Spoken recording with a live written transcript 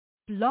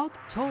Blog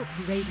Talk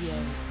Radio.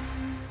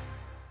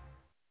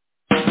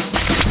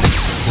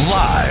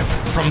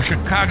 Live from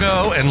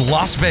Chicago and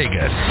Las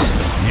Vegas,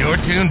 you're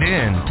tuned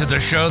in to the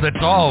show that's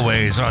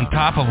always on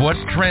top of what's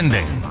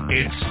trending.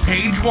 It's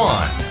Page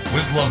One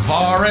with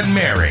Levar and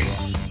Mary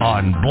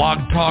on Blog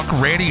Talk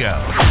Radio.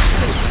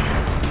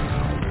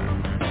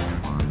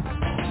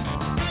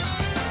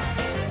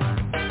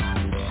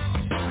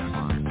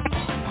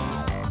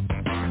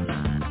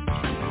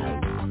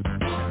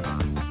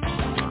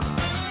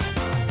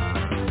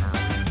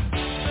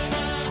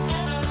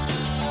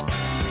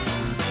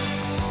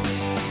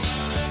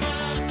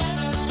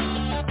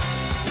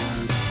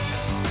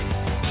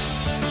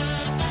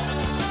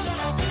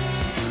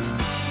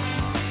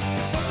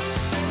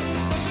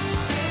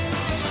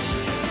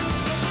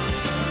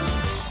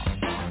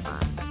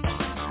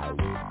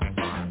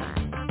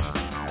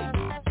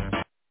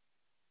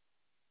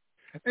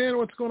 And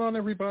what's going on,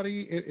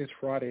 everybody? It is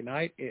Friday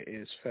night. It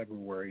is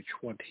February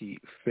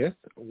 25th.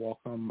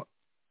 Welcome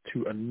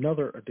to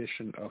another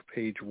edition of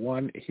Page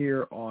One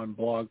here on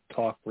Blog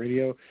Talk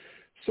Radio.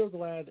 So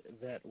glad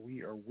that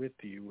we are with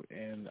you,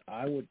 and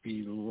I would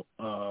be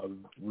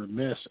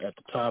remiss at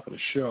the top of the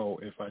show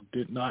if I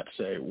did not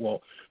say,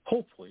 well,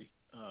 hopefully,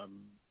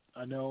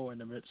 I know in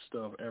the midst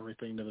of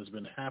everything that has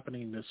been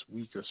happening this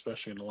week,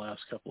 especially in the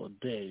last couple of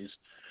days,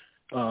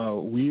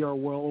 we are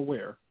well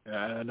aware.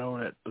 I know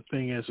that the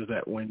thing is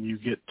that when you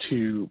get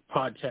to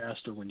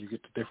podcasts or when you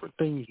get to different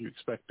things, you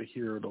expect to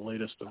hear the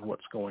latest of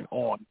what's going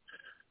on.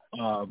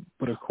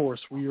 But, of course,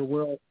 we are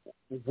well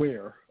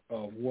aware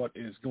of what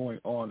is going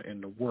on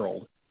in the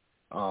world.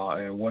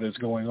 And what is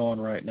going on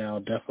right now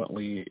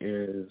definitely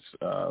is,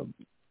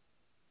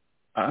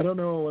 I don't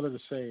know whether to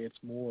say it's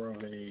more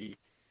of a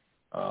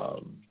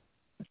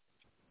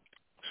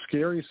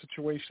scary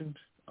situation.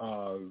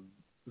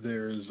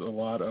 There's a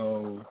lot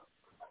of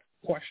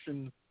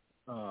question,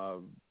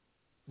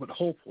 but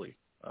hopefully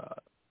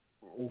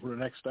over the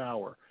next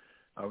hour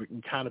we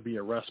can kind of be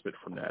a respite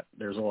from that.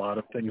 There's a lot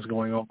of things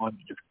going on.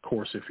 Of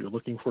course, if you're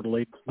looking for the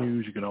latest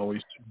news, you can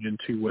always tune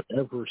into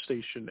whatever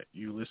station that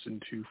you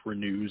listen to for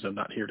news. I'm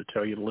not here to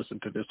tell you to listen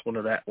to this one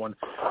or that one.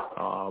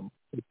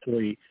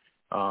 Hopefully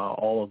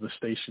all of the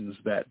stations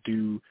that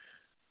do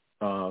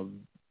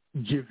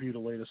give you the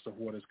latest of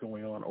what is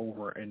going on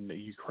over in the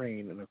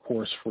Ukraine, and of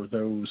course for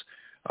those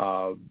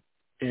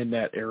in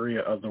that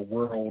area of the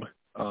world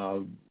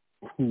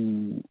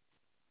who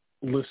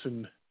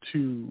listen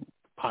to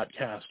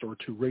podcast or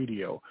to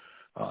radio,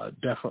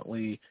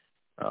 definitely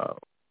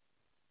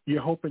you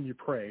hope and you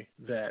pray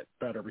that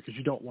better, because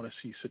you don't want to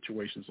see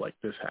situations like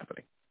this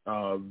happening.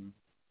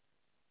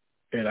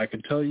 And I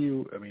can tell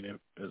you, I mean,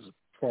 as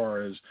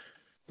far as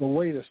the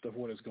latest of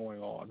what is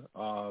going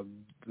on,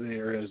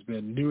 there has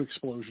been new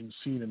explosions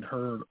seen and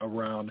heard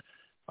around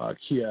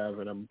Kiev,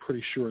 and I'm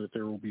pretty sure that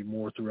there will be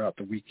more throughout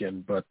the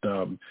weekend. But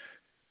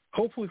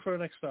hopefully for the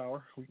next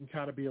hour, we can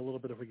kind of be a little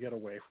bit of a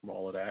getaway from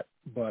all of that.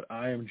 But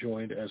I am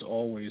joined, as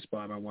always,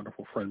 by my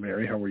wonderful friend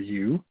Mary. How are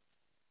you?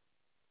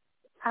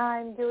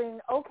 I'm doing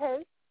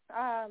okay,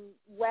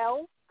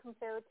 well,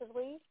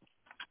 comparatively.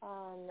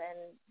 And,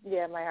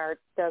 yeah, my heart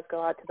does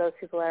go out to those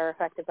people that are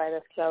affected by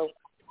this. So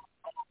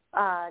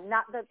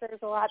not that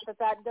there's a lot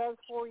that does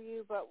for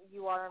you, but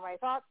you are in my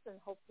thoughts, and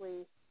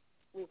hopefully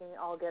we can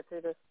all get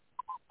through this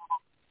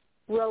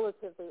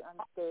relatively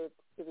unscathed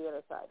to the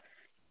other side.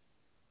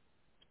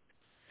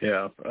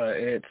 Yeah,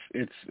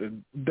 it's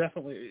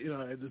definitely,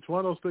 it's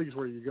one of those things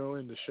where you go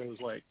into shows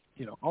like,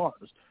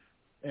 ours,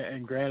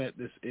 and granted,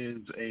 this is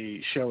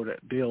a show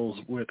that deals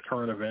with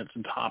current events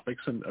and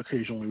topics, and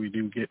occasionally we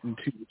do get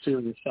into the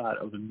serious side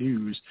of the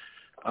news.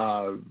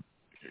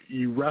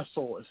 You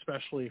wrestle,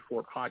 especially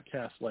for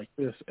podcasts like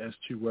this, as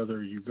to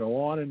whether you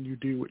go on and you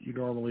do what you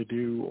normally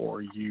do,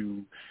 or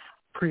you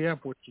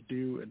preempt what you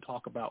do and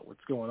talk about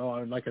what's going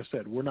on. And like I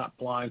said, we're not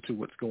blind to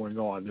what's going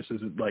on. This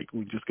isn't like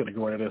we're just going to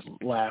go in and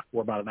just laugh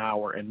for about an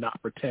hour and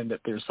not pretend that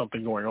there's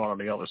something going on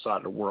the other side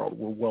of the world.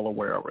 We're well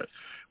aware of it.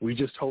 We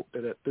just hope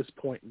that at this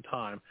point in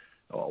time,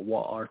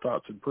 while our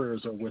thoughts and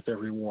prayers are with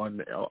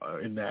everyone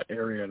in that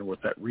area and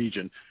with that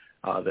region,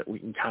 that we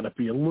can kind of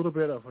be a little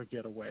bit of a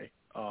getaway,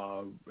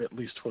 at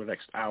least for the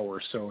next hour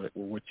or so that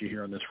we're with you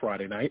here on this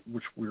Friday night,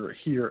 which we're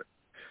here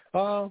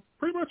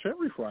pretty much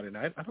every Friday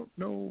night. I don't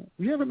know.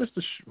 We haven't missed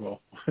a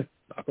well,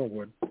 knock on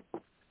wood.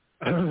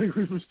 I don't think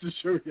we've missed a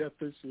show yet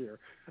this year.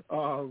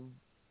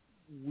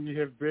 We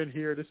have been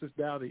here. This is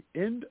now the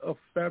end of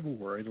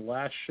February, the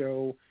last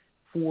show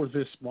for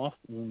this month.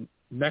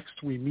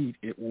 Next we meet,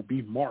 it will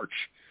be March.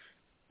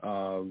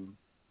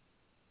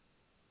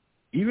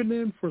 Even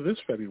then, for this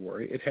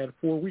February, it had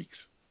 4 weeks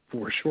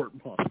for a short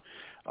month.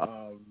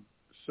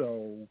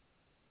 So,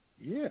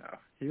 yeah,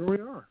 here we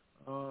are.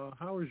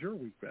 How has your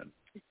week been?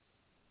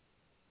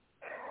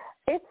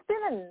 It's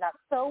been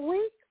a nutso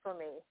week for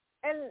me,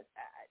 and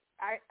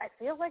I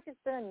feel like it's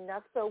been a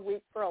nutso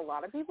week for a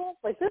lot of people.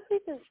 Like, this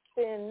week has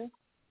been,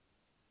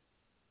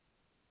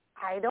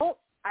 I don't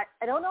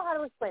know how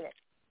to explain it.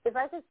 If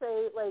I could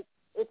say, like,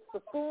 it's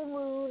the full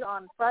moon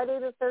on Friday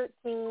the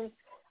 13th,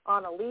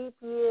 on a leap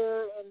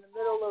year in the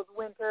middle of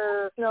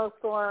winter,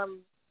 snowstorm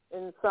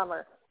in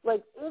summer.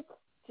 Like, it's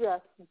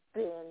just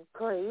been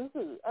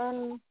crazy.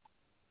 And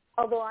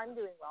although I'm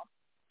doing well,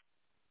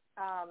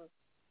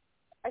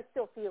 I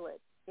still feel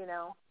it, you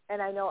know,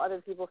 and I know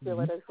other people feel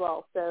it as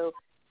well. So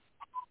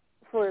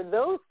for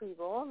those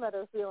people that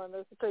are feeling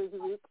this crazy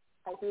week,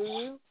 I hear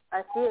you,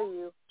 I feel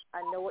you,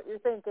 I know what you're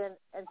thinking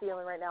and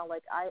feeling right now.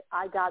 Like,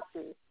 I got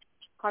you,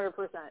 100%.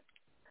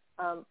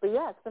 But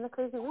yeah, it's been a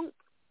crazy week.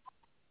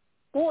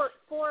 For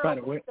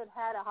a week that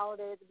had a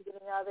holiday at the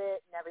beginning of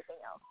it and everything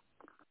else.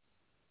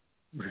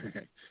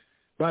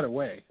 By the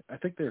way, I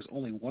think there's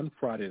only one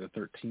Friday the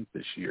 13th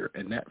this year,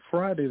 and that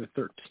Friday the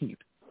 13th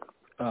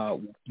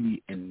will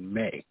be in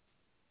May.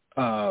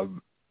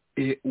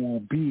 It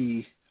will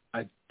be,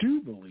 I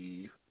do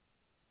believe,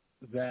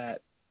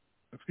 that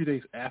a few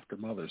days after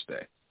Mother's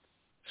Day.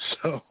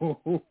 So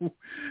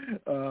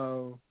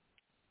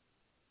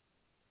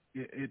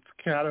it's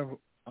kind of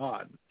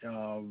odd.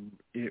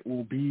 It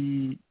will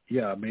be,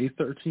 May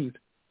 13th.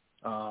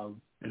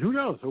 And who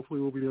knows? Hopefully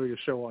we'll be doing a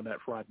show on that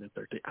Friday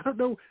the 13th. I don't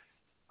know.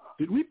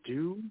 Did we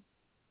do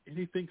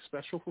anything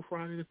special for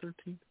Friday the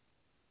 13th?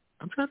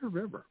 I'm trying to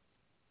remember.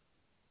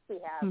 We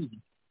have.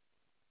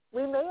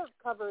 We may have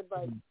covered,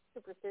 like,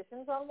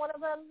 superstitions on one of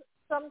them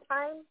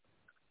sometime,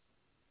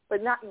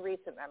 but not in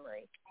recent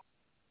memory.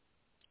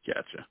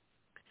 Gotcha.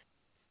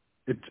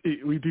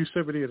 We do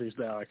so many of these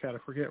now, I kind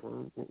of forget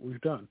what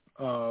we've done.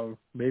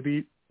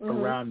 Maybe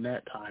around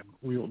that time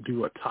we'll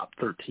do a top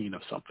 13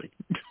 of something.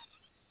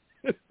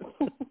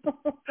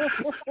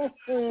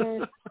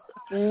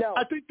 No.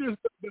 I think there's...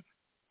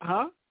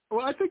 Huh?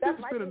 Well, I think that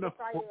there's been enough...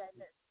 Friday I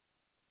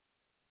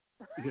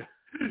missed. Yeah.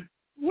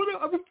 Well,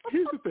 I mean,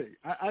 here's the thing.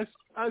 I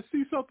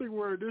see something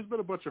where there's been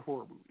a bunch of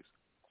horror movies.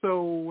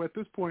 So at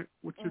this point,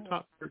 what's your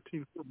top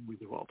 13 horror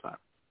movies of all time?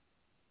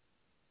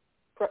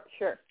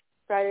 Sure.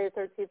 Friday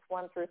the 13th,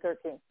 1 through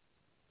 13.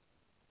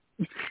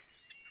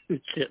 You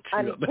can't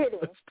I'm kidding.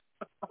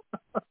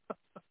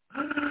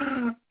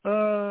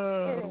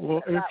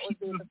 Well, that would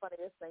be the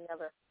funniest thing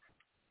ever.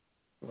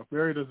 Well, if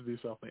Mary doesn't do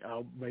something,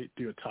 I might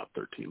do a top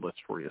 13 list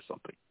for you or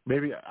something.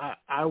 Maybe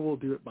I will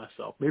do it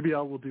myself. Maybe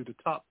I will do the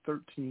top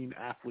 13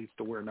 athletes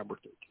to wear number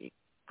 13.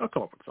 I'll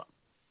come up with something.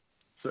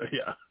 So,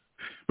 yeah.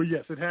 But,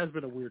 yes, it has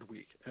been a weird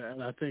week.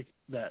 And I think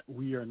that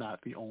we are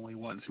not the only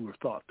ones who have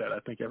thought that. I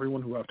think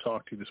everyone who I've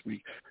talked to this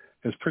week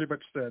has pretty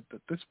much said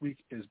that this week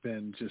has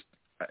been just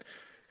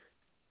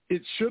 –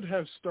 it should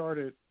have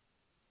started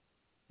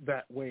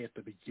that way at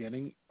the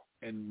beginning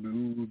and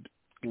moved,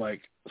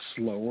 like,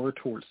 slower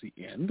towards the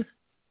end.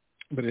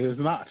 But it is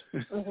not.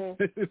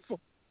 It's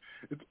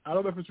I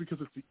don't know if it's because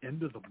it's the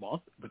end of the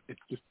month, but it's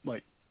just,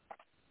 like,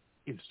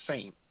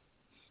 insane.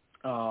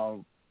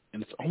 And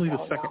it's only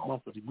the second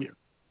month of the year.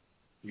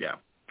 Yeah.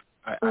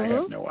 I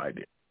have no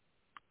idea.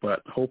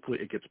 But hopefully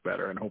it gets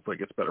better, and hopefully it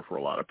gets better for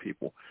a lot of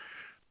people.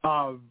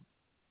 A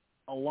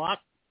lot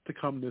to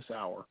come this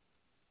hour.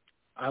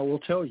 I will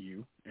tell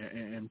you,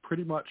 and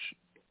pretty much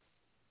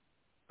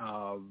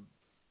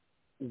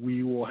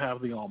we will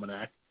have the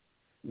almanac.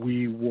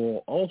 We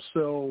will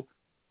also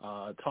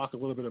talk a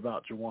little bit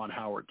about Juwan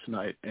Howard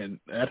tonight and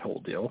that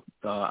whole deal.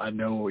 I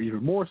know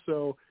even more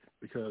so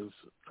because,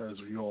 as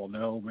you all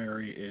know,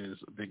 Mary is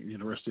a big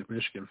University of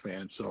Michigan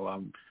fan, so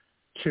I'm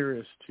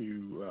curious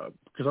to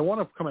because I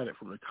want to come at it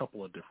from a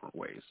couple of different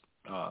ways,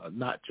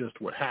 not just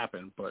what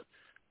happened, but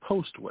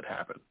post what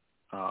happened.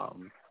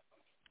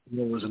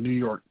 There was a New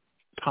York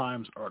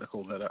Times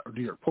article or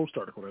New York Post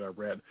article that I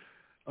read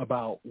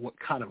about what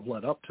kind of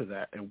led up to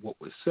that and what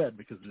was said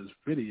because there's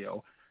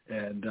video,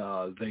 and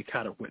they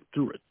kind of went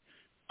through it.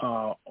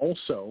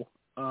 Also,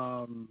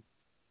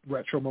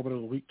 retro moment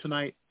of the week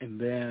tonight, and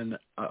then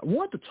I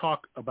wanted to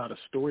talk about a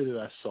story that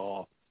I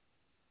saw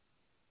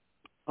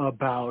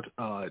about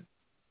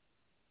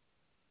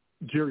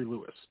Jerry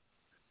Lewis.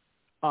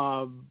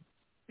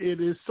 It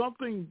is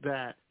something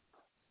that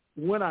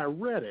when I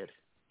read it,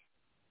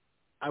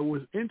 I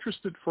was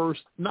interested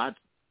first, not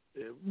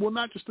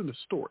just in the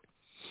story,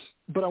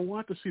 but I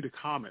wanted to see the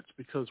comments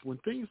because when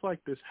things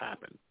like this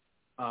happen,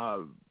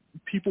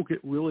 people get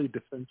really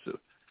defensive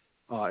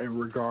in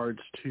regards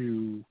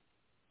to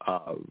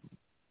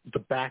the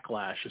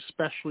backlash,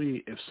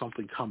 especially if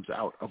something comes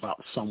out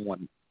about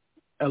someone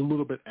a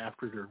little bit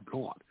after they're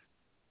gone.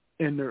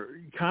 And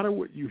kind of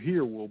what you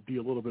hear will be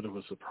a little bit of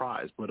a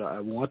surprise, but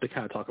I want to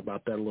kind of talk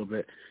about that a little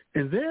bit.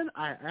 And then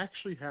I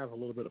actually have a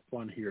little bit of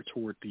fun here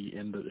toward the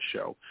end of the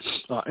show.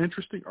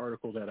 Interesting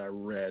article that I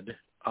read,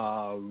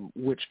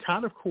 which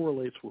kind of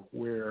correlates with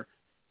where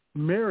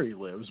Mary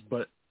lives,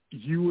 but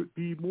you would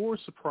be more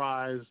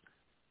surprised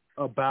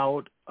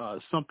about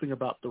something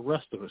about the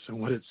rest of us and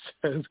what it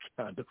says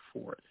kind of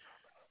for it.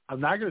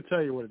 I'm not going to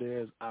tell you what it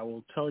is. I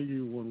will tell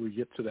you when we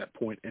get to that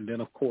point. And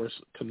then, of course,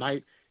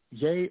 tonight,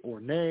 yay or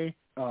nay.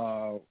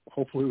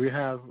 Hopefully we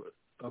have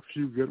a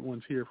few good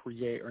ones here for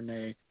yay or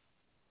nay.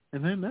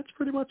 And then that's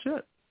pretty much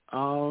it.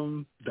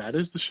 That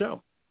is the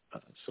show.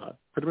 So I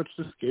pretty much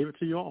just gave it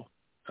to you all.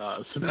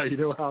 So now you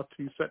know how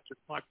to set your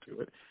clock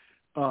to it.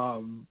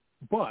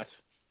 But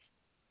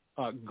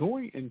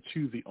going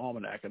into the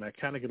almanac, and I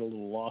kind of get a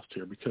little lost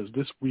here because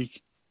this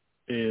week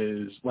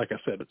is, like I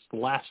said, it's the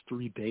last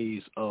 3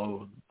 days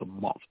of the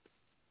month,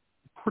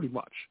 pretty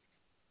much.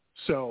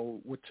 So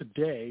with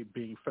today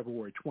being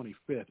February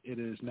 25th, it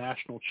is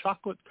National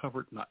Chocolate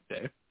Covered Nut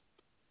Day.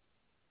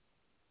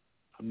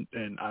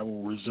 And I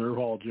will reserve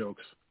all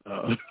jokes.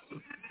 I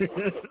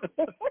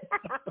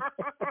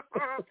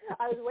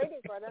was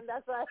waiting for them.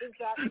 That's why I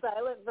got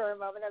silent for a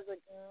moment. I was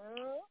like,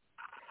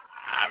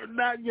 I'm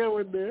not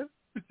going there.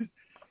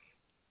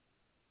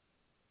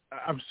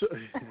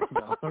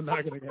 No, I'm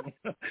not going to go.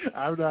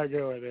 I'm not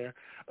going there.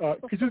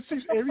 Because it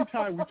seems every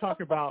time we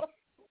talk about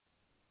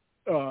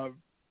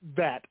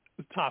that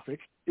topic,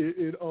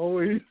 it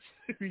always,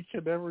 we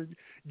can never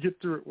get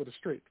through it with a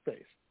straight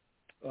face.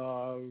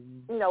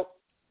 nope.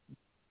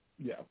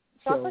 Yeah.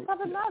 Chocolate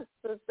covered nuts.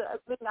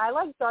 I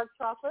like dark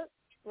chocolate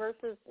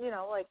versus,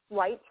 like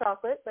white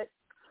chocolate, but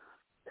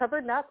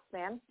covered nuts,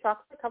 man.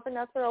 Chocolate covered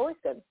nuts are always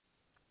good.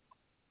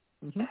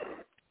 Mhm.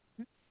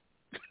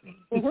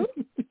 Mhm.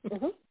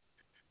 Mhm.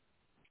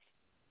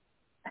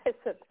 I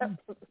said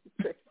that was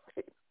pretty good.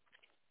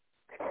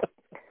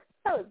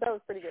 That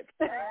was pretty good.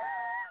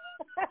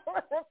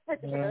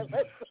 Pretty good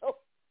myself.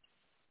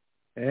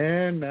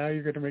 And now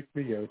you're going to make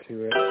me go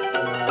to it.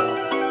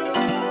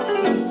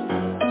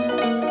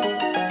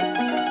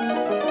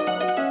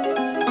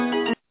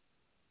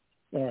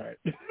 All right.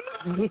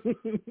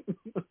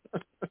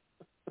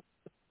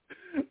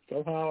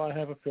 Somehow I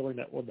have a feeling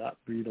that will not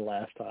be the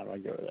last time I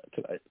go to that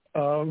tonight.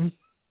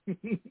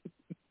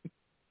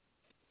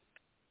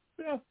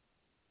 Yeah.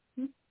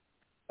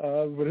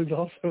 But it's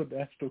also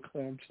National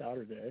Clam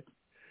Chowder Day.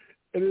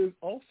 It is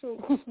also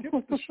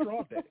Skip the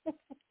Straw Day.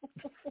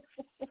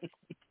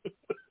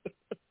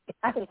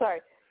 I'm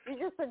sorry. You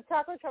just said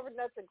chocolate covered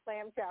nuts and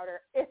clam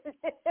chowder.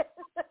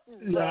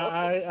 Yeah,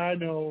 I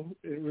know.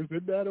 It was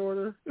in that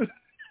order.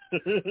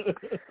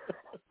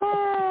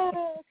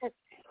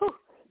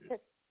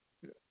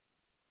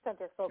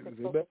 Center, focus,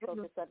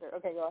 center.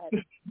 Okay, go ahead.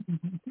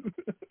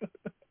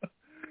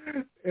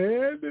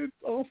 And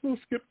it's also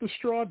Skip the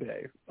Straw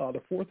Day.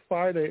 The fourth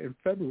Friday in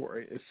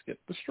February is Skip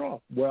the Straw.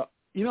 Well,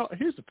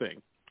 here's the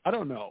thing. I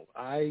don't know.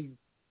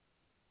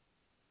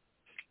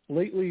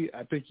 Lately,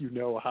 I think you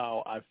know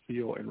how I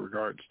feel in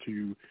regards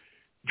to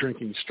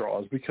drinking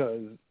straws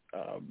because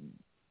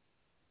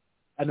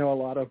I know a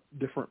lot of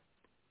different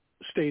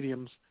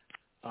stadiums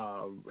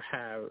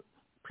have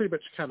pretty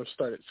much kind of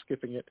started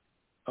skipping it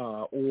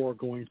or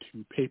going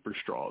to paper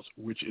straws,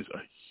 which is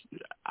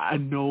I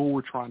know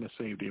we're trying to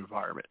save the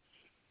environment,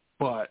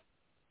 but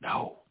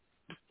no.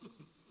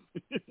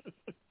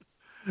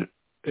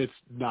 It's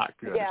not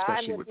good. Yeah,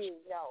 especially I'm with you.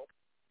 No.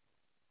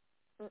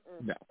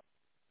 Mm-mm. No.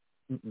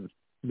 Mm-mm.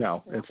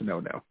 No, it's a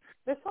no-no.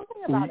 There's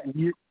something about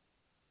it.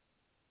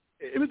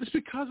 It's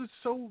because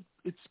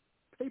it's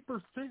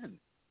paper thin,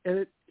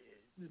 and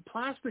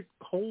plastic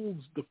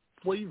holds the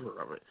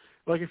flavor of it.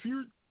 Like if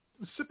you're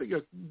sipping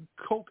a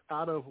Coke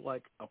out of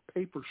like a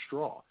paper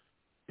straw,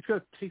 it's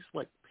gonna taste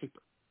like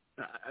paper.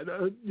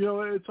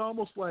 It's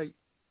almost like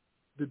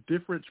the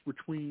difference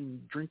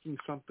between drinking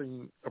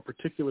something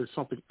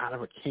out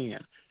of a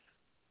can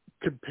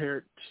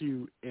compared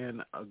to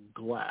in a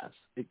glass.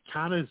 It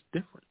kind of is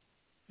different.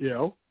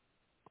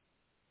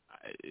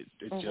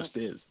 It just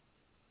is.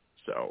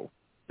 So,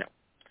 no.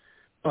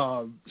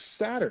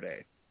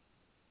 Saturday,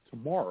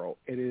 tomorrow,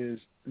 it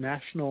is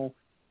National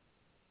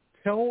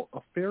Tell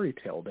a Fairy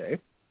Tale Day.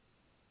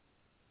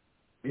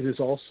 It is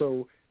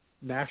also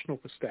National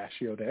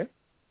Pistachio Day.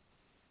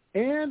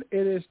 And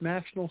it is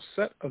National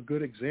Set a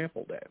Good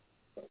Example Day,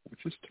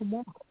 which is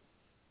tomorrow.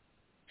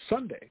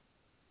 Sunday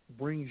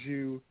brings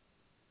you,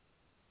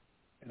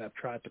 and I've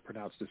tried to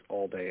pronounce this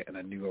all day, and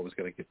I knew I was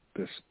going to get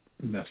this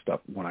messed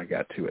up when I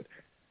got to it.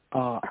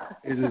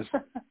 It is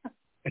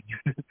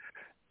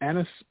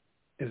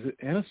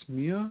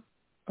Anosmia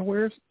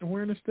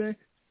Awareness Day.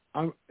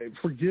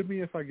 Forgive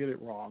me if I get it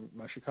wrong.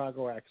 My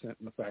Chicago accent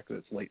and the fact that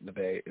it's late in the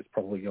day is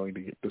probably going to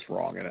get this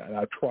wrong, and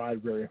I've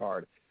tried very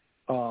hard.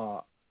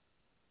 I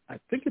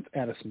think it's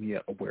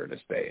Anosmia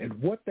Awareness Day,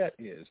 and what that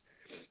is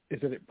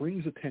that it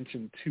brings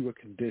attention to a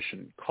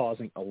condition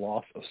causing a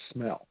loss of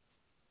smell.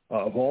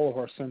 Of all of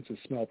our senses,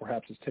 smell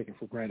perhaps is taken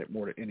for granted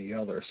more than any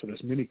other, so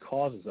there's many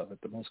causes of it.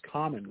 The most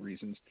common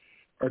reasons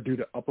are due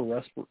to upper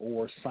respiratory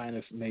or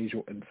sinus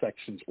nasal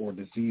infections or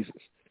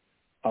diseases.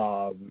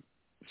 So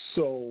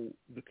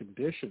the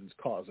conditions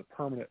cause a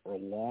permanent or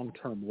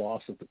long-term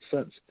loss of the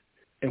sense,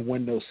 and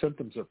when those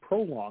symptoms are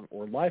prolonged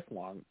or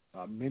lifelong,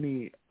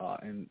 many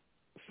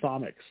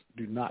insomnics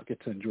do not get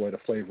to enjoy the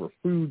flavor of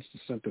foods, the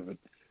scent of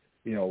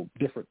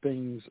different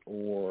things,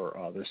 or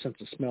their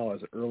sense of smell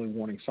as an early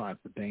warning sign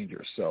for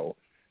danger. So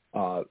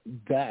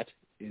that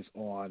is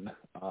on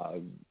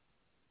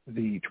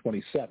the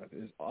 27th.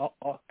 It is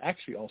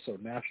actually also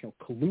National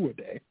Kahlua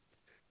Day.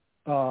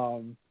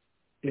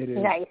 It is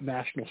nice.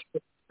 National...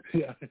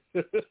 Yeah.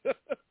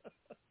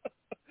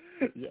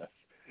 Yes.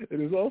 It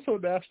is also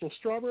National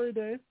Strawberry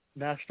Day,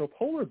 National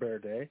Polar Bear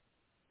Day,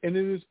 and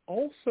it is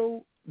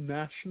also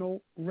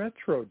National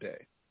Retro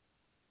Day.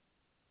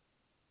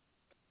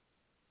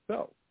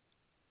 So,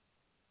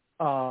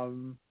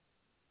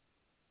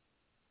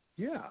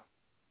 yeah.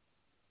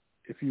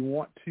 If you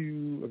want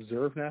to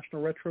observe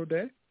National Retro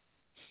Day,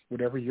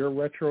 whatever your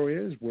retro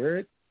is, wear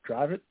it,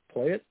 drive it,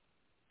 play it,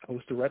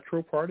 host a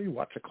retro party,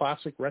 watch a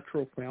classic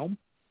retro film.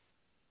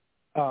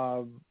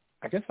 I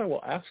guess I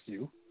will ask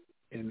you,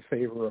 in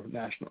favor of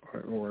National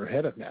or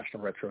ahead of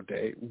National Retro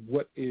Day,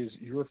 what is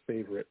your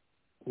favorite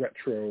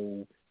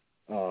retro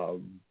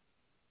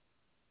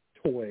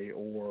toy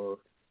or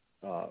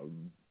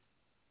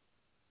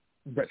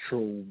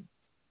retro,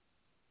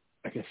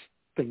 I guess,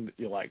 thing that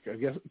you like? I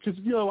guess because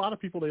a lot of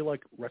people, they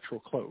like retro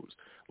clothes.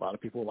 A lot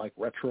of people like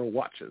retro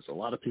watches. A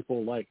lot of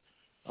people like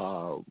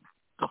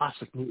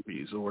classic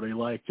movies, or they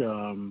like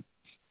in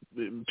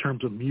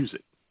terms of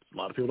music. A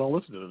lot of people don't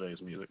listen to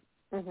today's music.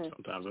 Mm-hmm.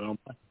 Sometimes they don't.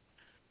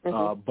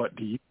 Mm-hmm. But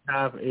do you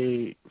have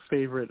a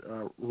favorite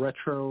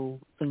retro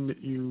thing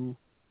that you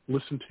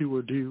listen to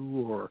or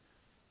do or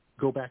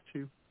go back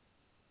to?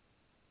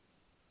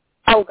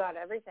 Oh, God,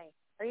 everything.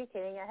 Are you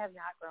kidding? I have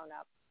not grown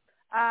up.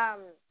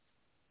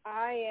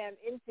 I am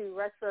into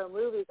retro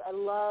movies. I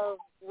love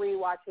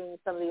rewatching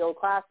some of the old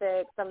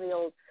classics, some of the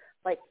old,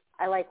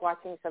 I like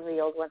watching some of the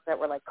old ones that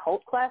were like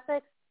cult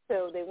classics.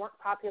 So they weren't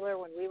popular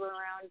when we were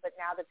around, but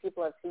now that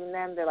people have seen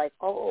them, they're like,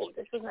 oh,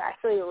 this is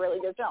actually a really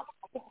good film.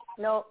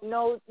 No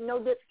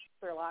dips,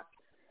 Sherlock.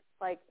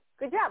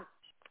 Good job.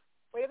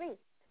 Way to be.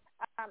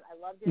 I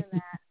love doing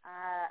that.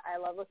 I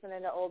love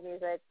listening to old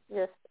music,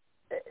 just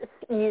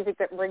music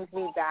that brings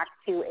me back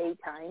to a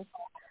time.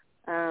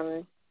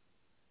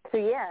 So,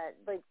 yeah,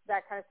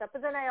 that kind of stuff.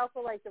 But then I also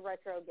like the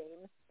retro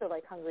games, so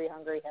Hungry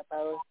Hungry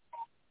Hippos,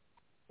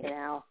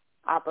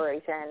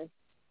 Operation,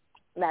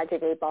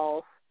 Magic 8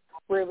 Balls,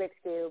 Rubik's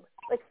Cube,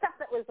 stuff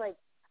that was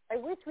I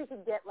wish we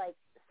could get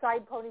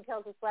side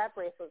ponytails and slap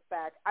bracelets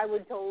back. I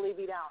would totally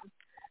be down.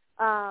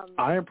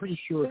 I am pretty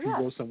sure if you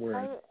go somewhere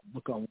and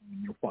look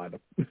online, you'll find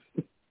them.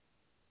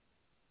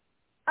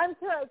 I'm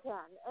sure I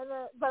can,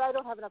 but I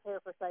don't have enough hair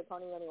for side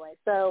pony anyway.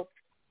 So,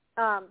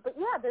 but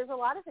yeah, there's a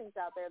lot of things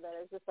out there that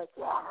are just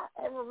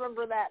I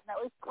remember that. That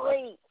was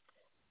great.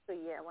 So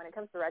yeah, when it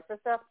comes to retro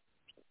stuff,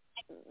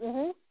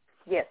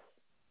 yes,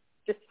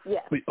 just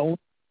yes.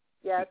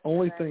 The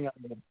only thing I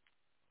would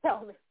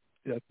tell me.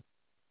 Yeah,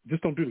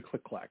 just don't do the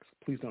click clacks.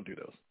 Please don't do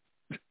those.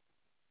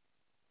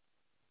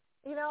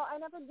 I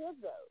never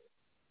did those.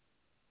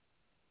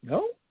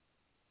 No?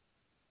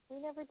 We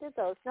never did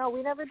those. No,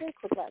 we never did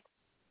click clacks.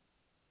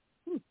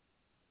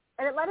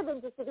 And it might have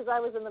been just because I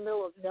was in the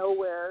middle of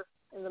nowhere,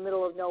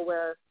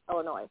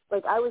 Illinois.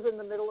 I was in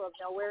the middle of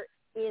nowhere,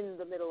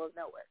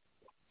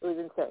 It was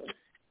insane.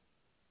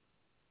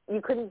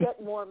 You couldn't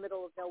get more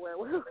middle of nowhere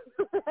where we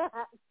were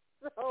at.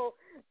 So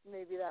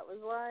maybe that was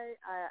why.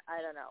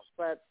 I don't know.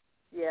 But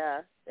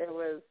yeah, it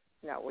was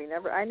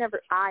I never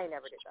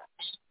did that.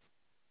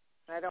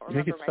 I don't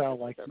remember my sister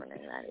ever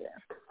doing that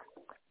either.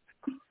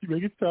 You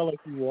make it sound like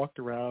you walked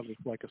around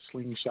with a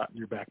slingshot in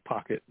your back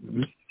pocket.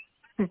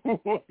 It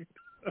was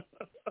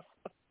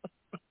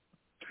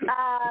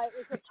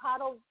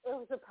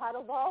a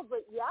paddle ball,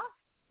 but yeah.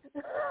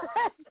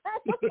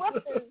 That's what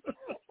it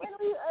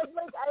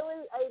was.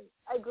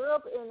 I grew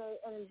up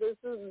and this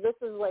is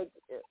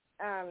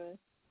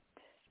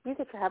you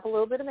get to have a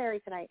little bit of Mary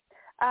tonight.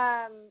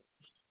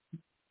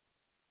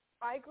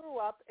 I grew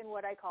up in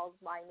what I called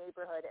my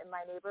neighborhood, and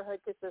my neighborhood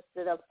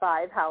consisted of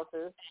 5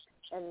 houses,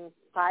 and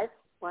 5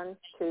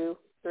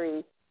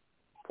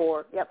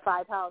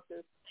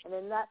 houses. And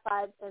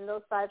in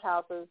those 5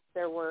 houses,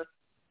 there were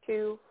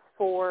 2,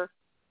 4,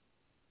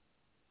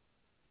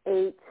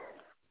 8,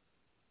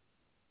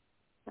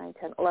 9,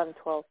 10, 11,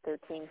 12,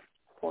 13,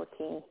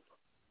 14,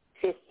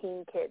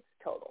 15 kids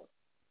total.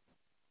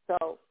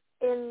 So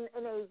in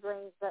an age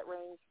range that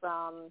ranged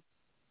from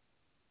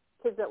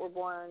kids that were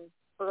born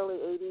early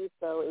 80s,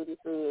 so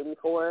 83,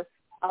 84,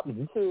 up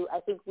to, I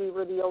think we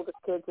were the oldest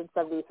kids in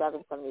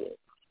 77, 78.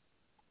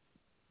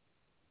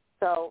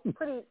 So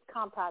pretty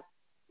compact,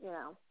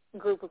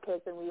 group of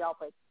kids, and we all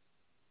played.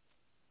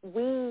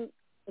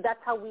 That's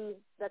how we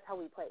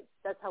played.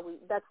 That's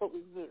what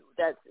we knew.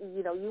 That's,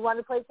 you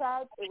wanted to play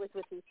tag, it was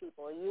with these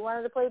people. You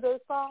wanted to play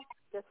baseball,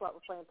 guess what?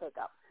 We're playing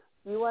pickup.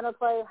 You want to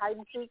play hide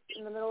and seek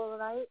in the middle of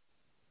the night?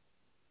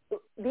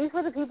 These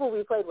were the people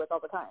we played with all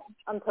the time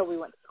until we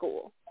went to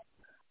school.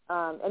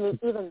 And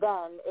even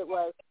then, it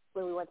was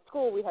when we went to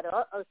school, we had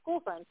our school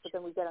friends, but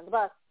then we'd get on the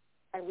bus,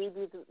 and we'd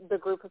be the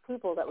group of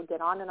people that would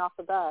get on and off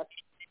the bus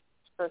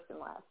first and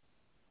last.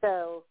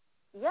 So,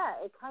 yeah,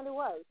 it kind of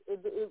was.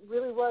 It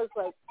really was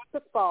like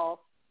kickball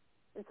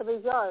in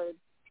somebody's yard,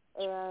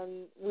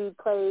 and we'd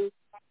play,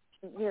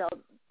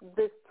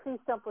 this tree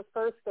stump was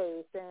first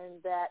base,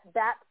 and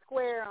that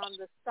square on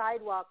the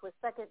sidewalk was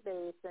second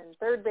base, and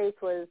third base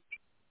was,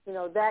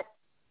 that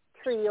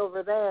tree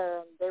over there,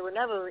 and they were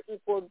never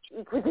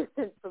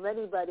equidistant from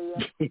anybody,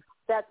 and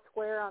that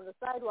square on the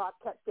sidewalk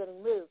kept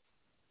getting moved.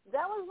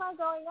 That was my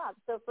growing up.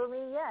 So for me,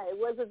 yeah, it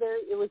was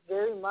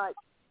very much,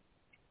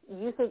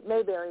 you think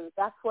Mayberry,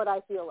 that's what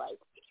I feel like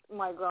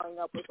my growing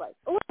up was like.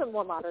 A little bit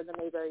more modern than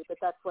Mayberry, but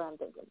that's what I'm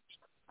thinking.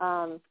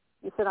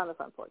 You sit on the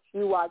front porch.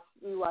 You watch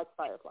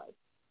fireflies.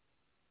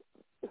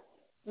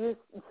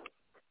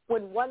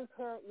 When one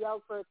parent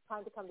yelled for it's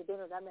time to come to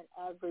dinner, that meant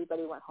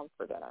everybody went home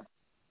for dinner.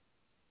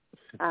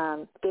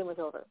 Game was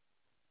over.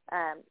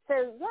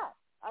 So, yeah,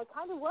 I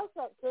kind of was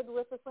that kid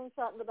with a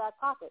slingshot in the back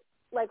pocket.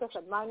 Like I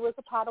said, mine was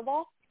a paddle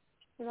ball,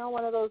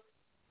 one of those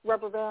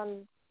rubber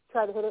band,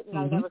 try to hit it, and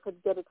I never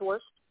could get it to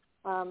work.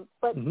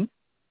 But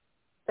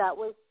that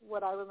was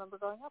what I remember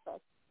growing up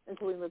as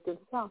until we moved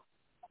into town.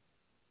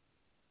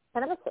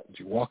 And I missed it.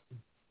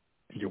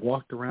 You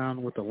walked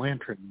around with a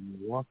lantern and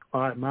you walked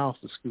 5 miles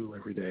to school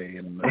every day.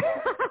 And I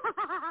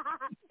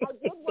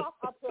did walk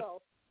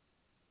uphill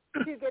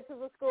to get to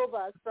the school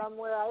bus from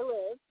where I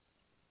lived.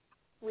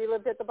 We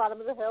lived at the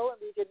bottom of the hill, and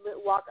we did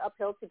walk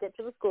uphill to get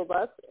to the school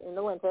bus in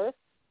the winter.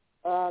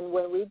 And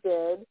when we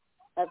did,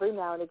 every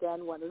now and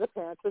again, one of the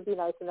parents would be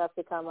nice enough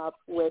to come up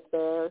with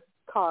their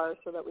car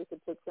so that we could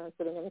take turns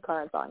sitting in the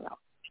car and thawing out.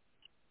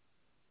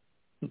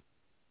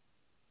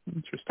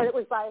 Interesting. But it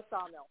was by a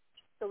sawmill,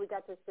 so we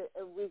got to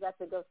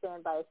go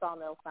stand by a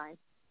sawmill sign.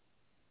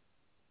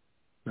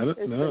 No,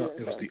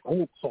 it was the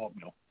old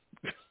sawmill.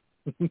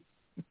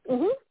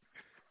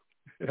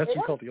 That's what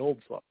we call the old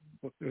sawmill.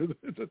 It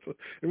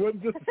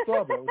wasn't just a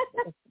sawmill.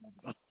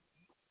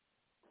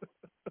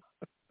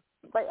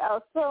 But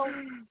so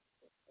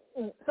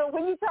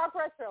when you talk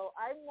retro,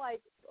 I'm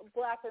like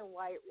black and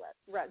white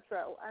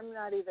retro. I'm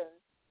not even.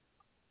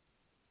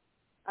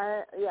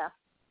 Yeah.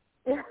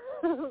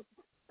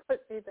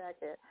 Put me back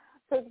here.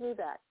 Take me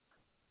back.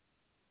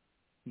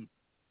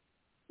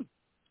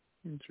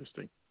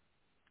 Interesting.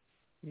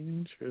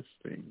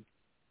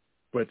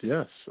 But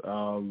yes,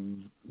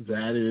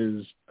 that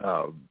is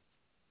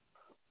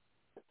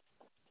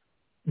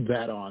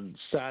that on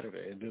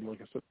Saturday. And then,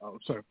 like I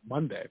said,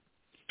 Monday.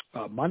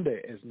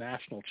 Monday is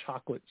National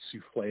Chocolate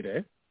Souffle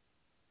Day.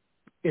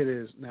 It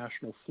is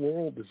National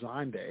Floral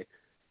Design Day,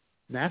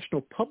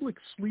 National Public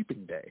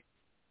Sleeping Day,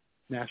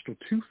 National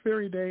Tooth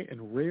Fairy Day,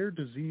 and Rare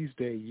Disease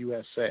Day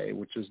USA,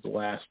 which is the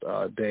last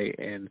day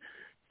in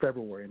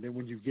February. And then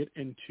when you get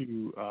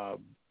into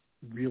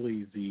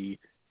really the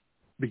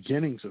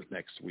beginnings of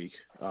next week,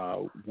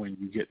 when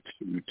you get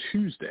to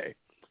Tuesday,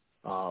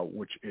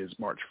 which is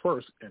March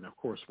 1st, and of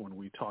course when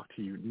we talk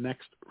to you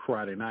next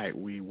Friday night,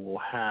 we will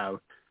have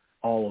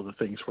all of the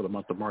things for the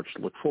month of March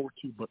to look forward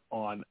to. But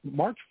on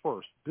March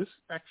 1st, this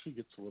actually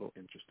gets a little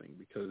interesting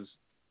because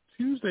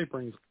Tuesday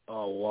brings a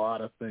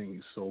lot of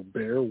things, so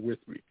bear with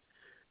me.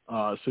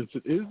 Since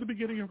it is the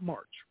beginning of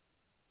March,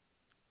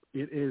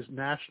 it is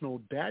National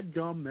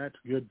Dadgum That's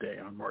Good Day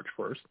on March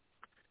 1st.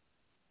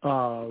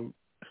 You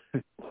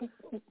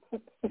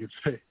could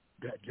say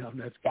Dadgum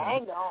That's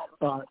Good.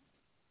 Dadgum.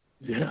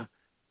 Yeah.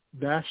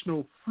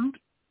 National Fruit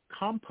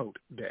Compote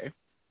Day.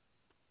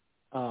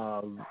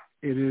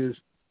 It is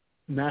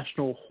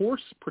National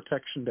Horse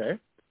Protection Day,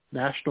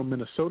 National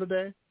Minnesota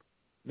Day,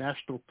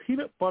 National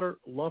Peanut Butter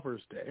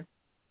Lovers Day,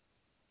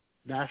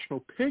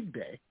 National Pig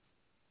Day,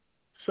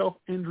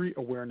 Self-Injury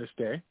Awareness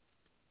Day,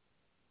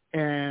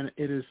 and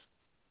it is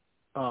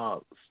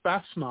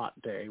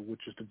Fastnacht Day,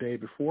 which is the day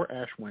before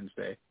Ash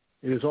Wednesday.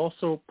 It is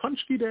also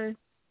Punchki Day,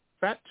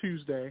 Fat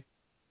Tuesday,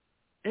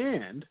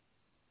 and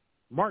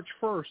March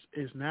 1st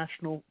is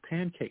National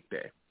Pancake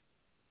Day.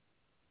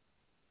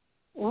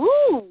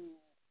 Ooh!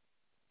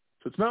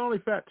 So it's not only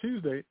Fat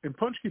Tuesday and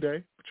Punchki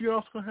Day, but you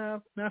also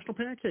have National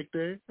Pancake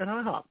Day at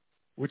IHOP,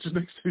 which is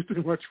next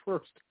Tuesday, March 1st.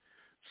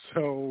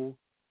 So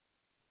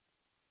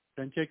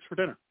pancakes for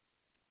dinner.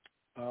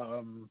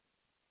 And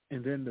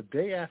then the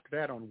day after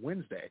that on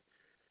Wednesday,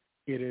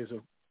 it is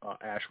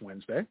Ash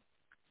Wednesday.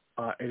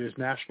 It is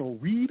National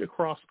Read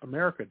Across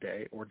America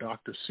Day, or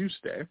Dr. Seuss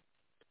Day.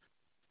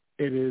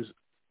 It is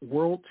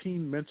World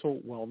Teen Mental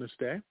Wellness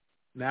Day,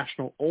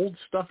 National Old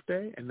Stuff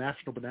Day, and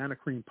National Banana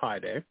Cream Pie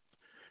Day.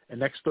 And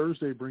next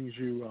Thursday brings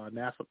you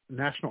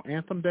National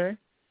Anthem Day,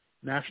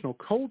 National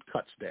Cold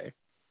Cuts Day,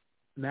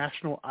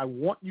 National I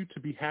Want You to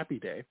Be Happy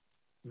Day,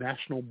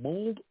 National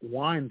Mulled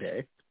Wine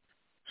Day,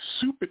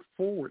 Soup It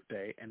Forward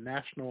Day, and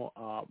National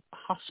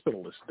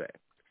Hospitalist Day,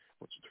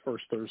 which is the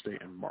first Thursday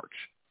in March.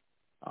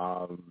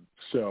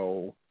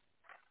 So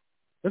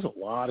there's a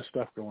lot of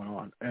stuff going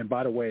on. And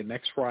by the way,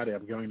 next Friday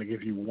I'm going to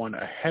give you one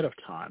ahead of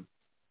time.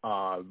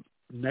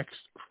 Next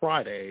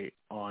Friday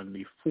on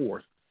the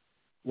 4th,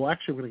 well,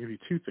 actually, I'm going to give you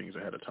two things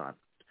ahead of time.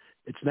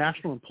 It's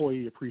National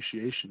Employee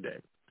Appreciation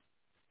Day,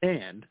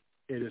 and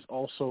it is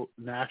also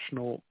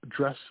National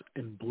Dress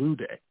in Blue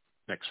Day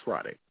next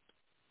Friday.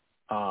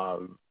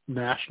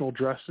 National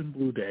Dress in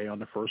Blue Day on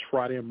the first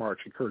Friday in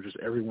March encourages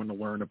everyone to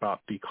learn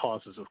about the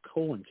causes of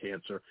colon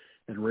cancer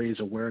and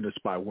raise awareness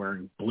by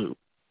wearing blue.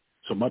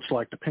 So much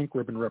like the pink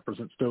ribbon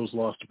represents those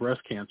lost to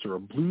breast cancer, a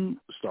blue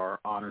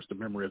star honors the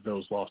memory of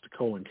those lost to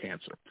colon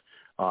cancer.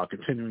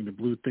 Continuing the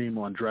blue theme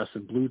on Dress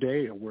in Blue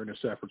Day, awareness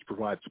efforts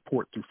provide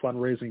support through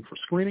fundraising for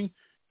screening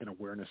and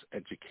awareness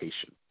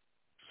education.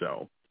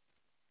 So,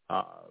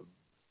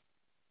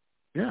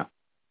 yeah,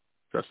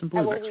 Dress in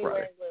Blue next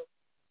Friday. Blue.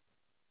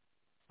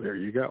 There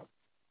you go.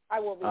 I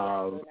will be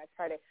wearing blue next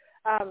Friday.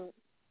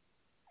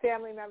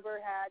 Family member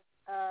had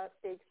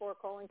stage 4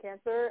 colon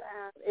cancer,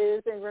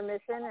 is in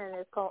remission and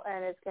is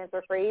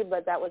cancer free.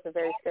 But that was a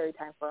very scary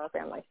time for our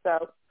family.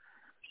 So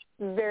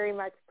very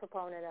much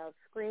proponent of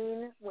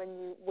screen.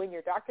 When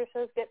your doctor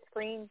says get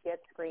screened, get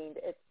screened.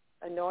 It's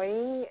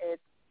annoying.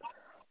 It's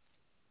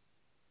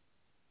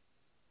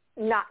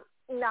not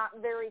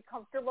very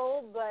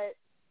comfortable, but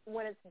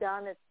when it's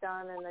done,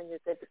 and then you're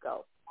good to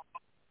go.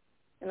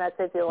 And that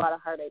saves you a lot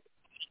of heartache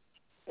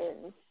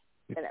in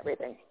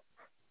everything.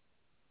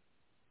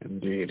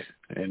 Indeed.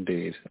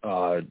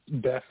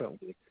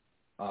 Definitely.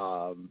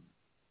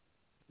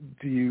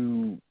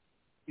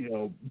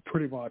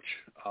 Pretty much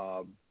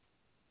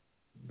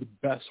the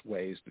best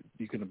ways that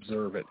you can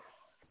observe it,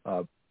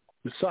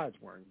 besides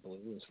wearing blue,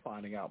 is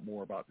finding out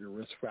more about your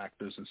risk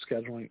factors and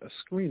scheduling a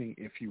screening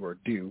if you are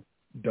due,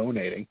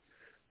 donating,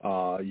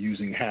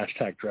 using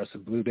hashtag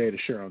 #DressInBlueDay to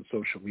share on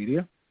social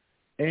media.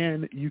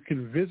 And you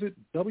can visit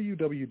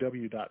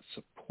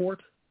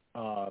www.support,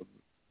 I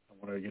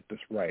want to get this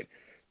right,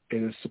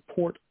 it is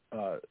support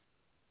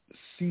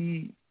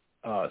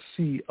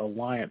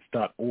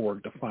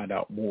calliance.org to find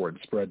out more and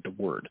spread the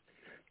word.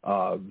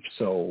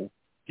 So,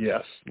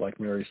 yes, like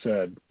Mary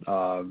said,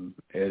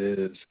 it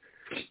is,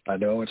 I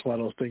know it's one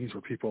of those things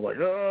where people are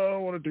like, oh, I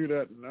don't want to do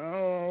that.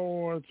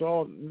 No, it's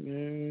all,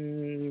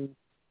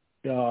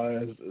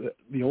 as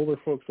the older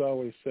folks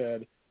always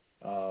said,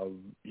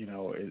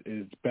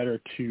 it's better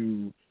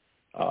to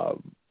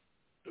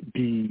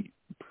be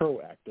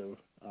proactive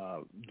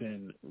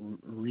than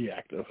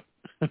reactive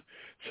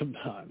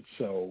sometimes.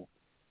 So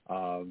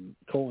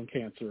colon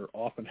cancer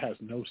often has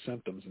no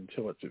symptoms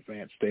until its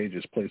advanced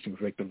stages, placing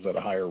victims at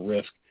a higher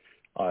risk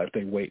if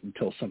they wait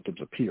until symptoms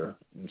appear.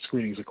 And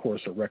screenings, of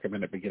course, are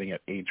recommended beginning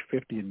at age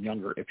 50 and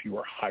younger if you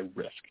are high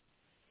risk.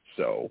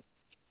 So,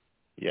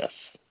 yes,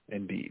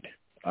 indeed.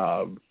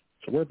 So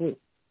we're blue.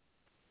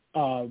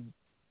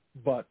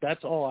 But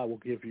that's all I will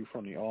give you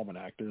from the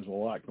Almanac. There's a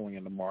lot going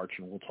into March,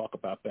 and we'll talk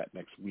about that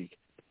next week.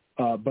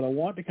 But I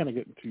want to kind of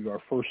get into our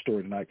first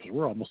story tonight because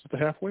we're almost at the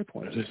halfway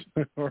point of this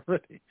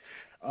already.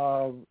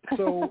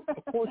 So,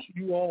 of course,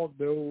 you all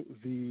know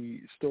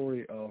the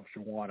story of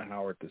Juwan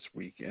Howard this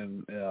week,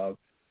 and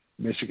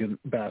Michigan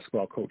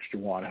basketball coach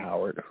Juwan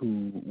Howard,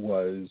 who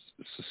was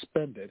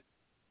suspended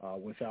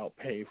without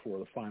pay for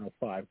the final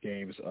 5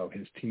 games of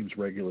his team's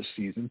regular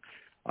season.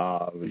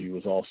 He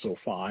was also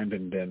fined,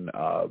 and then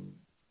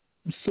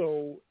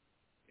so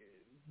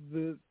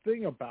the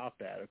thing about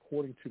that,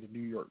 according to the New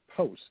York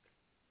Post,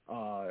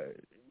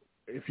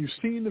 if you've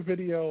seen the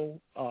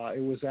video,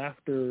 it was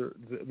after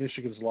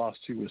Michigan's loss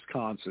to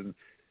Wisconsin.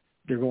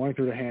 They're going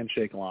through the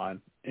handshake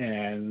line,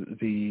 and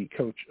the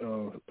coach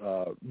of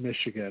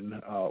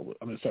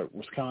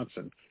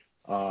Wisconsin,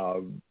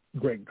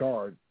 Greg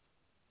Gard,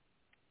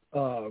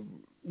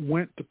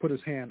 went to put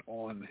his hand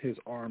on his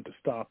arm to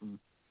stop him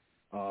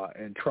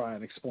and try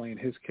and explain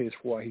his case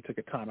for why he took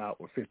a timeout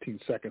with 15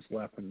 seconds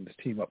left and his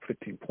team up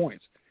 15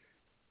 points.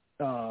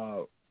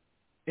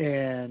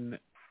 And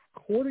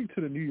according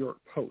to the New York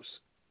Post,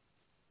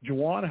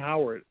 Juwan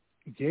Howard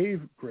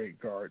gave Greg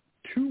Gard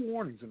 2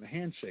 warnings in the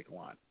handshake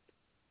line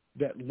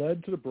that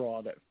led to the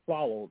brawl that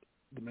followed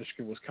the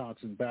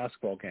Michigan-Wisconsin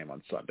basketball game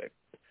on Sunday.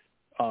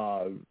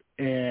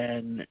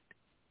 And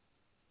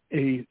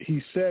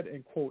he said,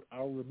 and quote,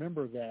 "I'll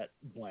remember that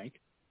blank,"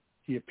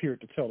 he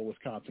appeared to tell the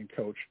Wisconsin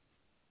coach.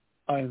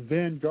 And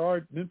then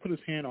Gard put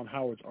his hand on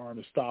Howard's arm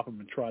to stop him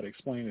and try to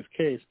explain his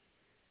case.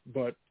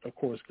 But, of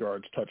course,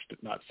 Gard's touch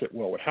did not sit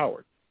well with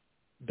Howard.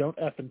 "Don't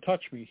effing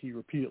touch me," he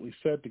repeatedly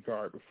said to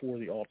Gard before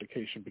the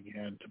altercation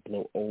began to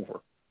blow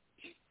over.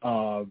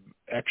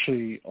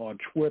 Actually, on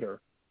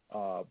Twitter,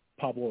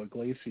 Pablo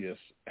Iglesias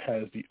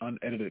has the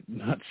unedited,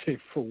 not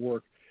safe for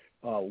work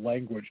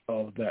language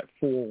of that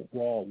full,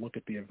 raw look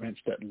at the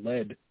events that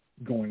led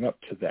going up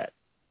to that.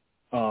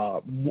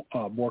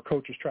 More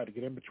coaches tried to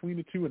get in between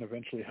the two, and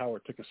eventually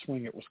Howard took a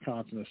swing at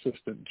Wisconsin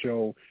assistant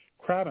Joe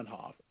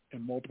Krabenhoff,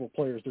 and multiple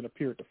players then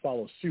appeared to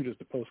follow suit as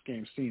the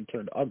post-game scene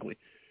turned ugly.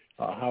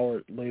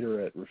 Howard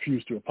later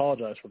refused to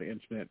apologize for the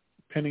incident,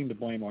 pinning the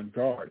blame on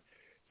Gard.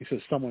 He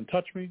says, "Someone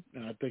touched me,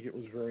 and I think it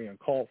was very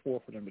uncalled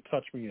for them to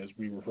touch me as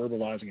we were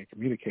verbalizing and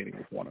communicating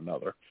with one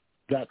another."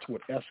 That's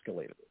what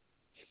escalated it.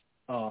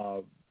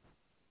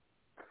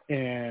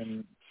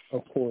 And,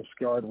 of course,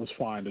 Gard was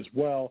fined as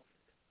well.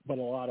 But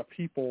a lot of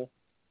people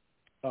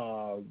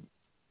were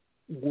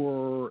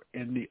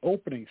in the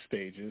opening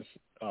stages,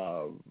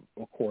 of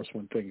course,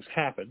 when things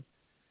happen,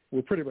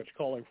 were pretty much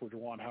calling for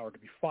Juwan Howard to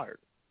be fired,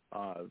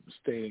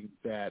 stating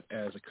that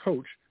as a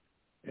coach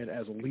and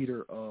as a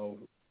leader of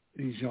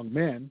these young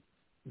men,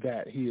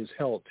 that he is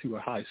held to a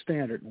high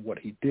standard and what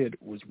he did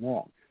was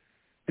wrong.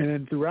 And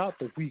then throughout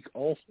the week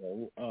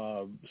also,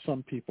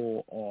 some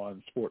people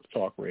on Sports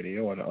Talk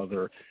Radio and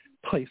other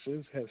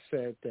places have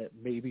said that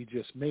maybe,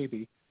 just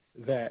maybe,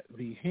 that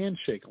the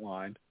handshake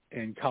line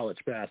in college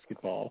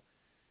basketball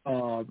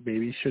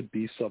maybe should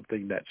be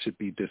something that should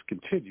be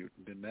discontinued.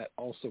 And that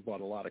also brought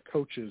a lot of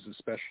coaches,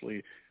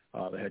 especially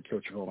the head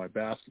coach of Illinois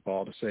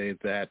basketball, to say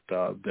that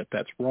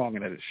that's wrong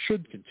and that it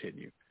should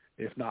continue,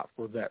 if not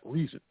for that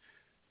reason.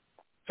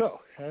 So,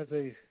 as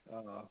a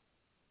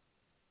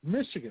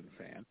Michigan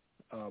fan,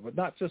 but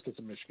not just as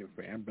a Michigan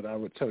fan, but I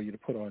would tell you to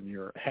put on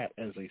your hat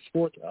as a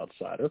sports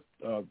outsider.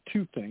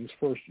 Two things.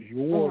 First,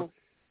 your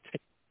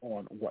take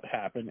on what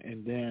happened,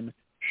 and then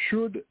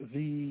should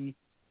the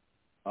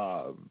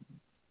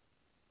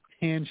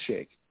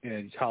handshake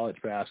in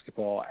college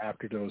basketball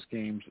after those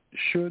games,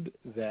 should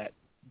that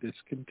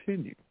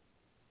discontinue?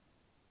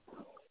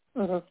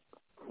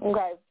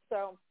 Okay,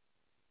 so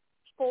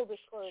full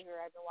disclosure,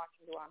 I've been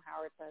watching Juwan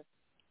Howard since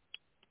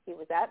he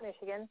was at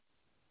Michigan.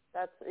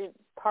 That's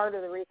part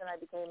of the reason I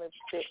became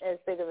as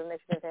big of a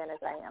Michigan fan as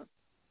I am.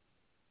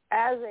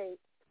 As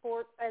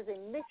a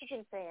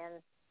Michigan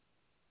fan,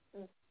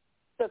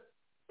 the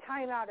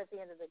timeout at the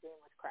end of the game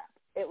was crap.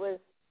 It was,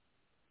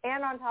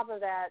 and on top of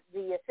that,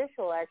 the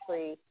official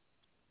actually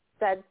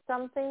said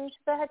something to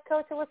the head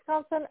coach of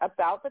Wisconsin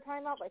about the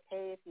timeout, like,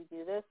 hey, if you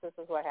do this, this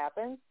is what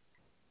happens.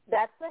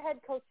 That's the head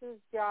coach's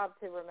job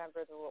to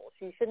remember the rules.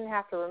 You shouldn't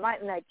have to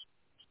remind them. Like,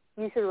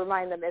 you should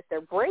remind them if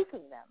they're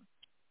breaking them,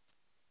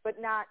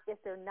 but not if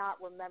they're not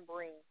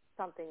remembering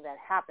something that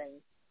happened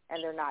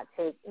and they're not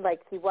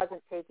like he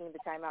wasn't taking the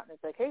timeout and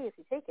it's like, hey, if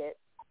you take it,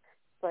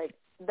 like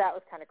that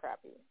was kind of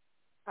crappy.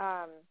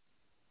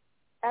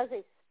 As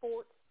a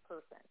sports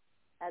person,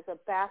 as a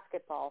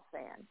basketball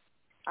fan,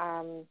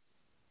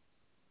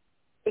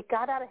 it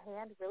got out of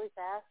hand really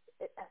fast.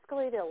 It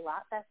escalated a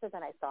lot faster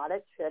than I thought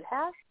it should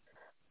have.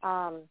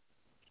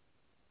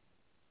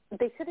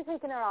 They should have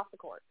taken it off the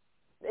court.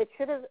 It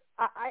should have.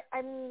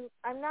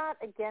 I'm not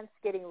against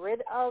getting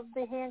rid of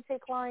the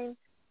handshake line,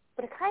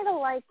 but I kind of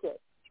like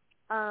it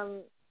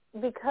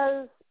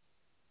because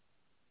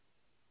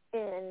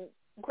in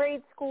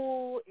grade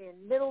school,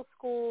 in middle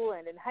school,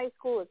 and in high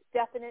school, it's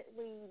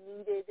definitely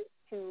needed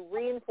to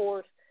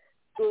reinforce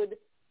good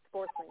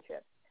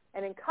sportsmanship.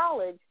 And in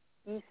college,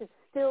 you should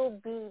still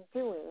be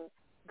doing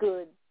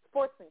good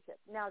sportsmanship.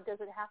 Now, does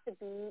it have to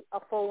be a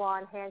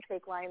full-on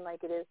handshake line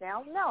like it is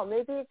now? No.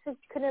 Maybe it could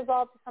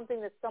evolve to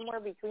something that's somewhere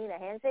between a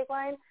handshake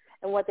line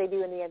and what they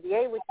do in the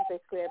NBA, which is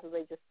basically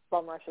everybody just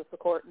bum rushes the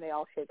court and they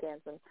all shake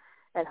hands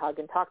and hug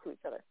and talk to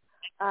each other.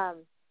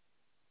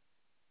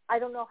 I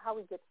don't know how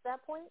we get to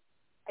that point.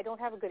 I don't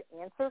have a good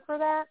answer for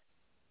that,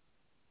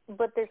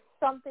 but there's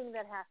something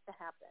that has to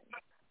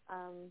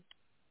happen.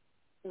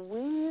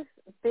 We've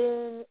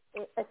been,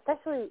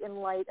 especially in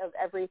light of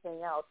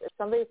everything else, if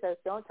somebody says,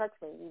 don't touch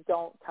me, you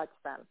don't touch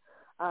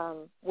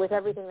them. With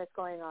everything that's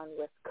going on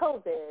with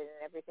COVID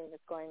and everything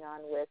that's going on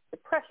with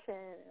depression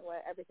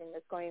and everything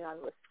that's going on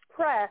with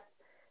stress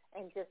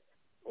and just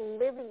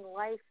living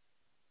life,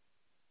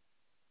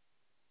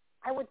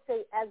 I would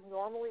say as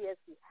normally as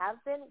we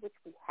have been, which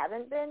we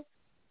haven't been,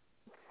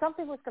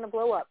 something was going to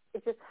blow up.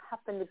 It just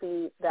happened to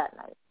be that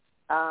night.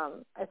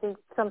 I think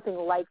something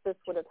like this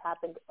would have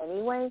happened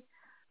anyway.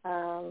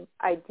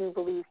 I do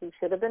believe he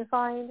should have been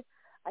fined.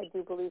 I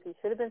do believe he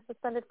should have been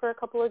suspended for a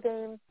couple of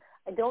games.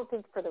 I don't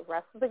think for the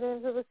rest of the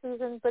games of the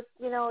season, but,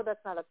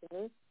 that's not up to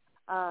me.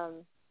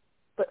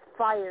 But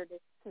fired is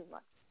too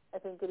much. I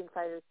think getting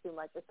fired is too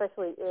much,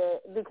 especially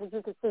because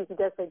you can see he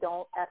does say,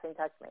 don't effing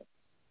touch me.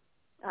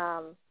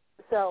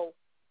 So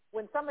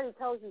when somebody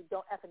tells you,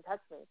 don't effing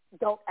touch me,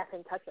 don't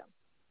effing touch them.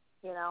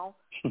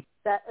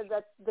 That's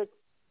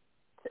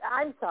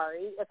I'm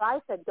sorry. If I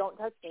said don't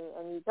touch me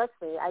and you touch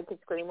me, I could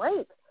scream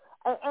rape.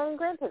 And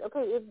granted,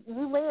 okay,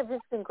 you may have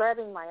just been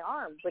grabbing my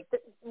arm, but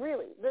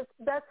really,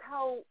 that's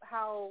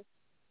how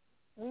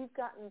we've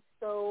gotten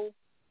so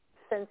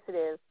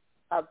sensitive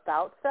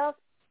about stuff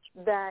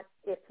that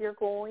if you're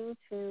going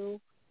to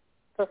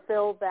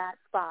fulfill that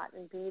spot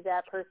and be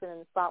that person in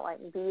the spotlight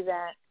and be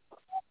that,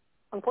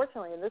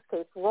 unfortunately in this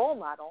case, role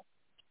model,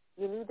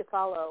 you need to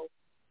follow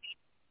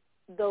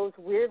those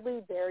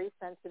weirdly very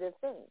sensitive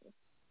things,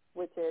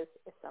 which is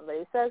if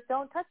somebody says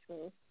don't touch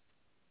me,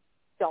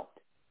 don't.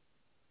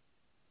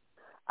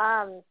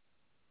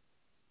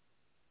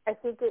 I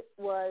think it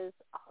was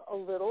a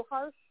little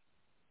harsh,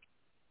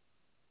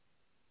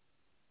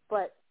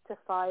 but to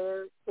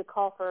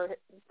call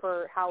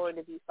for Howard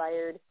to be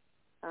fired,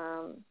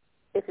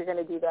 if you're going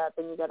to do that,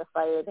 then you got to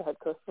fire the head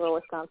coach for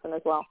Wisconsin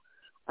as well.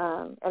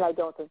 And I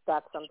don't think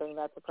that's something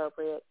that's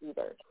appropriate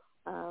either.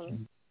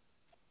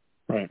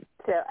 Right.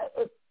 So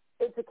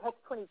it's a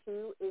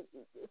catch-22.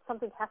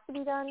 Something has to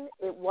be done.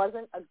 It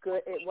wasn't a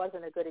good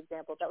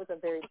example. That was a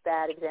very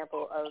bad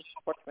example of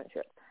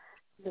sportsmanship.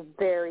 It's a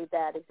very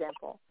bad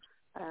example.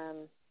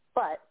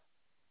 But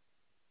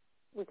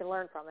we can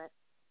learn from it.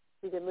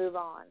 We can move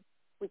on.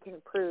 We can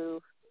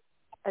improve.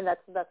 And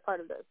that's part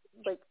of this.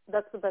 Like,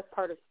 that's the best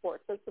part of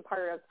sports. That's the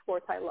part of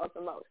sports I love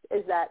the most,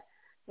 is that,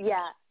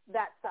 yeah,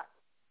 that sucks.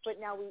 But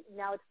now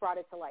it's brought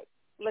it to light.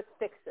 Let's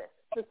fix this.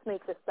 Let's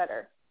make this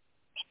better.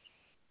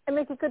 And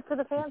make it good for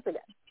the fans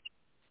again.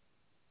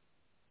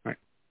 Right.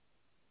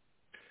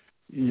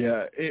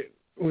 Yeah, it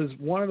was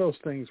one of those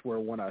things where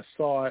when I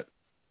saw it,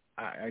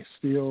 I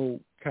still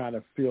kind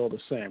of feel the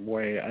same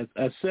way.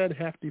 I said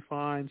hefty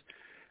fines.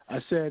 I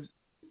said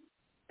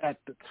at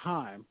the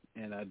time,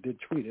 and I did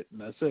tweet it,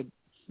 and I said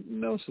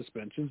no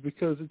suspensions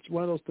because it's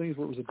one of those things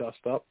where it was a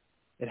dust-up.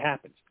 It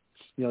happens.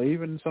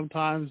 Even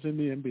sometimes in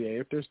the NBA,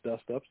 if there's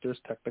dust-ups, there's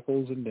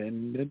technicals, and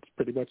then it's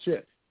pretty much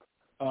it.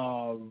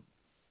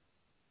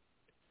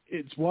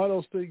 It's one of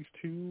those things,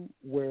 too,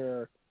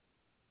 where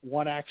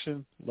one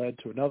action led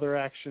to another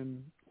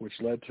action, which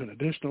led to an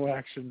additional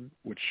action,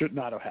 which should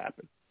not have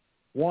happened.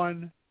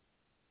 One,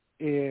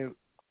 if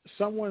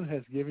someone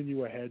has given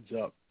you a heads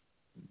up,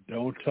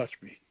 don't touch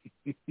me.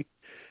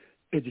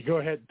 If you go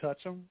ahead and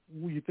touch them,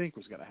 what do you think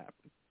was going to happen?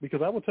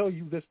 Because I will tell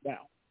you this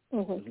now.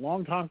 As a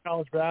long-time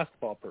college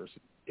basketball person,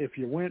 if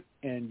you went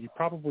and you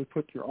probably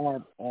put your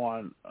arm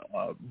on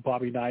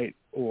Bobby Knight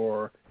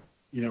or,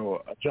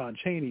 John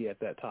Chaney at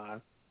that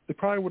time, they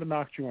probably would have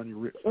knocked you on your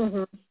ribs.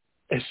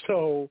 And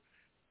so,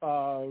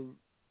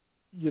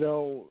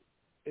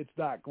 it's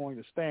not going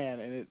to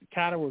stand. And it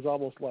kind of was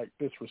almost like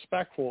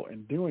disrespectful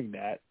in doing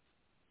that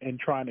and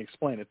trying to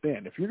explain it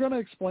then. If you're going to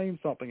explain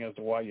something as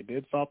to why you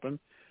did something,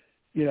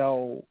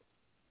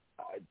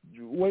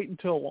 wait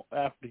until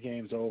after the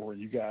game's over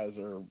and you guys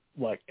are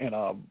like in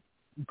a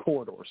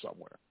corridor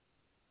somewhere,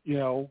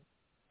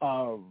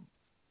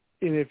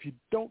 and if you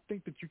don't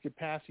think that you can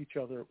pass each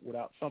other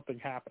without something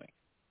happening,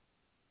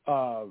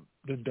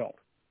 then don't.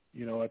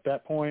 At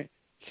that point,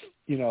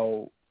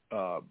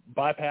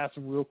 bypass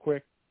him real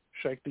quick,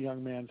 shake the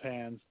young man's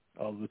hands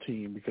of the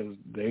team because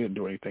they didn't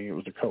do anything. It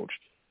was the coach.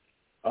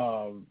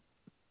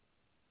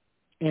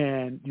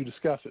 And you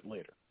discuss it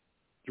later.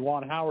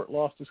 Juwan Howard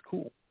lost his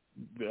cool.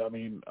 I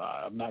mean,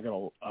 I'm not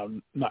gonna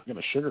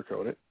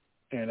sugarcoat it,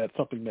 and that's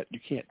something that you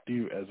can't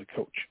do as a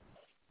coach.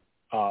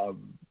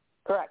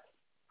 Correct,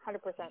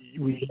 100%.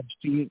 We have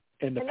seen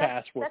in the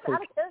past where that's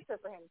out of character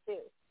for him too.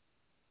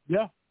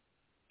 Yeah,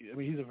 I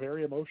mean, he's a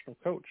very emotional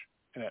coach,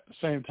 and at the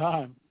same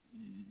time,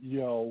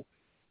 you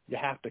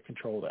have to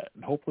control that.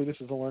 And hopefully, this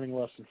is a learning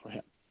lesson for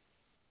him.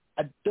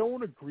 I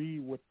don't agree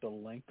with the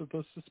length of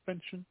the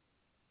suspension.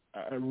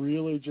 I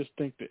really just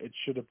think that it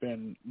should have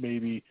been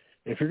maybe,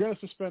 if you're going to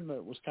suspend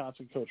the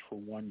Wisconsin coach for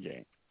one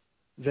game,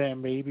 then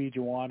maybe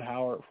Juwan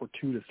Howard for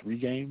 2 to 3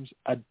 games.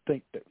 I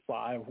think that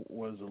 5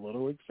 was a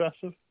little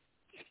excessive,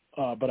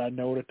 but I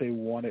know that they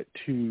wanted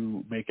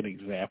to make an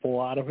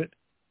example out of it.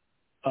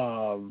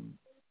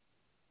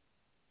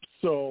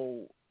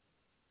 So,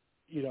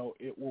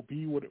 it will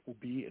be what it will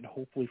be, and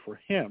hopefully for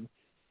him,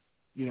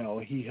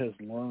 he has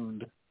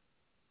learned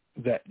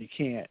that you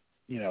can't,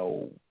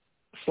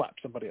 slap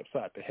somebody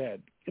upside the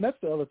head. And that's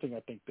the other thing I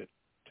think that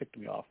ticked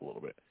me off a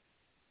little bit.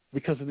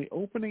 Because in the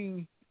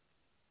opening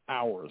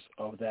hours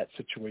of that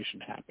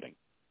situation happening,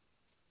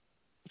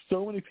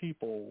 so many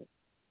people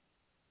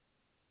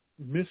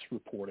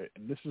misreport it,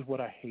 and this is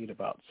what I hate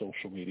about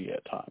social media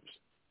at times.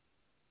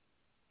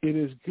 It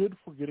is good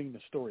for getting the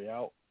story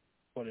out,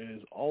 but it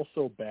is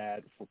also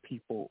bad for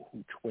people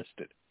who twist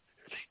it.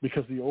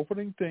 Because the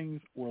opening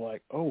things were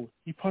like, oh,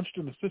 he punched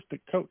an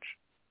assistant coach.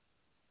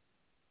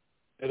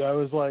 And I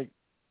was like,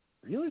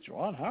 really?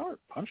 Juwan Howard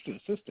punched an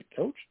assistant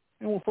coach?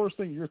 And the first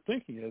thing you're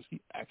thinking is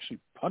he actually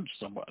punched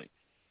somebody.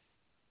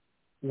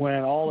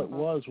 When all it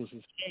was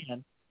his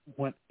hand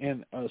went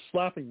in a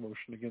slapping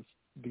motion against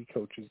the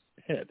coach's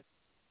head.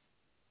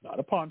 Not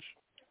a punch.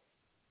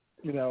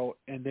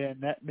 And then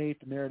that made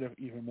the narrative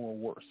even more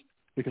worse.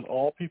 Because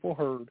all people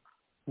heard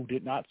who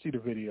did not see the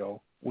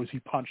video was he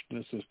punched an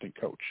assistant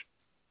coach.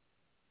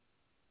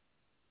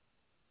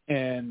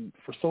 And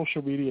for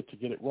social media to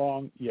get it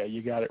wrong, yeah,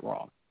 you got it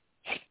wrong.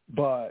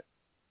 But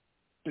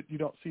you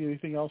don't see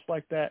anything else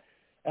like that.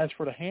 As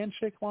for the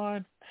handshake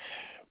line,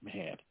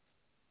 man,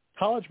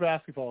 college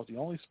basketball is the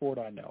only sport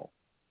I know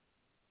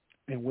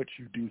in which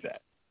you do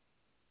that.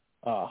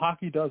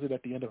 Hockey does it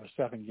at the end of a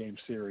 7-game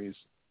series.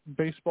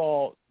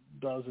 Baseball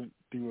doesn't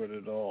do it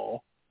at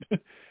all.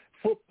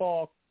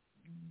 Football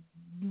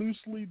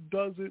loosely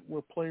does it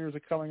where players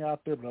are coming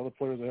out there, but other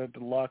players are headed to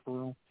the locker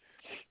room.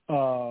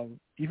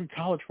 Even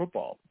college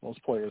football,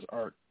 most players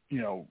aren't,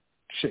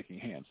 shaking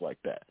hands like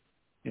that.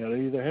 They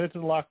either head to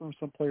the locker room,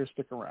 some players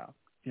stick around,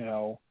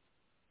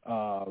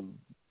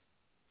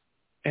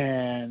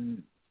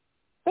 and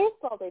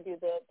baseball, they do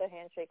the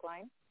handshake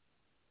line.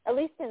 At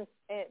least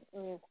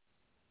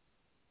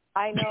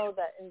I know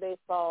that in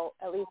baseball,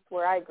 at least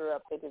where I grew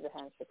up, they do the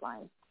handshake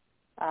line.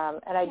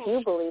 And I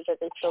do believe that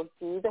they still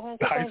do the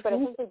handshake line, but I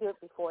think they do it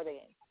before the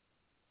game.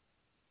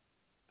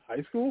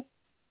 High school?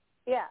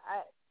 Yeah,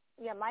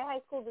 my high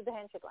school did the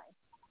handshake line.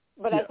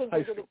 But I think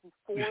they did it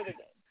before the game,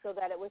 so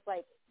that it was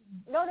like,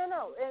 no.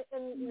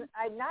 And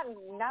I'm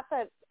not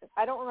that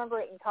I don't remember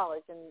it in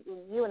college, and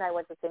you and I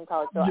went to the same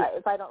college, so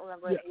if I don't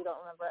remember it, you don't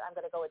remember it, I'm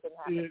going to go, it didn't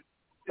happen.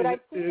 But I've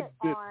seen it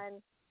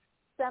on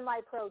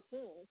semi-pro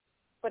teams,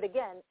 but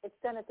again, it's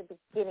done at the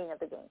beginning of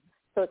the game.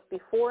 So it's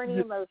before any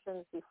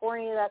emotions, before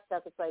any of that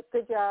stuff. It's like,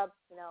 good job,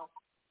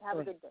 have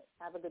a good game,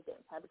 have a good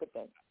game, have a good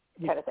game,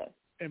 kind of thing.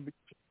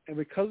 And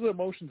because of the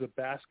emotions of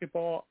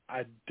basketball,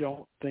 I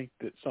don't think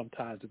that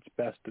sometimes it's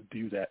best to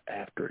do that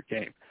after a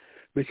game.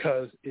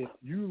 Because if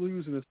you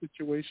lose in a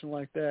situation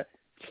like that,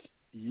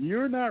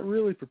 you're not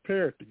really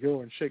prepared to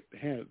go and shake the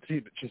hand of the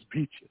team that just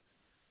beat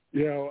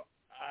you.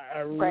 I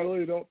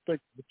really don't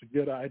think it's a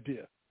good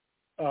idea.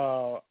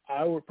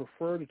 I would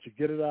prefer that you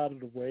get it out of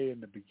the way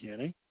in the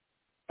beginning.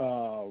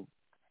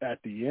 At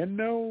the end,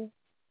 though,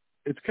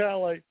 it's kind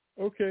of like,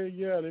 okay,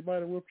 yeah, they might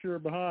have whipped your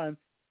behind.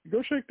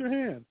 Go shake their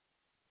hand.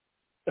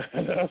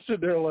 And I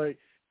sit there like,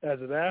 as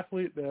an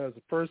athlete, as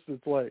a person,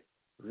 it's like,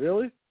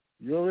 really?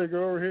 You want me to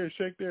go over here and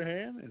shake their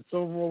hand? And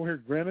some of them over here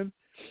grinning,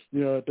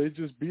 if they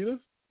just beat us?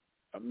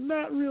 I'm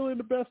not really in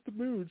the best of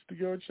moods to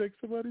go and shake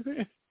somebody's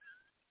hand.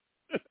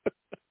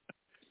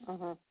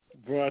 Uh-huh.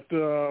 But,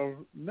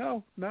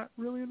 no, not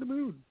really in the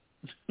mood.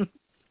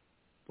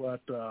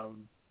 But,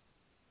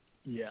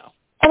 yeah.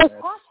 And it's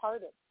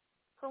half-hearted.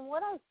 From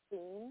what I've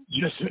seen,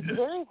 yes, it's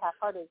very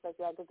half-hearted. It's like,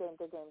 yeah, good game,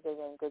 good game, good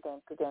game, good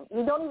game, good game.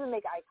 You don't even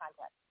make eye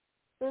contact.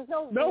 There's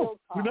no real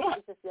talk.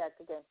 It's just, yeah,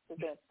 good game,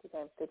 good game, good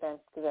game, good game,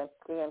 good game,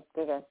 good game,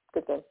 good game,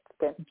 good game, good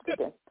game, good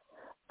game.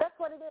 That's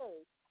what it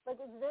is. Like,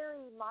 it's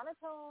very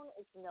monotone.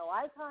 It's no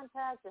eye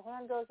contact. Your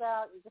hand goes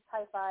out. You just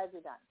high-five.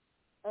 You're done.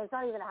 And it's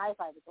not even a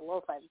high-five. It's a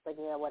low-five. It's like,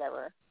 yeah,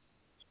 whatever.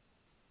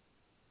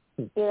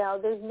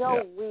 There's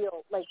no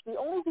real, like, the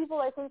only people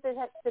I think that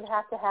should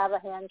have to have a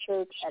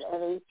handshake at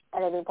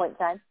any point in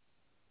time,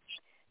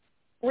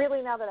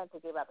 really, now that I'm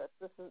thinking about this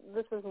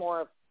is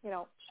more of,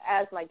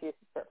 as my juices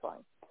start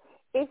flowing.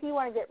 If you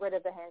want to get rid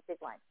of the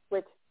handshake line,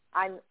 which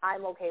I'm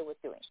okay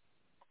with doing,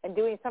 and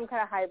doing some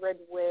kind of hybrid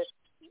with,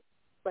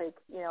 like,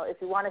 if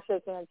you want to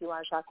shake hands, you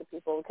want to talk to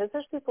people, because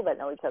there's people that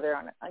know each other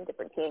on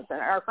different teams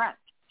and are friends.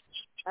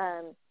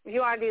 If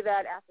you want to do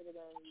that after the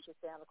game, you just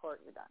stay on the court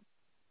and you're done.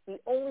 The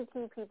only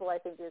two people I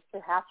think is to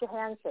have to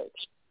handshake,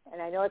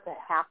 and I know it's a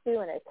have to,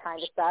 and it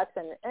kind of sucks,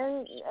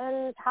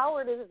 and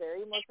Howard is a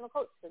very emotional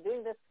coach, so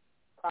doing this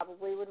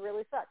probably would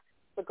really suck.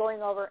 But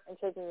going over and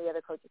shaking the other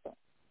coach's hand,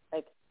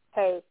 like,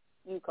 hey,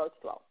 you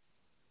coached well,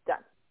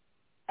 done.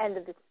 End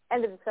of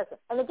discussion.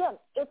 And again,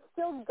 it's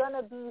still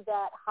gonna be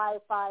that high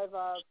five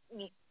of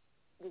the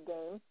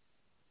game,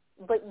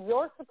 but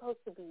you're supposed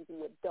to be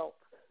the adult.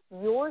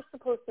 You're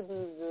supposed to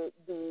be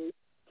the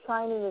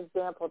shining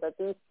example that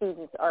these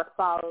students are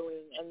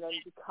following and then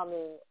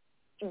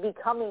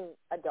becoming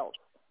adults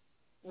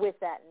with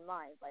that in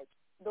mind. Like,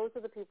 those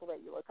are the people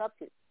that you look up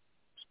to.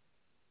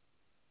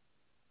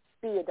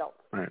 Be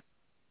adults. Right.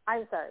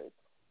 I'm sorry.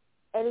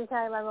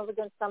 Anytime I'm up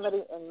against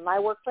somebody in my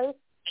workplace,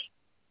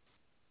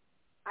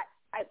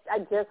 I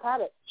just had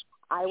it.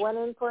 I went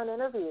in for an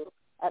interview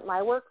at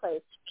my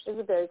workplace. It was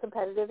a very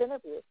competitive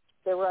interview.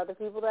 There were other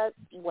people that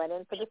went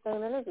in for the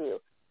same interview.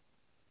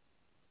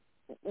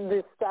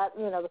 The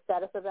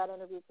status of that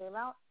interview came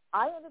out.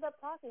 I ended up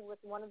talking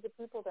with one of the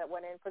people that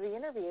went in for the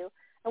interview,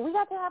 and we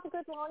got to have a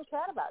good long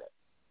chat about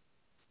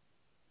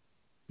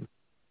it.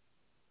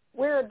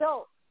 We're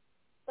adults.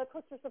 That's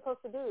what you're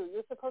supposed to do.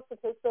 You're supposed to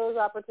take those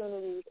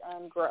opportunities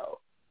and grow.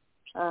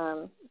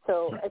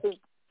 So I think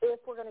if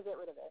we're going to get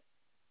rid of it,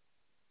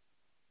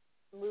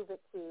 move it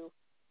to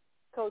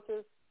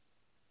coaches,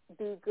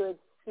 be good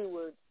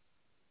stewards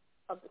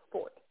of the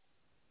sport.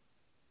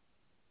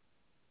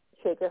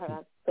 Shake your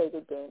hand, play a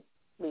good game,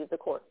 leave the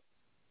court,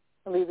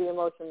 and leave the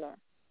emotion there.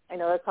 I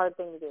know that's a hard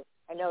thing to do.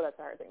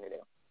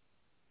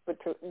 But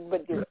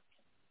do it.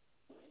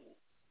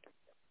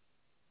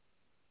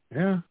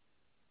 Yeah.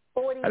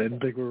 But what do you I didn't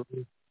think we were.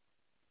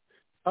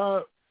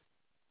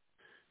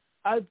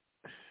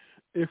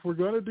 If we're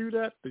going to do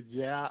that, then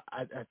yeah,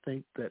 I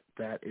think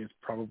that is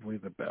probably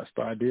the best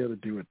idea, to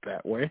do it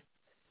that way,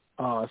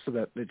 so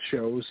that it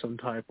shows some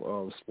type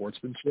of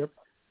sportsmanship.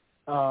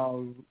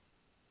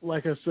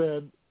 Like I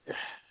said,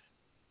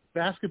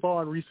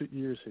 basketball in recent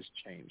years has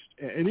changed.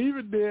 And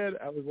even then,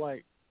 I was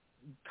like,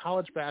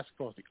 college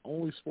basketball is the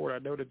only sport I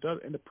know that does.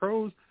 And the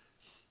pros,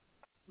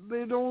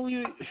 they'd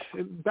only,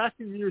 back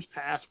in years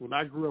past when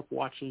I grew up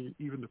watching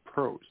even the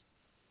pros,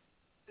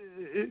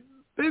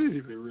 they didn't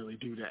even really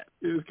do that.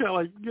 It was kind of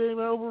like, game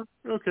over,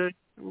 okay,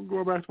 we're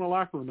going back to my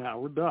locker room now,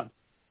 we're done,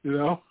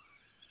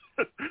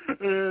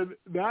 And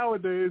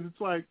nowadays,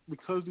 it's like,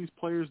 because these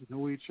players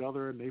know each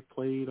other and they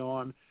played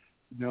on,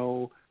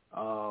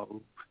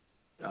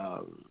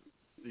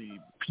 the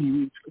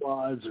Pee-wee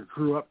squads or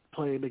grew up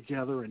playing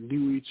together and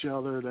knew each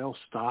other, they'll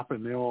stop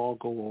and they'll all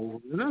go over,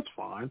 and that's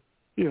fine,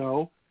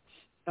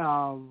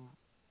 And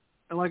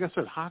like I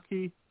said,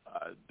 hockey,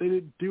 they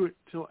didn't do it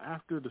till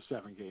after the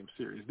 7-game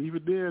series. And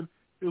even then,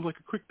 it was like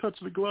a quick touch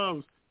of the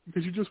gloves,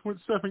 because you just went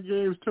 7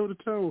 games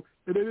toe-to-toe,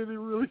 and they didn't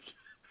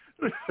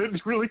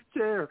really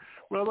care.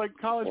 Well, like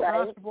college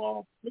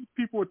basketball,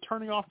 people were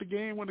turning off the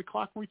game when the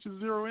clock reaches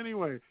 0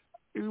 anyway.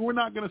 We're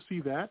not going to see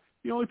that.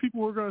 The only people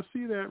who are going to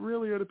see that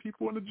really are the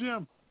people in the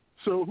gym.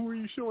 So who are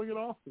you showing it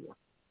off for?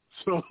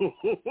 So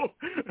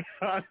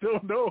I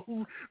don't know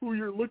who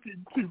you're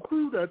looking to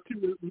prove that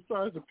to,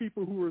 besides the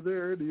people who are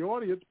there in the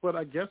audience. But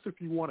I guess if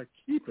you want to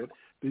keep it,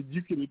 then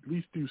you can at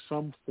least do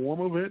some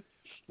form of it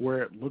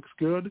where it looks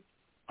good.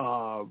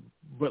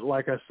 But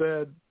like I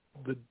said,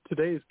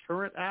 today's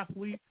current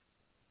athlete,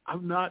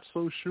 I'm not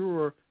so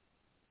sure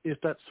if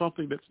that's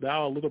something that's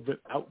now a little bit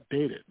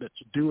outdated, that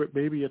you do it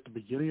maybe at the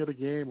beginning of the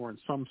game or in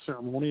some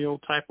ceremonial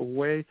type of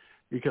way,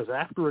 because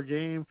after a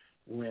game,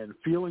 when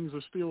feelings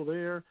are still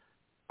there,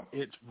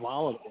 it's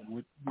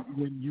volatile.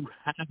 When you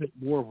have it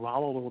more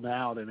volatile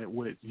now than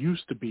what it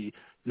used to be,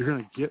 you're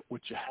going to get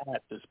what you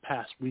had this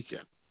past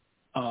weekend.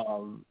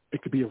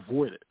 It could be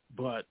avoided,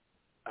 but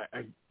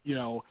I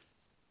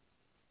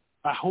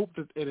hope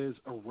that it is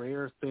a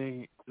rare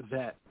thing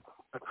that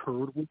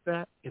occurred with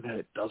that and that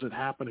it doesn't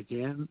happen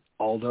again,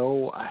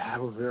 although I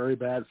have a very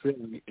bad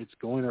feeling it's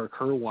going to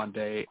occur one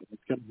day.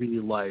 It's going to be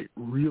like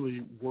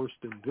really worse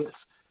than this.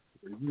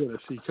 You're going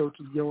to see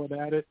coaches going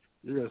at it,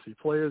 you're going to see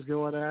players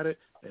going at it,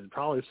 and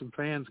probably some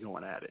fans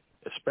going at it,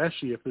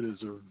 especially if it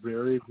is a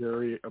very,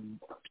 very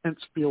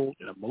intense-filled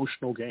and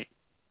emotional game.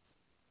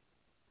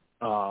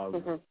 I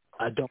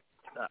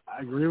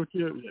agree with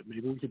you that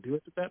maybe we could do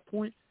it at that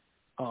point.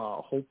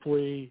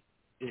 Hopefully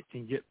it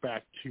can get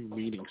back to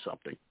meaning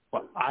something.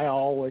 But I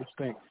always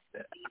think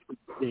that a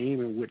game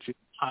in which it's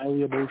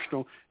highly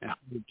emotional and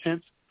highly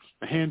intense,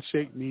 a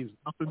handshake means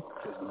nothing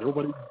because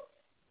nobody's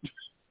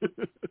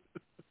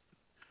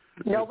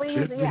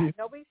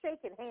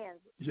shaking hands.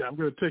 Yeah, I'm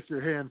going to take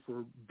your hand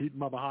for beating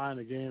my behind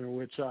a game in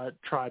which I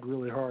tried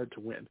really hard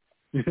to win.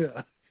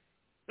 Yeah.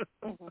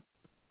 Not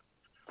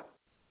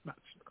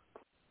sure.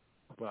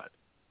 But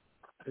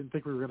I didn't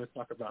think we were going to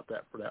talk about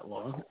that for that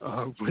long,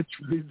 which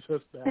leads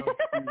us now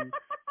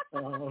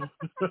to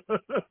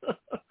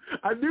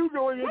I knew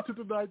going into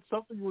tonight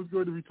something was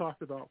going to be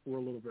talked about for a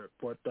little bit,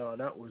 but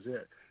that was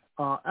it.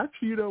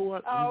 Actually, you know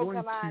what?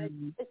 Come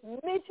on. It's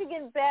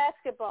Michigan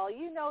basketball.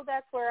 You know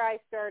that's where I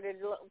started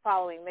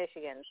following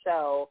Michigan.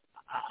 So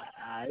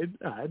I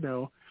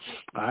know.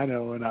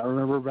 And I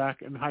remember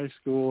back in high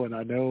school, and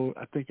I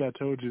think I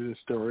told you this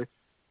story,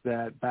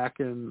 that back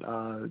in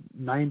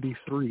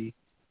 93,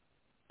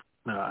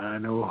 I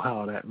know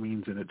how that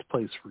means in its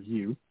place for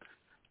you.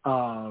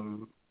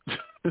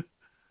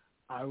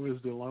 I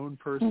was the lone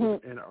person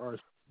in our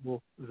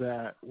school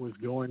that was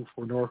going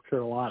for North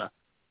Carolina.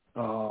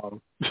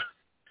 Wow.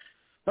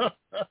 What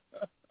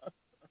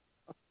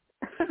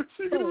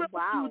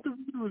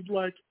it was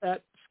like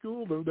at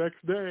school the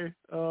next day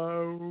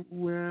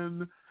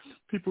when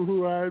people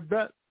who I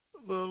bet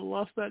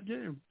lost that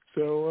game.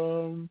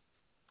 So,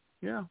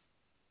 yeah.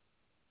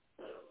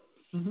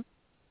 Mm-hmm.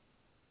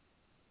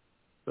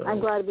 So. I'm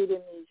glad we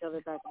didn't meet each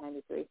other back in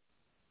 93.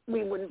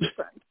 We wouldn't be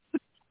friends.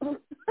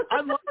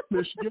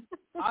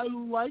 I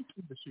liked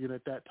Michigan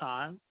at that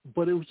time,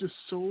 but it was just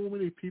so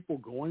many people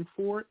going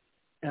for it,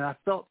 and I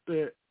felt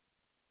that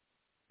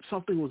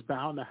something was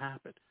bound to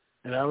happen.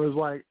 And I was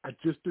like, I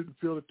just didn't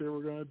feel that they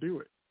were going to do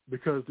it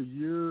because the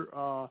year,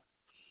 a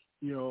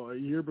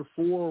year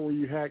before where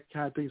you had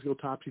kind of things go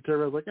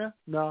topsy-turvy, I was like,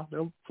 no,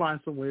 they'll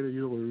find some way to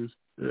you to lose.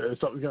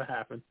 Something's going to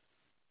happen.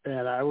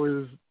 And I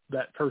was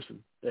that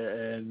person.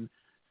 And,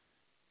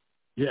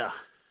 yeah,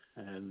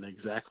 and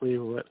exactly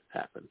what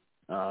happened.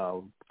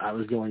 I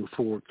was going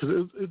forward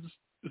because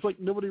it's like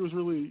nobody was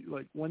really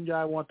like one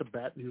guy wanted to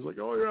bet and he was like,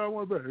 oh yeah, I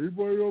want to bet.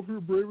 Anybody over here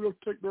brave enough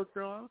to take North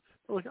Carolina?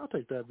 I was like, I'll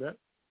take that bet.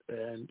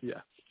 And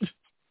yeah,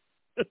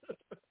 I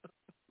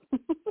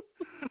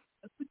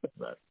think that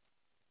bet.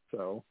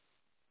 So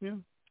yeah,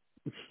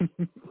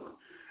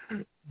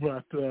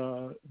 but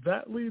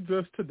that leads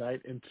us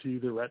tonight into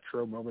the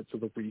retro moments of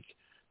the week.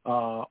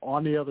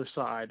 On the other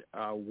side,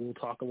 we'll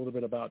talk a little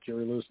bit about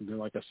Jerry Lewis, and then,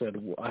 like I said,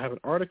 I have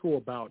an article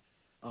about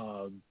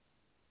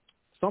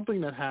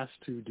something that has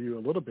to do a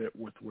little bit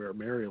with where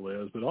Mary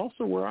lives, but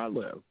also where I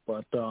live.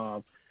 But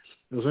it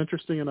was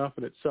interesting enough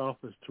in itself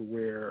as to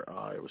where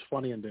it was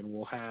funny, and then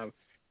we'll have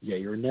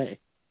yay or nay.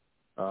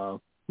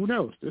 Who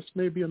knows? This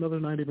may be another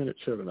 90-minute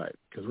show tonight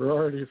because we're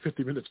already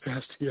 50 minutes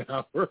past the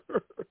hour.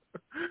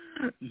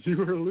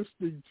 You are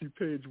listening to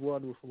Page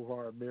One with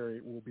Levar and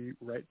Mary. We'll be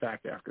right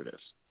back after this.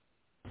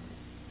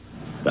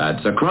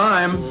 That's a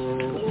crime.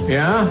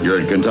 Yeah?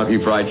 You're at Kentucky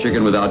Fried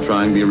Chicken without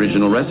trying the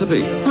original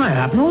recipe. I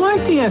happen to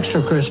like the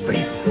extra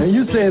crispy. Are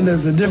you saying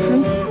there's a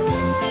difference?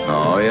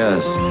 Oh,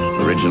 yes.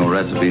 Original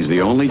recipe's the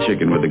only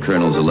chicken with the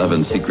Colonel's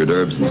 11 secret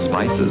herbs and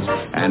spices,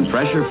 and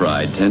fresher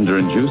fried, tender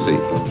and juicy.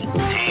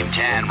 Team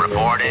 10,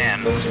 report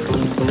in.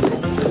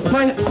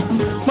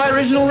 My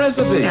original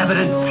recipe.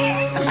 Evidence.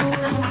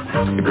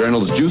 The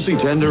Colonel's juicy,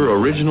 tender,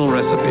 original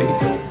recipe.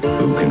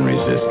 Who can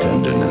resist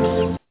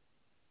tenderness?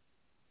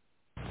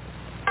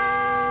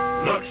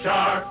 Look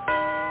sharp,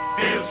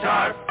 feel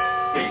sharp,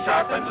 be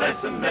sharp and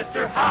listen,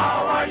 mister.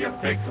 How are you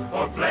fixed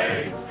for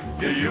play?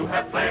 Do you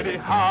have plenty?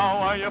 How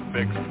are you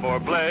fixed for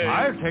play?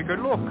 I'll take a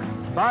look.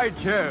 By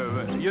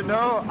Jove, you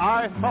know,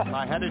 I thought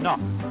I had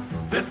enough.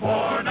 This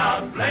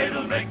worn-out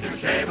blade'll make your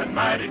shaving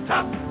mighty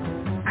tough.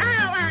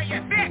 How are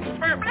you fixed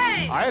for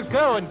play? I'll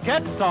go and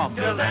get some.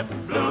 Gillette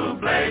Blue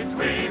Blades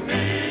we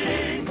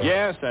mean.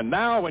 Yes, and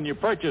now when you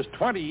purchase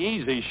 20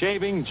 easy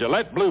shaving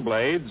Gillette Blue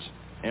Blades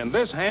in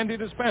this handy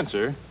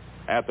dispenser,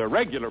 at the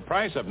regular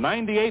price of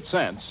 98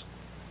 cents,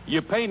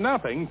 you pay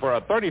nothing for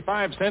a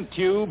 35-cent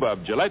tube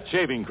of Gillette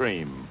shaving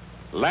cream,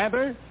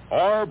 lather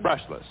or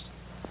brushless.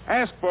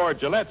 Ask for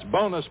Gillette's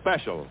bonus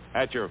special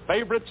at your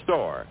favorite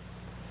store.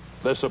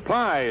 The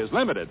supply is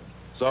limited,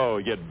 so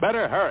you'd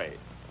better hurry.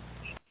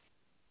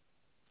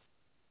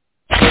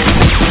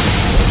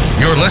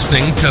 You're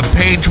listening to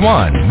Page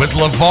One with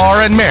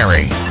Levar and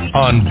Mary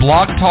on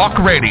Blog Talk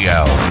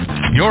Radio,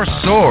 your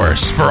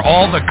source for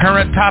all the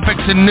current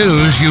topics and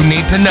news you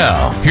need to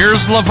know. Here's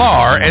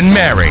Levar and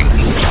Mary.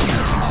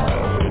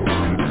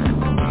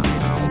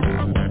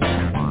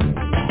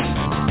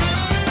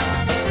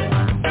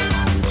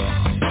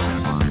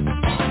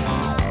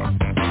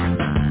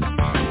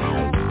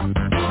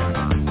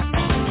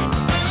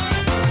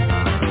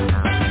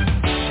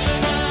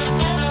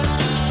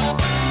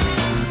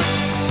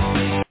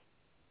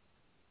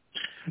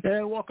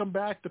 And welcome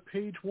back to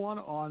Page One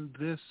on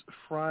this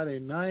Friday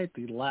night,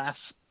 the last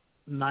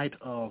night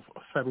of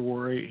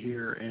February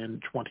here in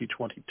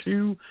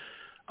 2022,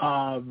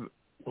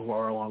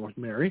 along with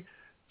Mary.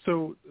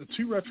 So the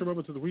two retro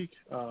moments of the week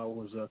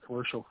was a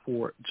commercial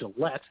for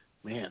Gillette.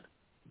 Man,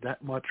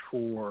 that much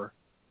for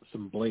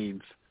some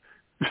blades.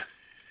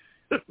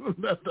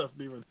 That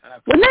doesn't even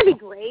happen. Wouldn't that be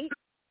great?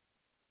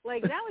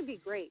 Like, that would be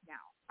great now.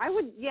 I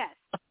would, yes.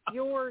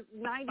 Your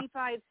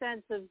 95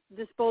 cents of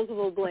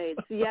disposable blades.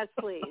 Yes,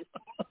 please.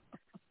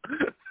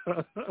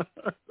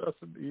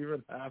 Doesn't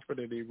even happen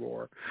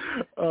anymore.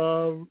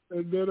 And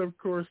then, of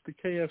course, the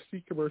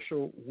KFC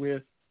commercial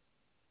with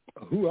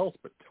who else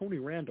but Tony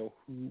Randall,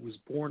 who was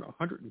born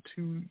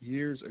 102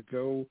 years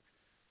ago.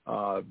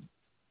 I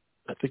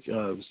think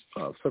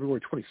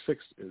February 26th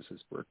is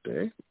his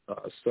birthday.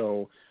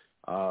 So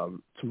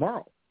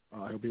tomorrow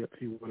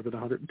he would have been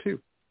 102.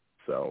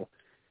 So.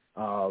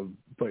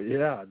 But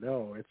yeah,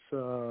 no, it's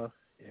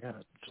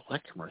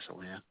Gillette commercial,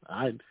 man.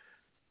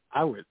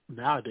 I would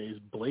nowadays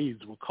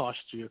blades will cost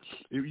you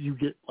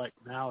get like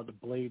now the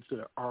blades that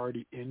are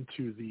already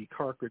into the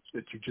cartridge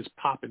that you just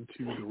pop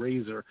into the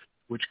razor,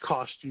 which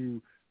cost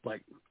you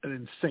like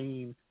an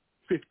insane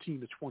 $15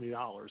 to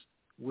 $20,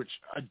 which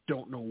I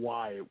don't know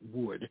why it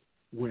would,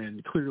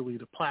 when clearly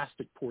the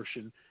plastic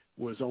portion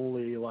was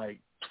only like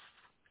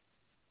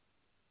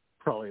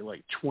probably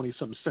like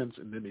 20-some cents,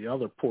 and then the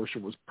other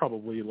portion was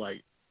probably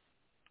like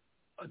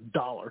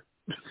 $1.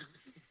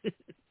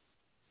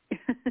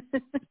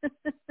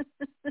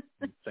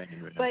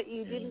 But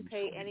you didn't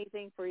pay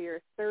anything for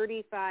your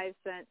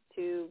 35-cent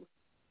tube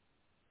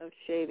of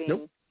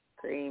shaving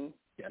cream,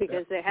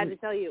 because they had to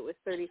tell you it was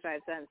 35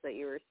 cents that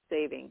you were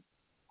saving.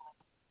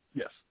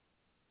 Yes.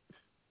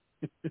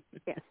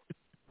 Yes.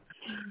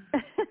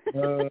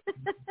 That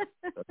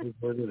is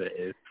what it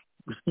is.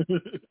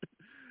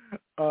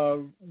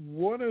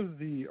 One of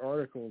the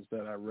articles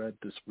that I read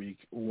this week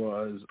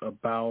was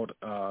about,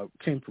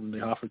 came from the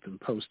Huffington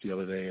Post the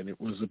other day, and it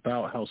was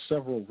about how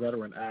several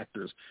veteran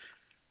actors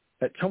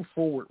had come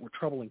forward with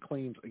troubling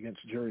claims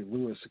against Jerry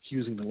Lewis,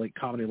 accusing the late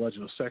comedy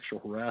legend of sexual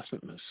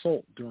harassment and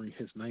assault during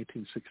his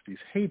 1960s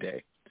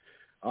heyday.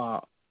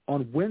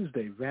 On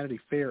Wednesday, Vanity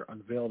Fair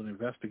unveiled an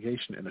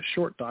investigation in a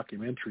short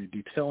documentary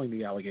detailing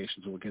the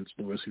allegations against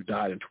Lewis, who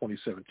died in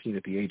 2017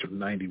 at the age of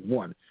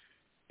 91.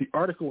 The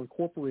article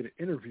incorporated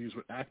interviews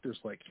with actors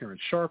like Karen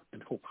Sharp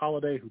and Hope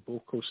Holliday, who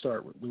both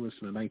co-starred with Lewis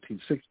in the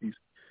 1960s,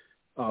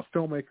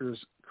 filmmakers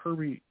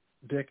Kirby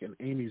Dick and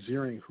Amy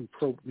Ziering, who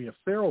probed Mia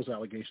Farrow's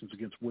allegations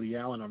against Woody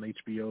Allen on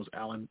HBO's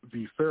Alan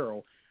v.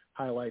 Farrow,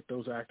 highlight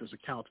those actors'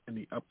 accounts in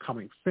the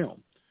upcoming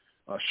film.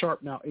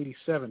 Sharp, now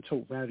 87,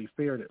 told Vanity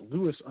Fair that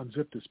Lewis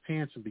unzipped his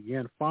pants and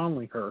began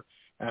fondling her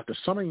after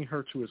summoning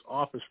her to his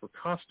office for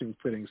costume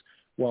fittings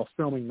while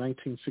filming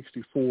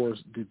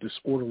 1964's The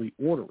Disorderly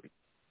Orderly.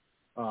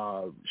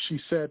 She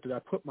said that I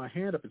put my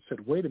hand up and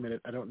said, "Wait a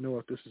minute, I don't know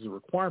if this is a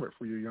requirement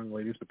for you young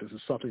ladies, but this is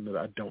something that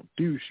I don't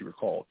do," she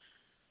recalled.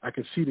 I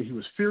could see that he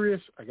was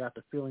furious. I got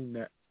the feeling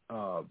that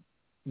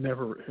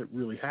never had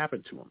really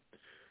happened to him.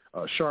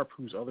 Sharp,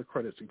 whose other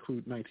credits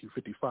include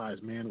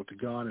 1955's Man with the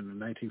Gun and the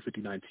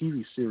 1959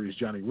 TV series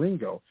Johnny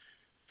Ringo,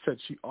 said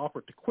she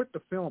offered to quit the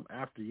film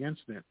after the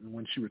incident, and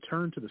when she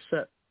returned to the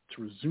set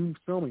to resume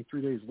filming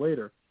 3 days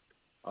later,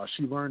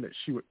 she learned that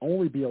she would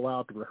only be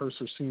allowed to rehearse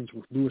her scenes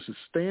with Lewis's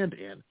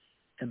stand-in,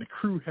 and the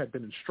crew had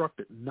been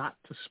instructed not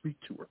to speak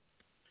to her.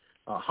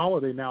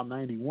 Holliday, now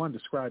 91,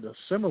 described a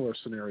similar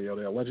scenario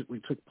that allegedly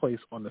took place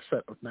on the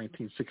set of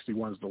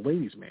 1961's The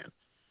Ladies' Man.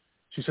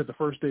 She said, "The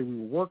first day we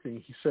were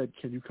working, he said,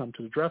 'Can you come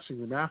to the dressing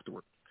room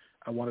afterward?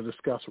 I want to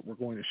discuss what we're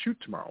going to shoot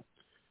tomorrow.'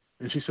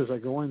 And she says, I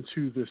go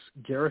into this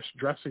garish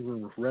dressing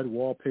room with red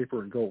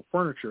wallpaper and gold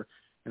furniture,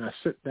 and I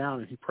sit down,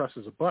 and he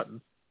presses a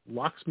button,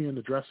 locks me in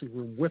the dressing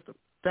room with him.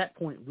 At that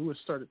point, Lewis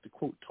started to,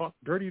 quote, talk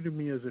dirty to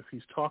me as if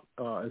he's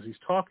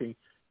talking.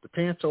 The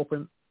pants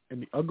open,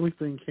 and the ugly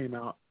thing came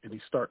out, and he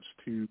starts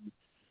to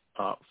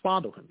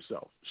fondle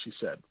himself," she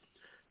said.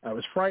 "I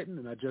was frightened,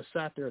 and I just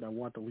sat there, and I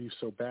wanted to leave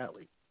so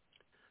badly."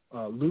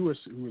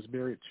 Lewis, who was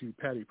married to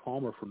Patty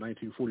Palmer from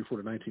 1944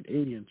 to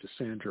 1980 and to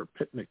Sandra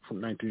Pitnick from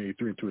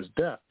 1983 to his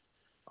death,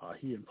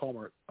 he and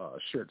Palmer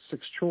shared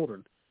 6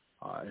 children,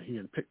 and he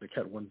and Pitnick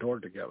had 1 daughter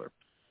together.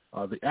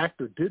 The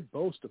actor did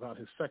boast about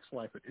his sex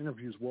life in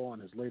interviews while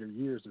in his later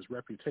years. His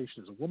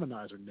reputation as a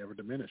womanizer never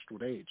diminished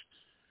with age.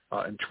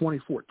 In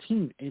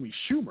 2014, Amy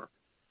Schumer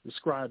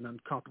described an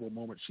uncomfortable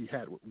moment she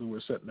had with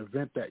Lewis at an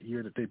event that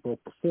year that they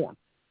both performed.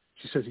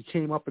 She says, "He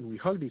came up and we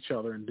hugged each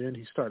other, and then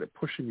he started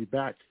pushing me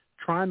back,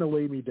 trying to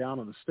lay me down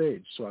on the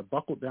stage, so I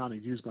buckled down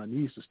and used my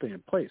knees to stay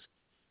in place.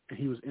 And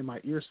he was in my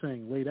ear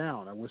saying, lay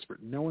down. I whispered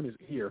no in his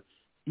ear.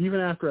 Even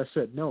after I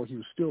said no, he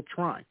was still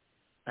trying.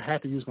 I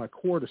had to use my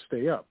core to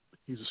stay up.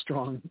 He's a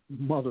strong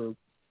mother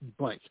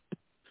blank.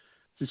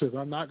 She says,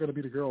 I'm not going to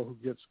be the girl who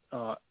gets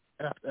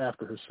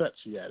after her set,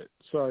 she added.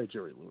 Sorry,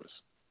 Jerry Lewis.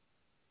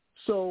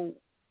 So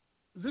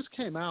this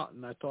came out,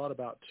 and I thought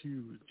about,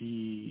 too,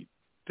 the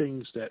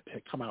things that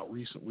had come out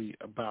recently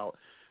about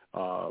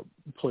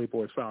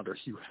Playboy founder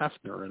Hugh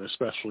Hefner, and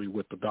especially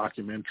with the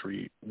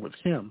documentary with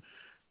him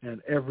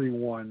and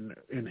everyone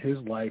in his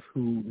life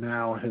who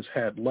now has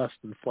had less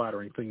than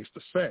flattering things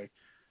to say.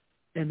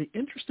 And the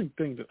interesting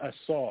thing that I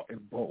saw in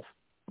both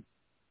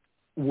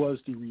was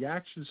the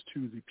reactions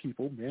to the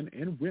people, men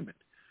and women,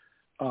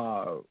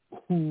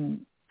 who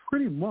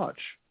pretty much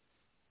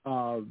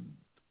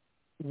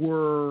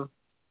were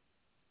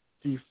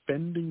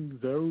defending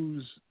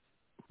those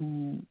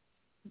who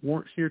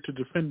weren't here to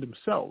defend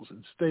themselves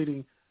and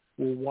stating,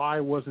 well, why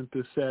wasn't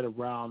this said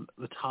around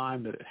the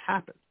time that it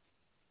happened?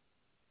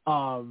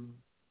 And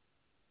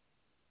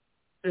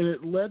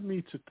it led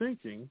me to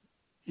thinking,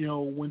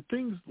 when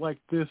things like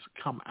this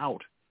come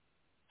out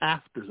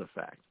after the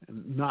fact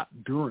and not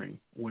during,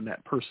 when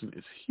that person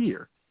is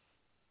here,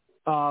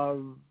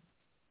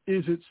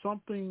 is it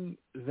something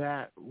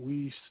that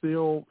we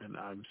still, and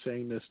I'm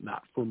saying this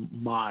not from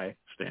my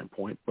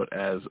standpoint, but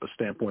as a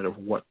standpoint of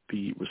what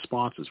the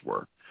responses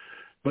were,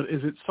 but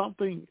is it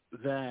something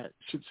that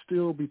should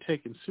still be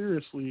taken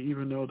seriously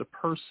even though the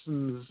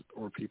persons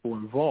or people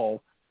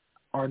involved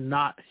are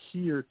not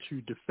here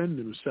to defend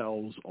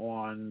themselves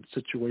on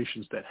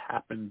situations that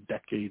happened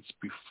decades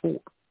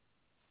before?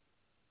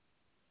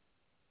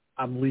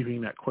 I'm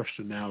leaving that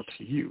question now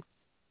to you.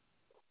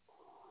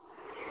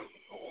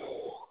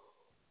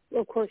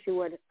 Of course you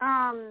would.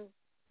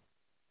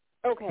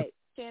 Okay,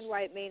 Stan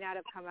White may not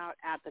have come out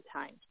at the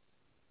time.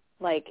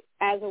 Like,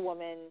 as a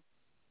woman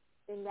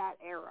in that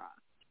era,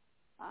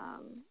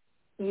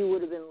 you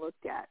would have been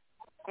looked at.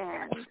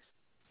 And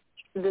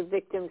the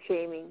victim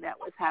shaming that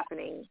was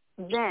happening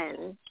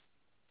then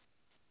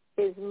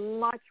is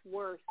much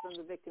worse than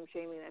the victim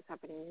shaming that's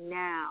happening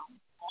now.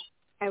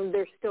 And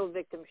there's still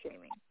victim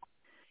shaming.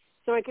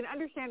 So I can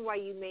understand why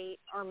you may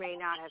or may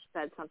not have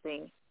said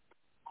something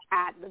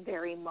at the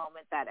very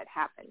moment that it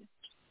happened.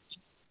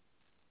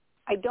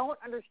 I don't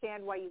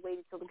understand why you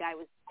waited till the guy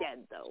was dead,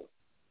 though.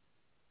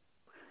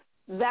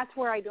 That's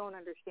where I don't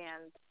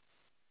understand.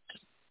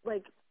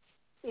 Like,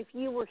 if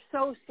you were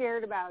so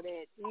scared about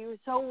it, you were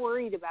so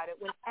worried about it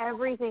when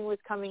everything was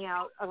coming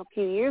out a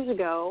few years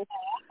ago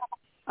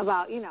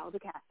about, the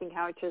casting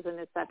couches and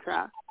et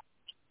cetera,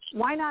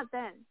 why not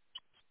then?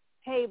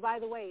 Hey, by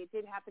the way, it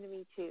did happen to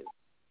me too.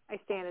 I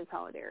stand in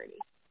solidarity.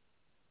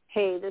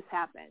 Hey, this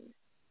happened.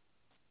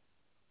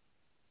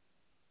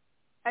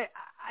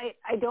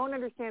 I don't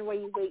understand why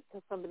you wait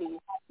till somebody's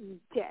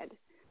dead.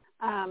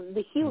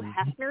 The Hugh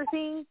Hefner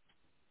thing,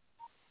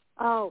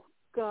 oh,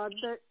 God,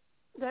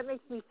 that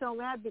makes me so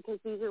mad because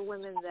these are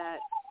women that,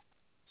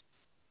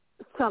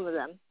 some of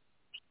them,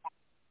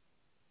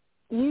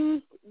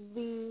 used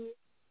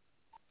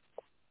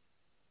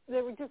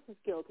they were just as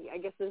guilty, I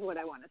guess is what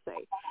I want to say.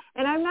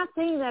 And I'm not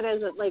saying that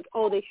as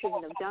they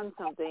shouldn't have done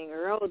something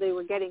or, they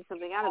were getting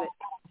something out of it.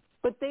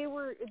 But they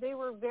were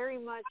very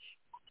much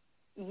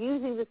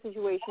using the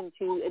situation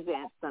to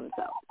advance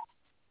themselves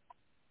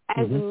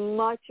as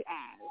much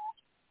as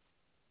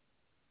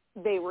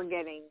they were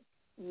getting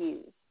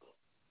used.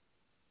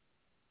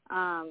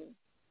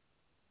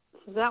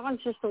 So that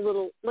one's just a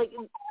little,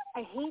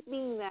 I hate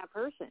being that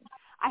person.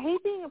 I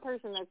hate being a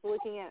person that's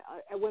looking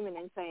at women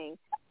and saying,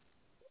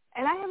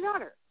 and I have a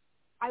daughter,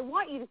 I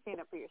want you to stand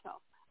up for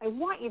yourself. I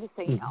want you to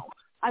say no.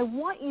 I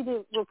want you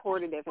to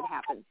report it if it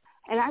happens.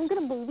 And I'm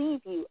going to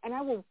believe you, and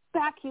I will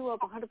back you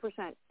up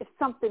 100% if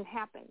something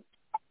happens.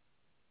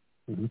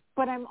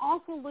 But I'm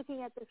also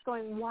looking at this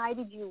going, why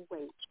did you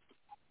wait?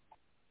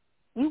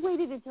 You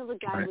waited until the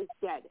guy was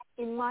dead,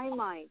 in my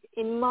mind.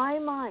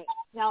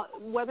 Now,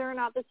 whether or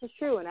not this is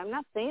true, and I'm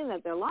not saying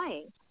that they're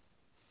lying,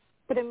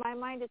 but in my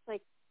mind it's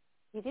like,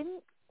 you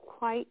didn't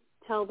quite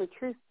tell the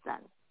truth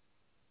then.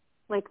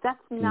 That's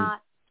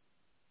not,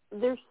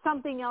 there's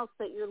something else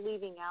that you're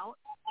leaving out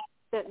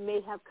that may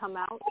have come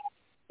out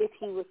if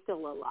he was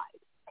still alive.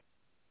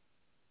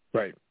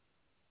 Right.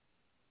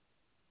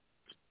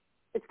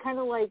 It's kind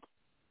of like,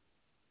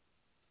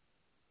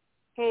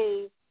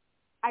 hey,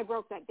 I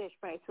broke that dish,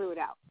 but I threw it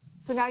out.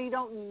 So now you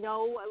don't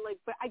know,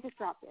 but I just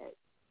dropped it.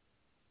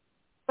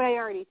 But I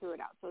already threw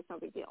it out, so it's no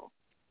big deal.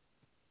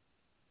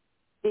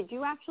 Did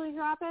you actually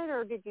drop it,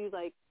 or did you,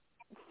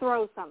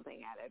 throw something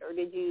at it, or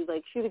did you,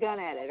 shoot a gun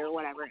at it or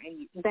whatever,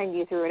 and then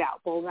you threw it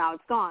out? Well, now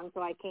it's gone,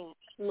 so I can't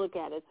look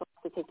at it, so I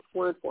have to take his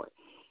word for it.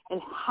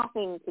 And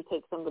having to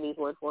take somebody's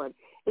word for it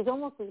is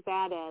almost as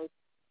bad as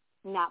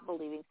not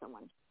believing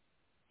someone,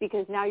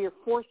 because now you're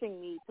forcing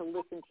me to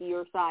listen to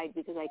your side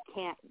because I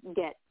can't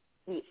get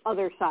the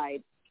other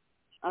side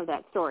of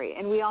that story.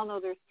 And we all know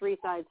there's three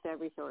sides to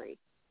every story.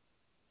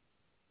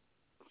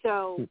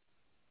 So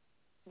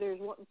there's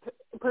one,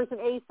 person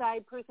A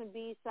side, person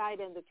B side,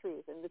 and the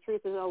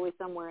truth is always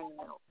somewhere in the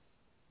middle.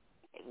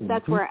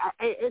 That's where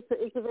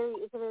it's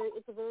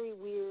a very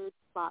weird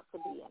spot to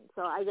be in.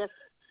 So I guess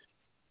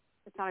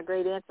it's not a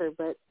great answer,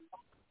 but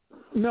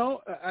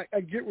no,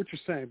 I get what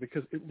you're saying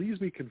because it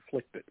leaves me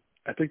conflicted.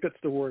 I think that's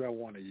the word I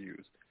want to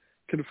use.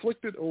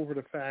 Conflicted over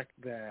the fact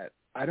that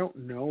I don't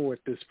know at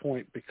this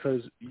point,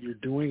 because you're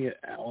doing it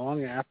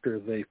long after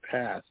they've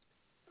passed.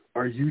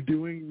 Are you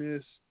doing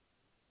this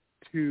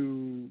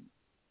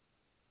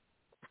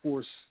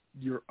for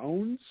your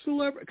own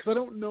celebrity? Because I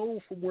don't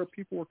know from where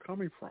people are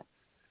coming from.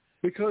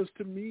 Because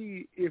to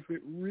me, if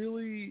it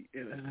really,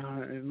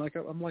 and like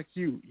I'm like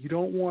you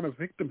don't want to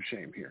victim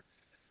shame here.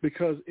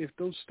 Because if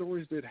those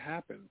stories did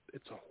happen,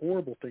 it's a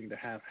horrible thing to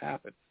have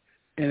happen.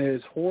 And it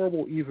is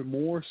horrible even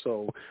more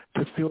so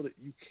to feel that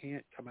you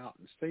can't come out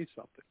and say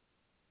something.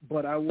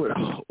 But I would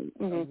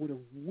have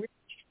wished,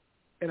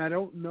 and I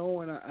don't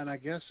know, and I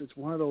guess it's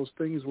one of those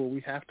things where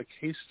we have to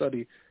case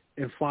study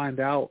and find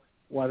out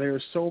why there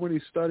are so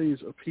many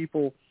studies of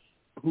people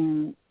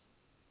who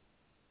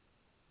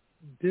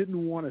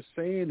didn't want to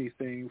say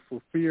anything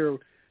for fear of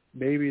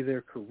maybe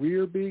their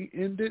career being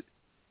ended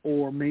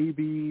or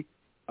maybe,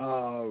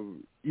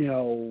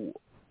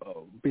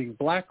 being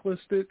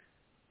blacklisted.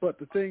 But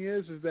the thing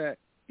is that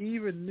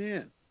even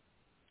then,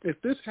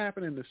 if this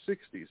happened in the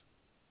 60s,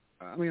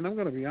 I mean, I'm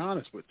going to be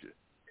honest with you.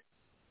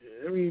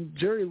 I mean,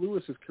 Jerry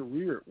Lewis's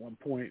career at one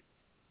point,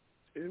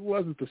 it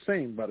wasn't the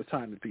same by the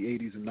time that the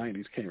 80s and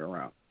 90s came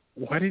around.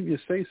 Why didn't you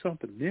say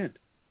something then?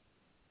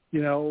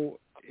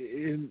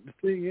 And the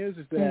thing is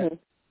that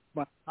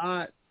by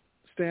not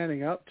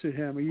standing up to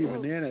him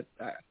even then,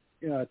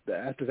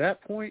 after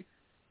that point,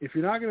 if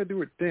you're not going to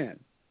do it then,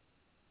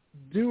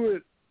 do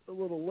it a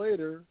little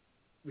later,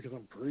 because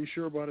I'm pretty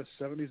sure by the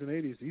 70s and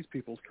 80s, these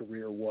people's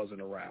career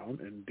wasn't around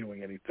and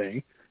doing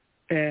anything.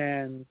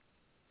 And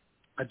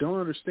I don't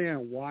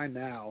understand why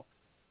now,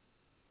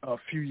 a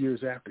few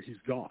years after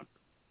he's gone,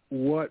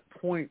 what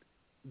point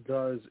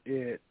does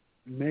it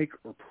make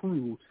or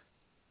prove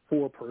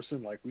for a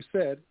person, like we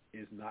said,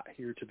 is not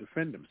here to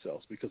defend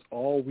themselves? Because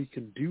all we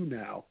can do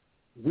now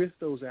with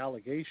those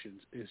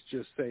allegations is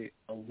just say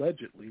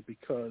allegedly,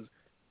 because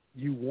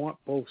you want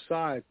both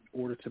sides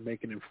in order to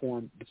make an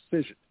informed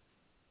decision.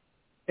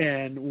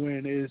 And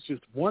when it's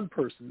just one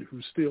person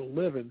who's still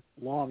living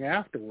long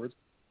afterwards,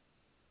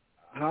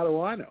 how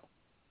do I know?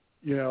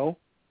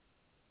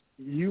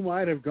 You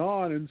might have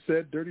gone and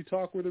said dirty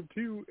talk with him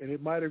too, and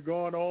it might have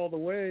gone all the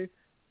way,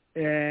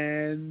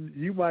 and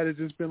you might have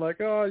just been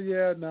like, oh,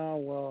 yeah,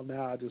 now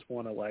I just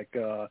want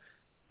to,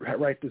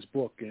 write this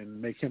book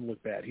and make him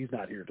look bad. He's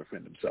not here to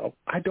defend himself.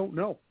 I don't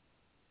know.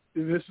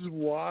 This is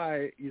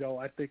why,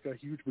 I think a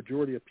huge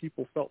majority of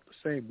people felt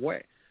the same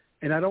way.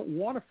 And I don't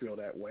want to feel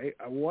that way.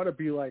 I want to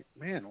be like,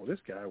 man, this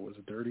guy was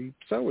a dirty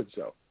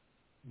so-and-so.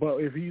 But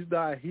if he's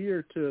not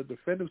here to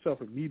defend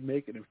himself and me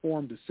make an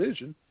informed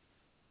decision,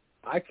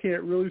 I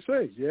can't really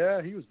say,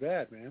 yeah, he was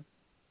bad, man.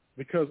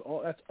 Because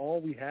that's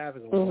all we have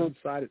is a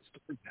one-sided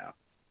story now.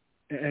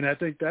 And I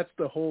think that's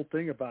the whole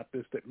thing about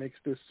this that makes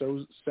this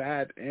so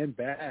sad and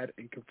bad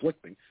and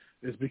conflicting,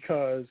 is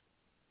because,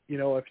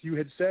 if you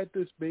had said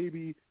this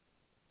maybe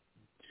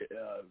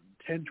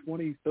 10,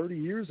 20, 30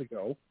 years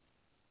ago,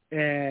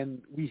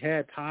 and we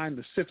had time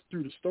to sift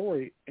through the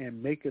story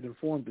and make an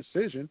informed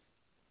decision,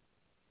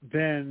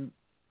 then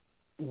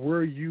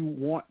where you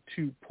want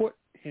to put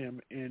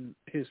him in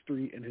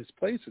history and his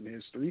place in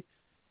history,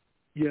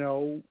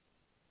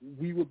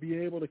 we would be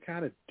able to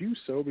kind of do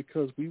so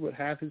because we would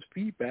have his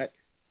feedback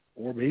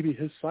or maybe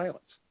his silence.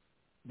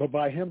 But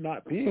by him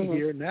not being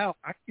here now,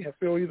 I can't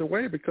feel either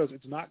way because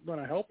it's not going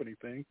to help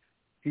anything.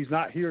 He's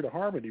not here to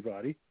harm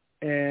anybody.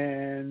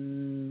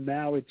 And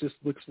now it just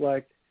looks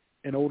like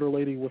an older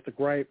lady with a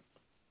gripe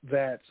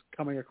that's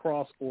coming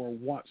across or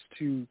wants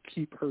to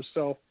keep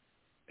herself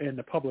in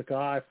the public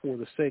eye for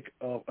the sake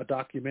of a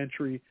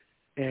documentary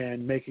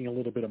and making a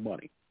little bit of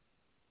money.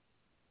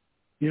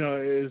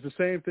 It's the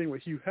same thing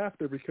with Hugh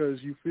Hefner,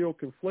 because you feel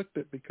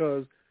conflicted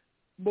because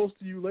most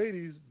of you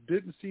ladies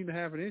didn't seem to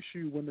have an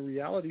issue when the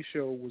reality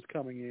show was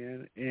coming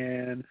in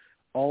and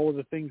all of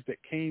the things that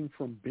came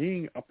from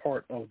being a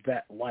part of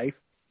that life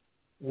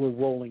were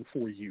rolling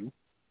for you.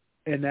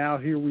 And now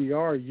here we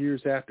are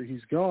years after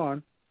he's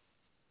gone.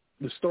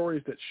 The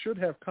stories that should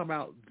have come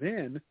out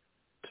then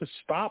to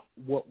stop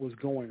what was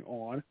going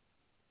on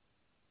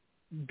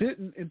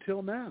didn't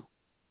until now.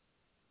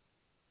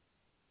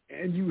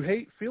 And you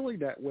hate feeling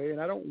that way,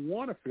 and I don't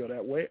want to feel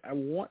that way. I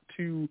want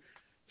to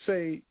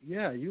say,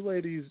 yeah, you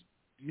ladies,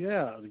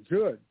 yeah,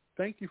 good.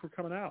 Thank you for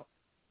coming out.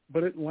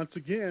 But once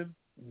again,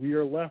 we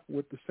are left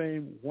with the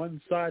same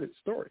one-sided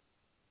story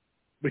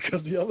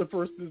because the other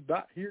person is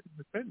not here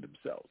to defend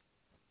themselves.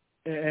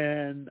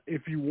 And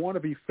if you want to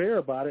be fair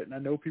about it, and I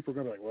know people are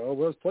going to be like, well,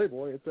 where's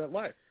Playboy? It's that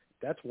life.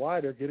 That's why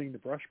they're getting the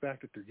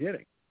brushback that they're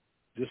getting.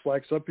 Just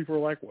like some people are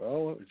like,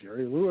 well,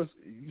 Jerry Lewis,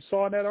 you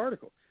saw in that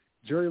article,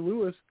 Jerry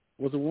Lewis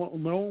was a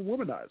known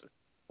womanizer.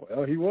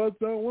 Well, he was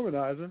a known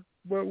womanizer,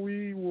 but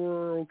we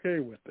were okay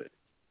with it.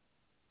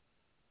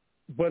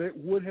 But it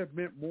would have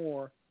meant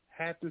more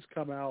had this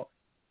come out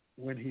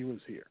when he was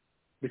here,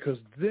 because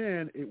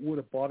then it would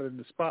have brought it in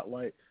the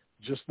spotlight,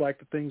 just like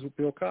the things with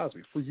Bill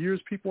Cosby. For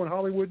years, people in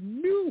Hollywood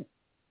knew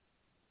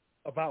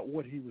about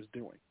what he was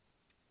doing.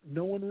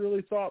 No one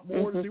really thought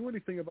more to do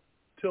anything about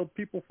it until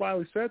people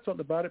finally said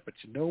something about it. But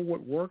you know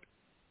what worked?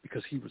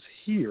 Because he was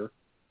here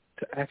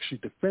to actually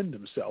defend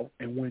himself.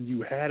 And when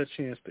you had a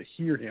chance to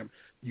hear him,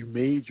 you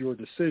made your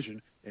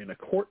decision, and the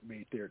court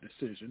made their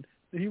decision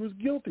that he was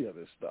guilty of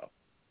this stuff.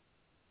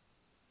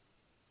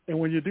 And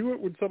when you do it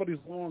when somebody's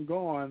long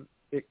gone,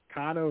 it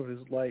kind of is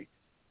like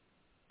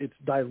it's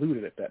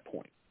diluted at that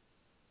point.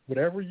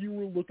 Whatever you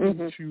were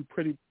looking to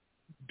pretty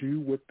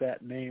do with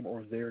that name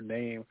or their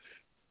name,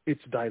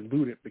 it's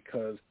diluted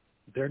because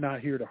they're not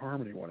here to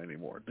harm anyone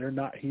anymore. They're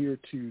not here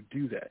to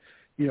do that.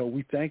 You know,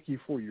 we thank you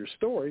for your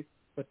story,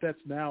 but that's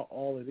now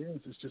all it is.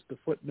 It's just a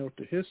footnote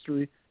to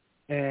history,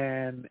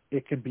 and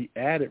it can be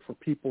added for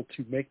people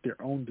to make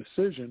their own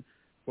decision,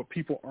 but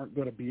people aren't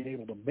going to be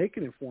able to make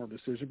an informed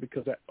decision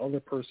because that other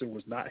person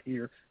was not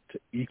here to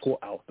equal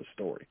out the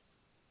story.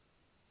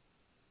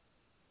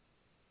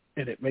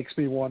 And it makes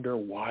me wonder,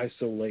 why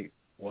so late?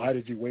 Why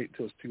did you wait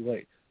until it's too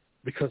late?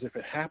 Because if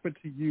it happened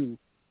to you,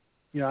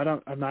 you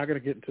know, I'm not going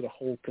to get into the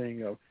whole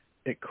thing of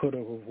it could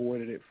have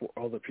avoided it for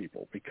other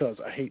people, because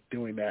I hate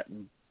doing that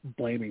and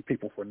blaming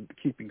people for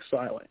keeping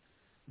silent.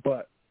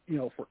 But, you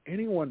know, for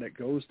anyone that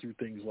goes through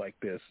things like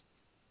this,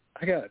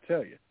 I got to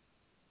tell you,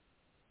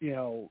 you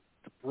know,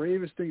 the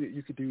bravest thing that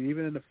you could do,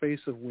 even in the face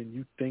of when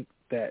you think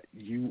that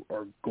you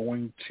are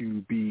going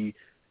to be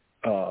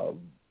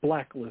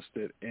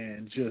blacklisted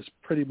and just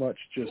pretty much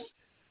just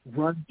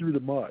run through the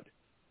mud,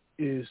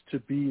 is to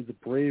be the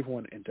brave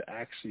one and to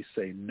actually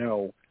say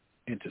no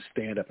and to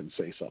stand up and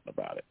say something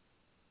about it,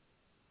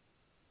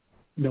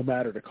 no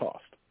matter the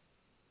cost.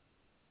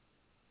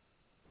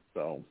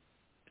 So,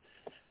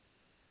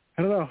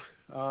 I don't know.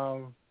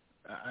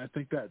 I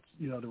think that's,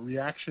 you know, the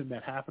reaction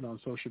that happened on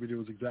social media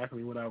was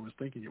exactly what I was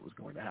thinking it was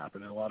going to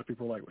happen. And a lot of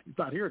people are like, well, he's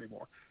not here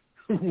anymore.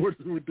 what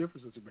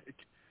difference does it make?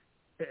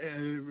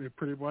 And it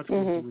pretty much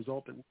was the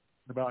result that we're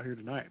about here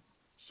tonight.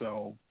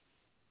 So,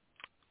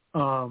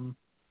 before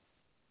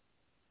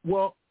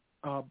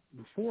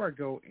I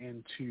go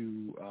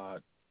into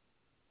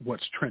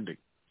what's trending,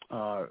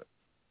 an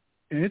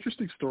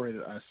interesting story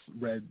that I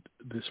read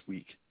this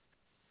week.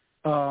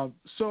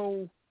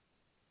 So,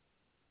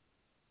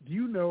 do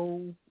you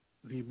know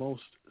the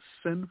most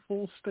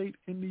sinful state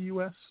in the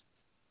U.S.?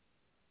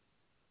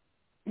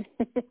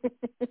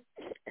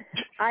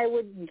 I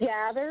would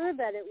gather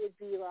that it would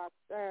be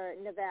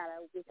Nevada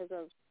because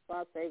of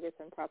Las Vegas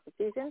and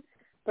prostitution,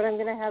 but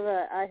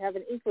I have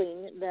an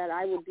inkling that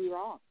I would be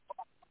wrong.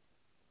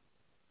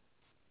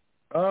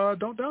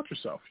 Don't doubt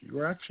yourself. You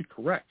are actually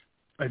correct.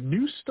 A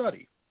new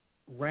study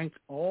ranked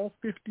all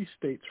 50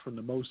 states from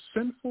the most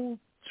sinful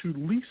to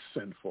least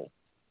sinful.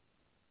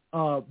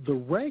 The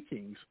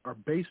rankings are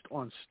based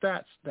on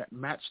stats that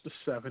match the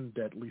 7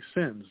 deadly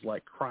sins,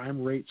 like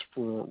crime rates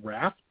for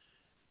wrath,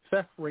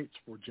 theft rates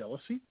for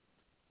jealousy,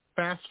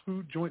 fast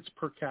food joints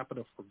per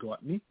capita for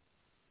gluttony,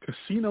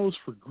 casinos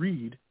for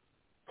greed,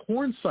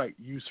 porn site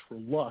use for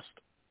lust,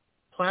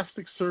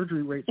 plastic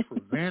surgery rates for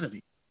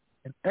vanity,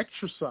 and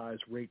exercise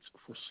rates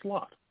for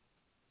sloth.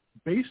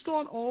 Based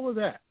on all of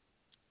that,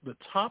 the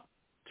top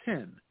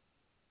 10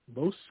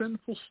 most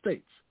sinful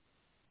states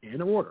in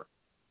order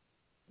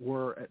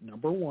were at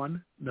number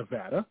 1,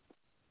 Nevada,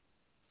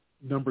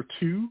 number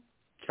 2,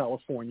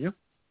 California,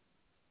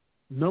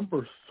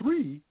 number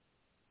 3,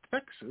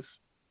 Texas,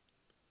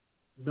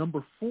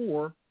 number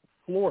 4,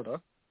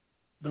 Florida,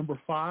 number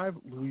 5,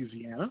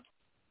 Louisiana,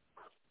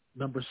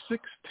 number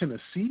 6,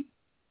 Tennessee,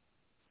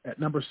 at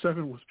number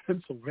 7 was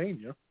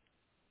Pennsylvania,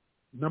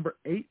 number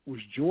 8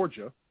 was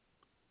Georgia,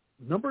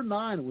 number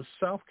 9 was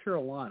South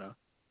Carolina,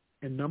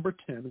 and number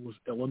 10 was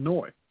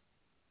Illinois.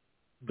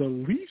 The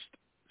least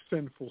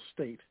sinful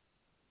state,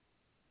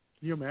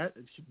 can you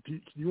imagine? Do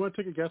you want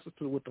to take a guess as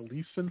to what the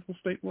least sinful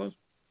state was?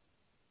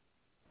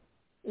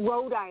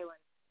 Rhode Island.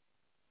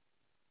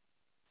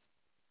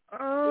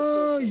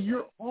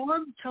 You're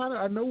on kind of,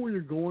 I know where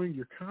you're going.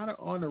 You're kind of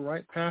on the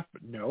right path,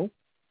 but no.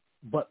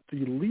 But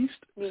the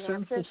least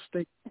sinful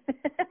state.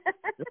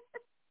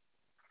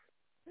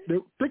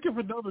 Think of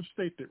another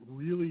state that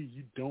really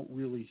you don't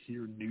really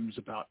hear news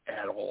about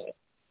at all.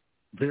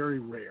 Very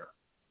rare.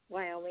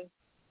 Wyoming.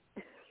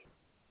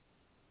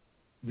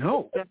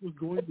 No, that was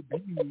going to be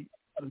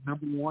the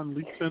number 1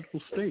 least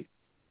sinful state.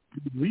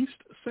 The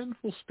least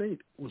sinful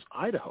state was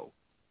Idaho.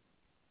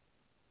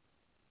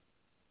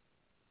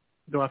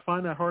 Though I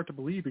find that hard to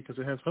believe because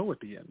it has ho at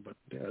the end, but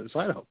yeah, it's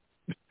Idaho.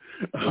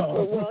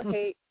 Well,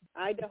 hey,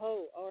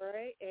 Idaho, all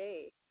right,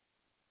 hey.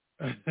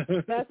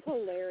 That's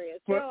hilarious.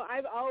 But, no,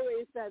 I've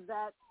always said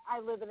that I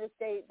live in a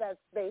state that's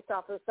based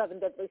off of 7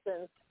 deadly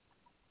sins.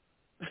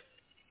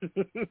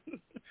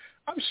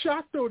 I'm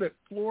shocked, though, that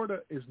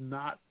Florida is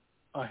not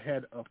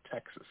ahead of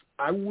Texas.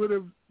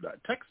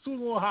 Texas was a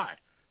little high.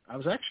 I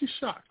was actually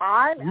shocked.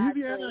 I'm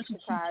actually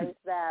surprised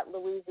that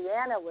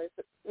Louisiana was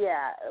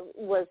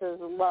as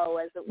low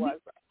as it was.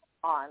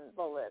 on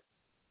the list.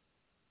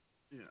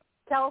 Yeah.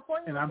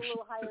 California was a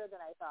little higher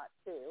than I thought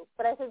too,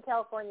 but I think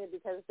California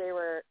because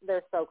they're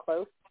so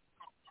close.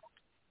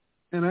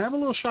 And I am a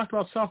little shocked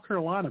about South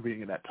Carolina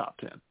being in that top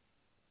 10.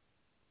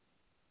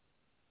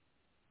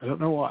 I don't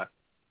know why.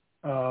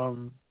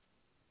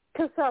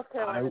 Because South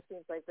Carolina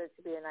seems like there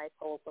should be a nice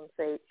wholesome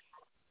state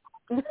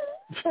with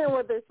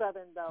their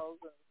Southern bells.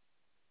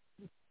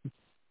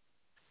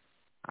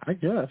 I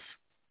guess.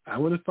 I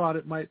would have thought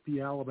it might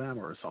be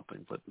Alabama or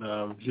something, but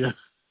yeah.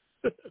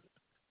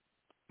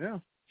 Yeah.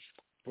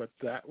 But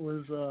that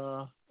was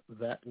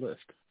that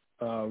list.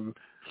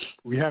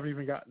 We haven't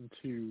even gotten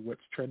to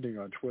what's trending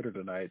on Twitter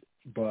tonight,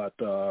 but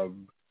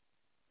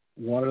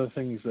one of the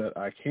things that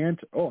I can't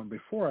 – and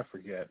before I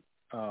forget,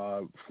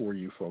 for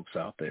you folks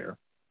out there,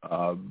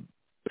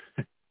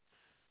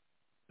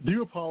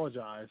 do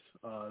apologize.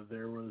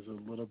 There was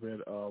a little bit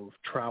of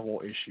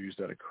travel issues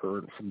that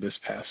occurred from this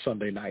past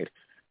Sunday night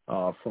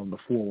from the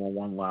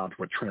 411 Lounge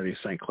with Trinity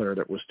St. Clair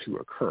that was to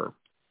occur.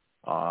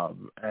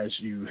 As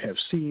you have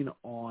seen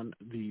on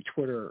the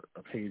Twitter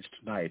page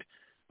tonight,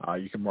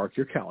 you can mark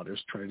your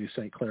calendars. Trinity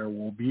St. Clair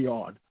will be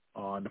on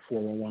the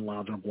 411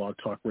 Lounge on Blog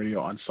Talk Radio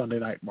on Sunday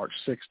night, March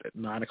 6th at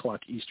 9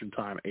 o'clock Eastern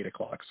Time, 8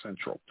 o'clock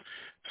Central.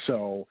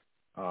 So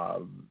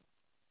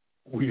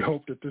we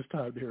hope that this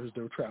time there is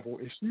no travel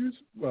issues,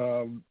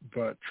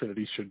 but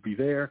Trinity should be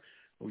there.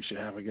 We should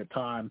have a good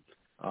time,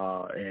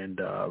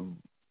 and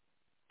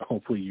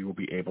hopefully you will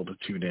be able to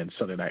tune in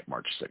Sunday night,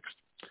 March 6th.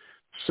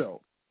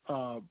 So,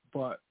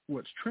 but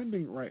what's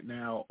trending right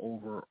now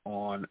over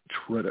on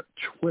Twitter,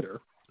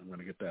 I'm going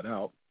to get that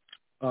out.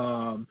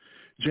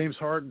 James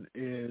Harden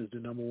is the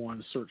number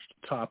one searched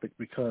topic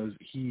because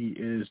he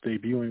is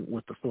debuting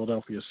with the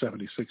Philadelphia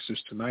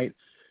 76ers tonight.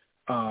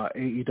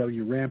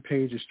 AEW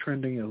Rampage is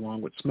trending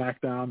along with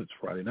SmackDown. It's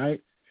Friday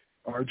night.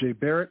 RJ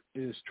Barrett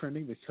is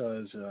trending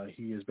because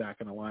he is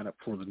back in the lineup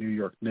for the New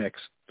York Knicks.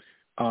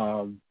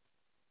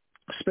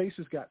 Space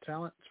has Got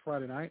Talent. It's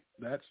Friday night.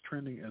 That's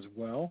trending as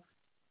well.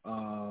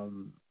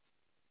 And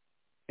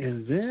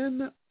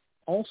then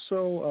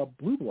also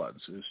Blue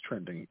Bloods is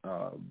trending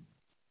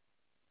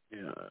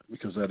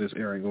because that is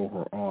airing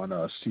over on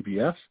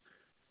CBS.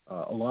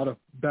 A lot of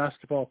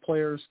basketball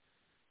players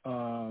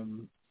are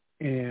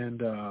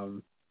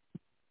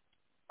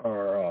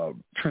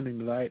trending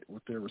tonight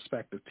with their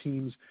respective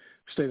teams.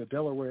 State of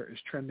Delaware is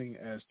trending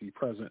as the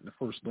President and the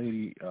First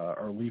Lady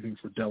are leaving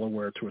for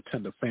Delaware to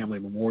attend a family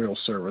memorial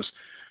service.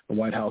 The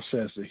White House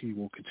says that he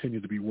will continue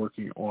to be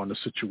working on the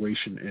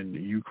situation in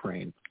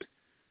Ukraine.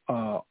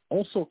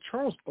 Also,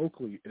 Charles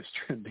Oakley is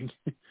trending.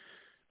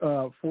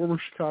 Former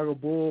Chicago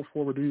Bull,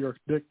 former New York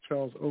Knick,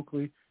 Charles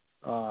Oakley.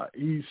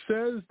 He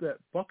says that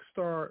Buck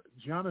star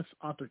Giannis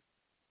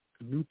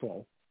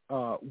Antetokounmpo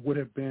would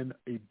have been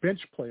a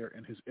bench player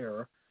in his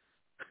era.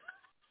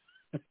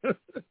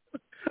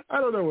 I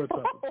don't know what's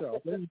up with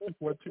Charles. Maybe he took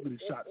one too many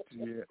shots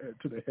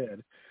to the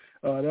head.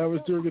 That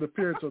was during an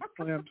appearance on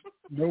Slam's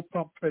No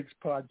Pump Fakes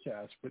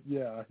podcast. But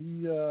yeah,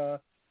 he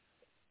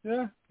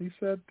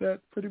said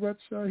that pretty much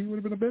he would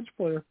have been a bench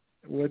player,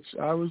 which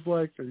I was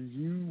like,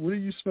 what are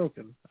you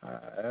smoking?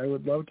 I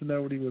would love to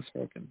know what he was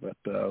smoking. But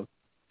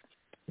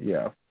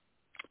yeah.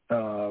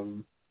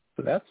 So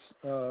that's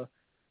a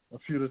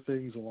few of the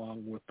things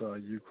along with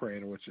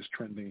Ukraine, which is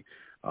trending.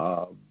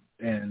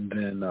 And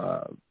then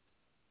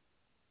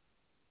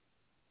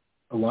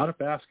a lot of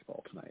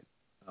basketball tonight.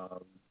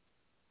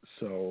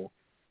 So,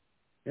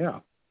 yeah,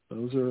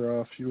 those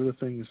are a few of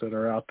the things that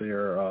are out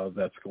there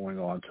that's going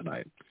on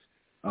tonight.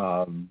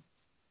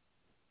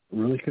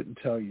 Really couldn't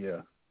tell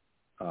you.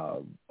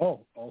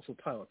 Also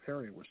Tyler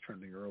Perry was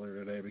trending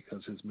earlier today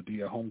because his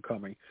Medea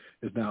Homecoming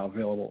is now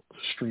available to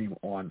stream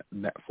on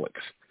Netflix.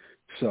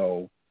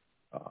 So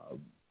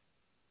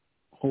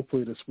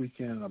hopefully this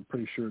weekend, I'm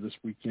pretty sure this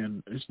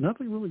weekend, there's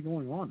nothing really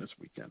going on this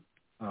weekend.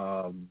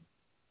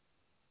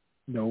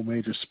 No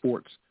major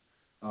sports.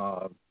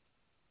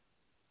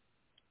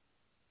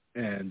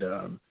 And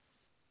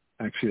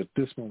actually at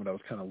this moment I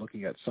was kind of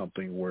looking at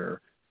something where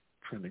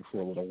trending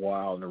for a little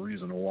while, and the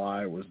reason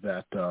why was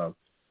that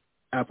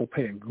Apple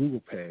Pay and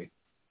Google Pay,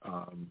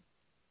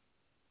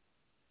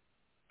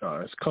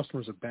 as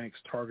customers of banks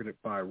targeted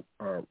by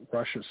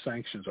Russia's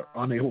sanctions are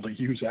unable to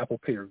use Apple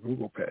Pay or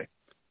Google Pay.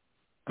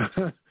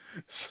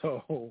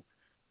 So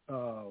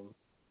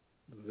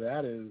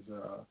that is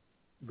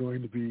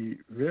going to be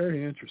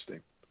very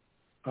interesting,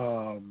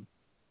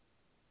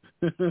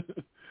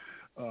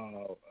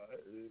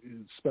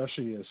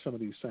 especially as some of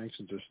these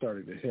sanctions are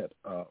starting to hit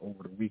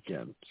over the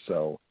weekend.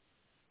 So,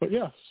 but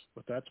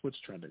that's what's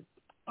trending.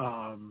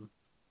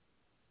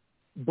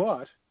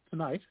 But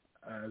tonight,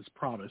 as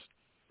promised,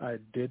 I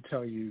did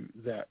tell you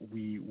that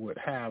we would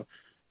have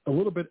a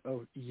little bit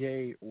of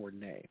yay or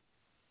nay.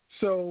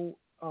 So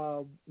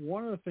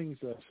one of the things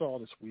that I saw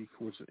this week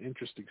was an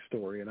interesting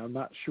story, and I'm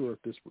not sure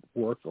if this would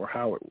work or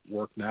how it would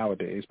work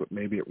nowadays, but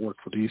maybe it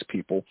worked for these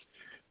people.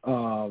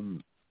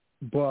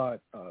 But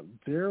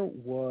there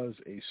was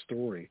a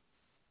story,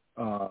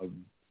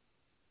 and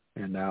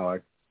now I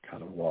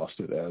kind of lost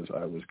it as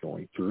I was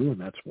going through, and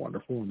that's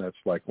wonderful, and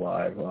that's like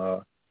live.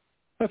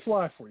 That's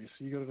live for you,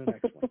 so you go to the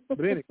next one.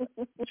 But anyway,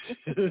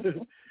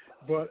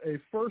 but a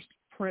first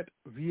print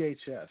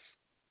VHS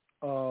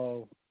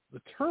of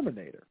The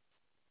Terminator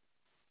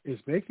is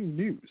making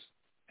news,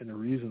 and the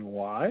reason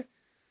why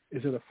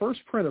is that a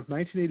first print of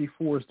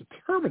 1984's The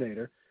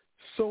Terminator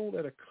sold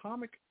at a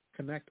Comic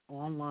Connect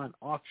online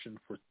auction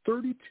for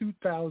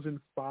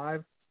 $32,500.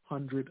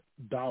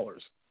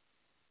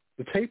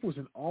 The tape was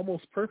in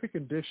almost perfect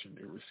condition.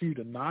 It received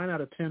a 9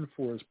 out of 10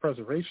 for its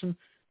preservation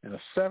and a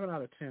 7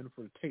 out of 10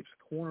 for the tape's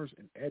corners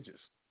and edges,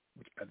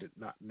 which I did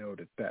not know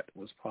that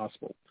was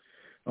possible.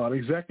 An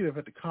executive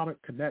at the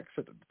Comic Connect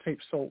said that the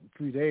tape sold in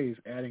 3 days,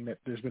 adding that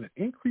there's been an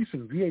increase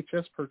in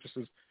VHS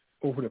purchases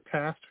over the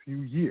past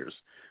few years.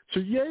 So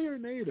yay or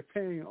nay to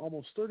paying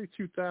almost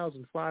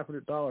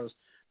 $32,500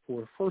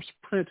 for a first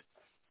print,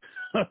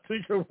 I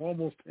think, of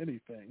almost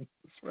anything,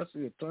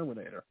 especially a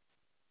Terminator.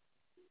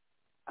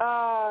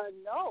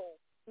 No.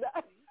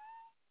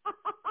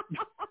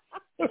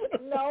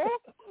 No.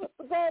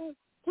 Then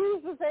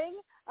here's the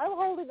thing. I'm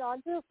holding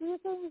on to a few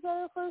things that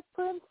are first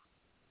prints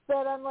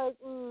that I'm like,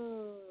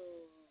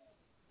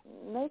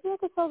 maybe I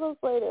could sell those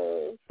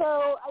later. So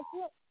I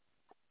can't.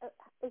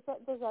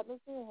 Does that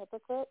make me a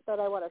hypocrite that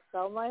I want to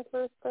sell my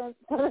first prints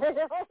but I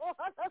don't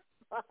want to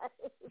buy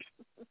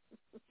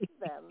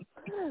them?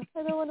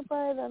 I don't want to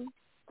buy them.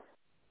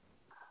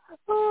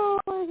 Oh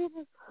my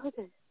goodness.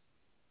 Okay.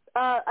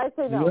 I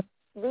say no.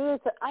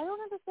 VHS. I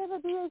don't understand the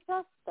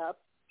VHS stuff.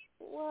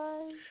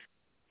 Why?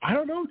 I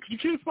don't know. You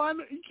can't find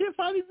any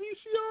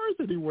VCRs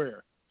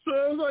anywhere. So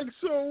I was like,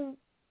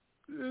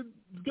 it's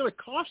gonna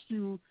cost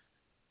you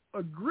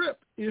a grip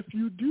if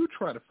you do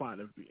try to find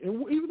a V.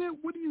 And even then,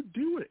 what do you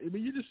do with it? I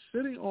mean, you're just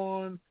sitting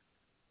on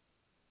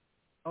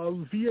a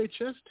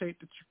VHS tape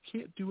that you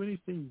can't do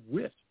anything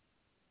with.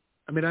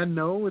 I mean, I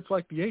know it's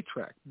like the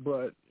 8-track,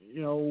 but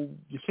you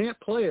can't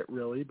play it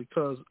really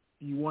because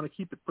you want to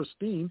keep it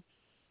pristine.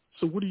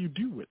 So what do you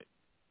do with it?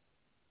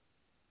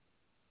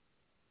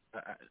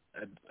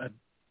 I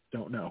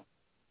don't know.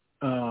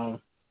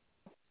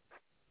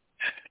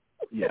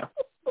 Yeah.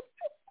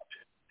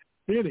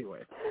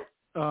 Anyway,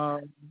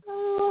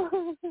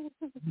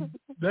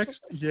 next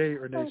yay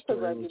or nay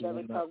story was the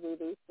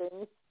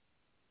one.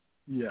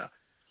 Yeah,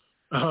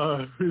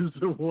 is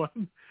the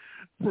one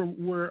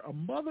from where a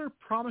mother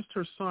promised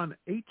her son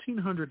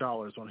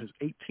 $1,800 on his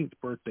 18th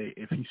birthday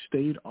if he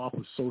stayed off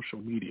of social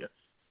media,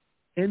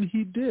 and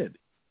he did.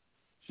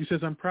 She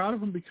says, "I'm proud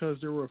of him because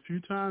there were a few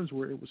times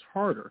where it was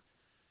harder."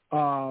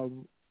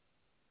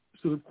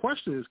 So the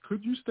question is,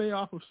 could you stay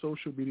off of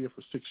social media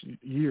for 6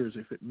 years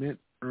if it meant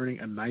earning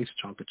a nice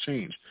chunk of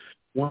change?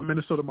 One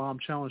Minnesota mom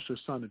challenged her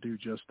son to do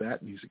just that,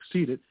 and he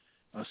succeeded.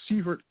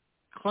 Sievert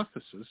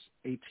Clefus,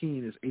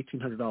 18, is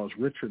 $1,800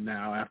 richer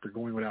now after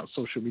going without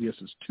social media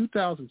since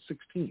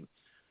 2016.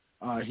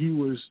 He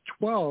was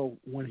 12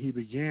 when he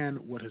began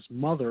what his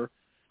mother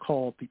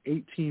called the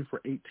 18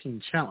 for 18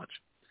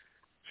 challenge.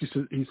 He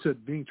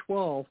said, being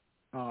 12,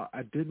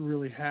 I didn't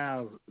really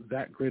have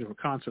that great of a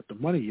concept of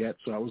money yet,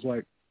 so I was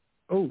like,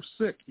 oh,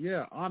 sick,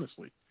 yeah,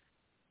 honestly.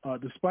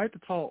 Despite the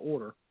tall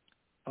order,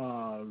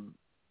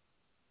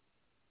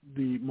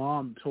 the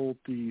mom told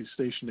the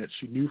station that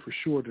she knew for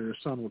sure that her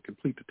son would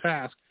complete the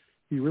task.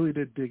 He really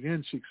did dig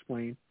in, she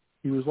explained.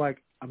 He was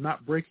like, I'm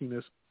not breaking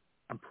this.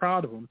 I'm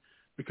proud of him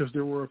because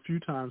there were a few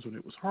times when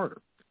it was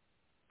harder.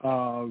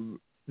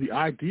 The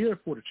idea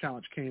for the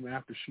challenge came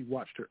after she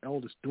watched her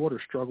eldest daughter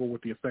struggle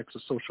with the effects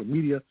of social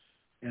media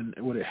and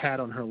what it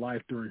had on her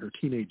life during her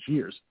teenage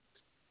years.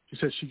 She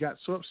said she got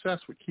so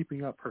obsessed with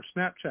keeping up her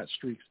Snapchat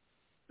streaks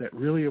that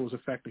really it was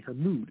affecting her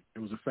mood. It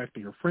was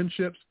affecting her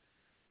friendships.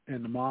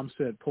 And the mom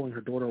said pulling her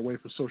daughter away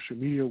from social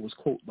media was,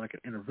 quote, like an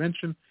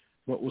intervention,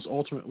 but was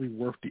ultimately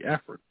worth the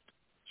effort.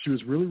 She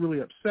was really, really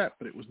upset,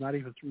 but it was not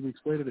even 3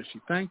 weeks later that she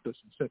thanked us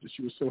and said that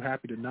she was so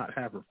happy to not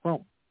have her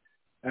phone.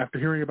 After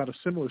hearing about a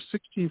similar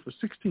 16 for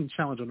 16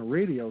 challenge on the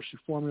radio, she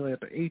formulated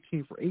the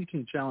 18 for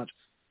 18 challenge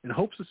in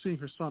hopes of seeing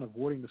her son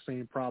avoiding the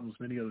same problems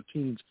many other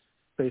teens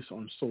face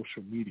on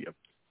social media.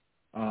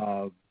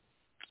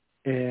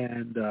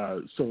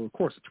 So, of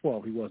course, at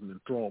 12, he wasn't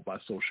enthralled by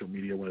social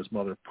media when his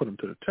mother put him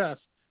to the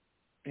test.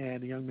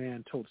 And the young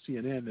man told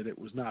CNN that it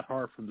was not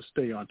hard for him to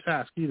stay on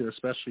task either,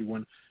 especially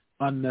when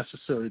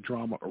unnecessary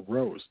drama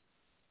arose.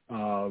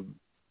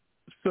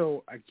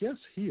 So I guess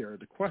here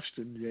the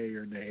question, yay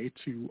or nay,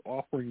 to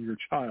offering your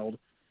child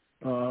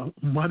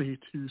money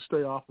to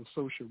stay off of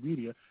social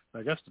media,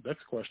 I guess the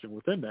next question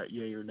within that,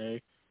 yay or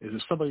nay, is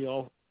if somebody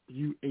offered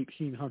you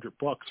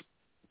 $1,800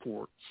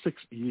 for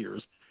 6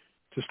 years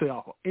to stay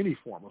off of any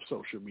form of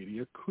social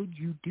media, could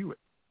you do it?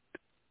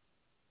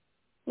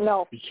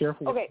 No. Be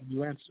careful okay. when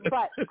you answer.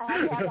 But I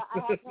have to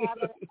have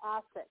an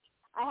asterisk.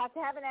 I have to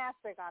have an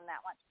asterisk on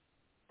that one.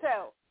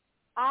 So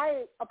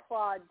I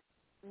applaud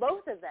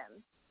both of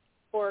them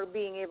for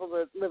being able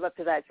to live up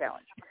to that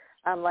challenge.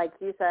 Like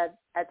you said,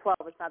 at 12,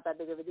 it's not that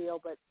big of a deal,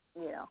 but,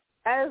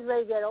 as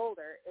they get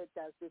older, it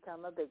does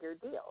become a bigger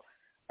deal.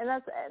 And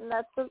that's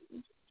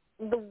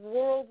the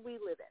world we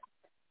live in.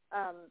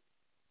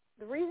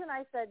 The reason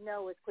I said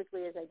no as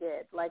quickly as I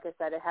did, like I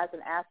said, it has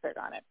an asterisk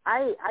on it.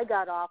 I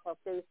got off of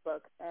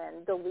Facebook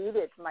and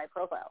deleted my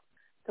profile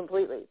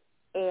completely,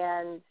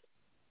 and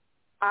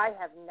I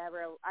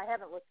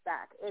haven't looked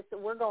back.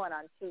 We're going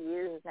on 2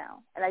 years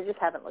now, and I just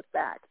haven't looked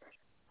back.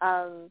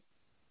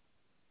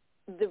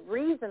 The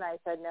reason I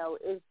said no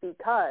is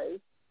because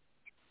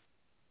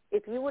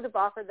if you would have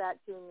offered that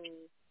to me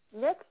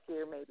next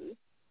year, maybe,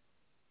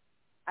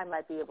 I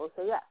might be able to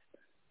say yes.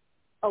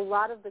 A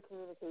lot of the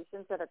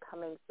communications that are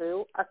coming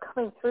through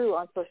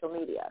on social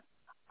media.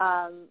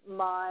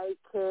 My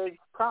kid's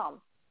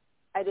prom,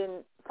 I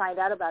didn't find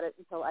out about it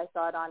until I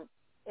saw it on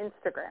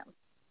Instagram.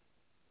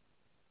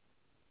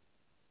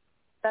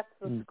 That's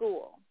the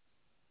school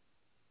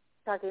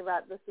talking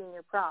about the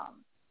senior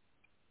prom.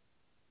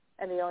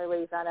 And the only way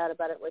you found out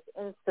about it was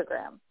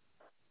Instagram.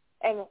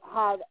 And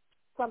had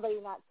somebody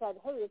not said,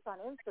 hey, it's on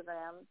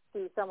Instagram,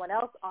 to someone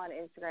else on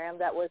Instagram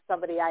that was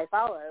somebody I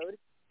followed,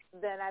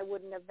 then I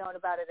wouldn't have known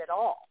about it at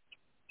all.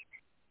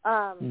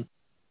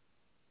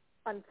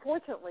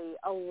 Unfortunately,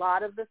 a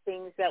lot of the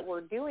things that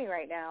we're doing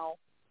right now,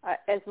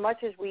 as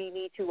much as we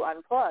need to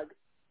unplug,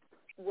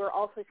 we're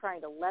also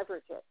trying to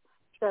leverage it.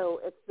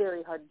 So it's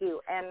very hard to do.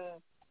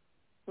 And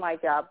my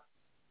job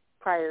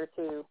prior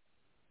to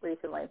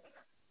recently,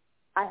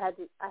 I had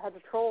to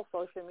troll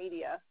social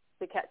media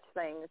to catch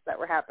things that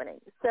were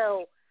happening.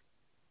 So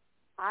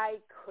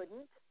I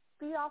couldn't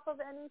be off of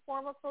any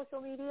form of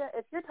social media.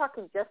 If you're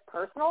talking just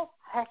personal,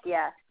 heck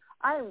yes.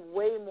 I'm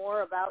way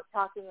more about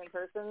talking in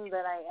person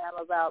than I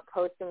am about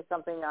posting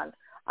something on.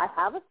 I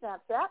have a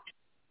Snapchat.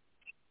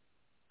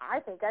 I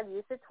think I've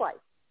used it twice.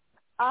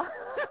 I'm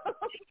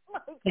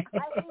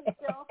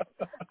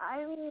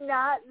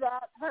not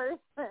that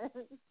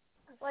person.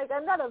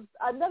 I'm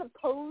not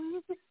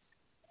opposed to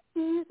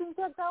using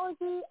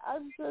technology.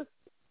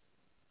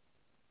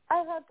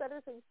 I have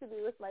better things to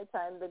do with my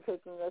time than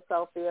taking a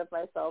selfie of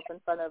myself in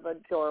front of a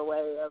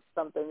doorway of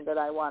something that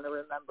I want to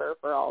remember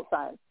for all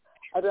time.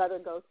 I'd rather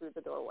go through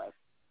the doorway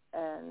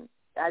and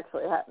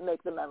actually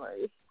make the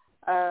memories.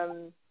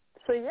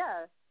 So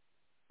yeah,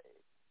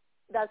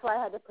 that's why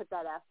I had to put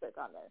that aspect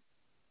on there.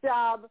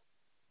 Job,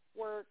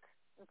 work.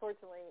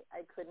 Unfortunately,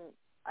 I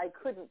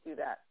couldn't do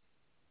that.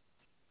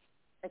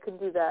 I couldn't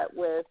do that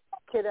with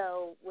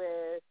kiddo,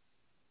 with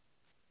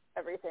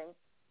everything,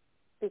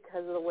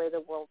 because of the way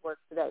the world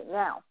works today.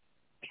 Now,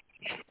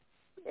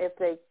 if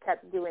they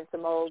kept doing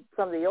some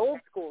of the old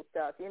school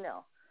stuff,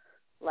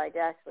 like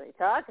actually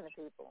talking to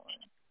people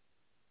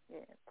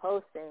and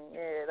posting,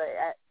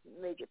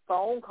 making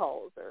phone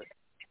calls or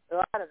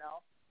I don't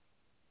know,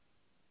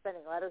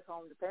 sending letters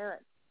home to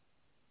parents.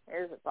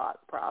 Here's a thought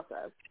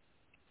process.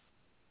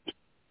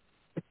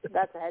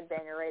 That's a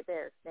headbanger right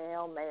there.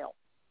 Snail mail.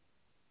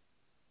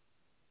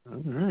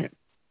 All right.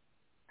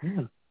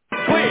 Yeah.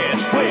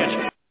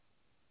 Twitch.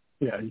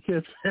 Yeah, you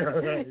can't say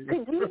that.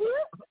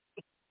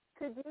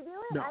 Could you do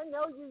it? No. I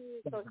know you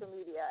use social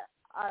media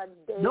on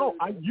a daily No,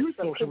 I basis, use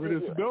so social could you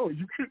media. do it?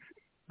 You could,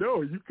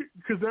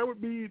 because that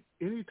would be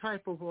any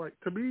type of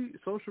to me,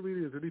 social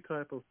media is any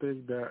type of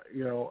thing that,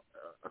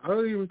 I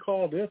don't even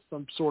call this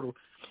some sort of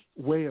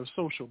way of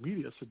social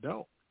media. So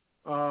no.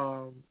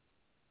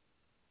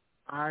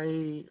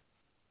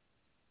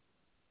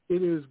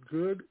 It is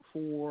good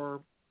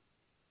for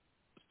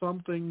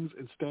some things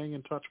and staying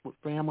in touch with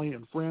family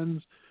and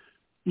friends.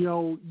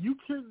 You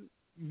can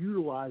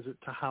utilize it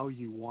to how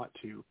you want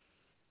to.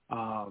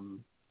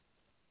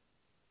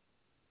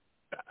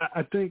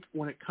 I think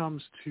when it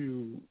comes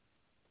to,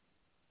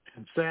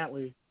 and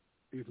sadly,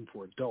 even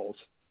for adults,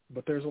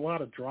 but there's a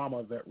lot of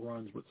drama that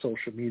runs with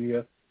social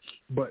media,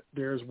 but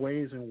there's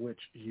ways in which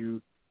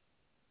you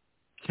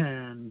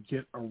can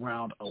get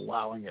around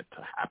allowing it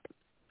to happen.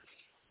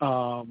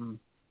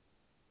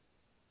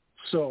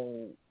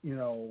 So,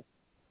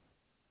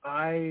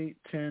 I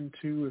tend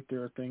to, if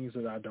there are things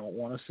that I don't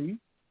want to see,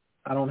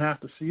 I don't have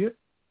to see it.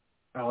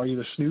 I'll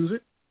either snooze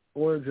it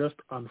or just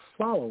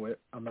unfollow it.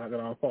 I'm not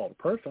going to unfollow the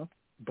person,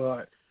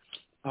 but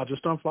I'll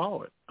just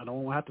unfollow it. I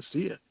don't have to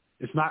see it.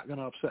 It's not going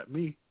to upset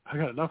me. I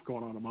got enough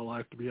going on in my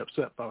life to be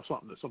upset by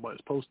something that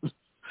somebody's posted.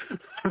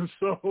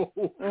 So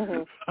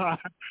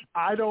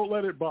I don't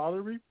let it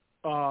bother me,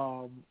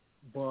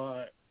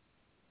 but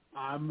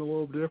I'm a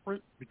little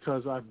different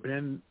because I've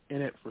been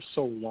in it for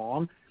so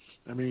long.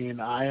 I mean,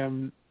 I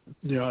am,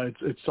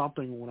 it's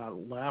something when I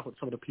laugh at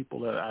some of the people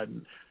that I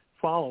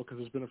follow, because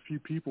there's been a few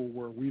people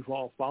where we've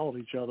all followed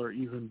each other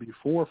even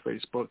before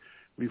Facebook.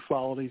 We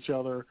followed each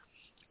other,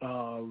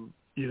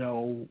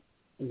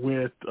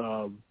 with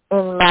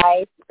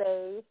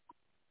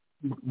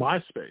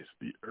MySpace,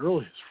 the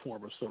earliest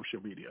form of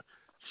social media.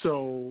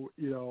 So,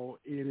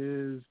 it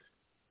is,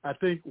 I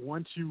think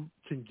once you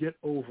can get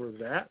over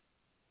that,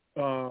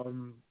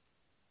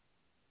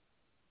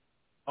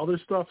 other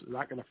stuff is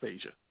not going to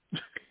phase you.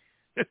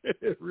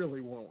 It really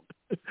won't.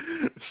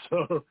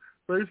 So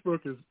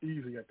Facebook is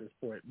easy at this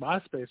point.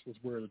 MySpace was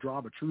where the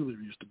drama truly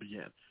used to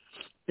begin.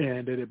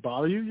 And did it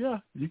bother you? Yeah,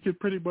 you could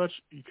pretty much,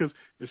 because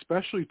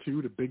especially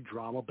too, the big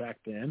drama back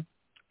then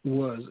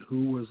was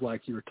who was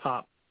like your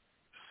top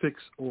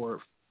 6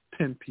 or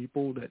 10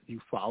 people that you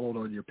followed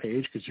on your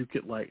page, because you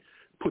could like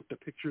put the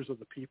pictures of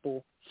the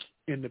people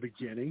in the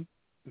beginning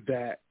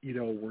that, you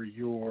know, were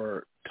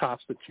your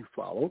tops that you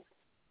followed.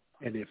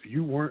 And if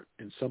you weren't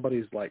in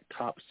somebody's like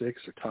top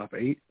 6 or top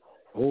 8,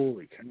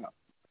 holy cow.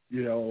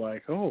 You know,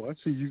 like, oh, I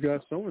see you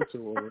got so-and-so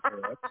over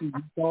there. I see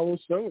you follow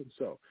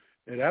so-and-so.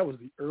 And that was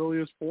the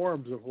earliest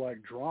forms of,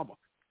 like, drama,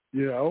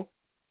 you know,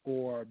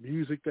 or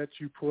music that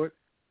you put,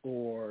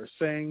 or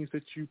sayings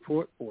that you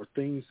put, or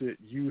things that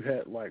you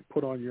had, like,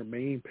 put on your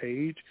main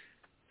page.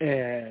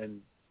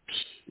 And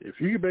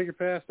if you can make it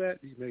past that,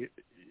 you can make it.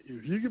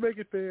 If you can make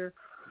it there,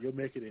 you'll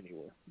make it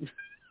anywhere.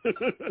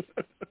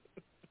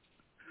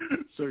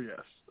 So,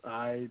 yes,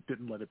 I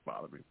didn't let it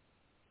bother me.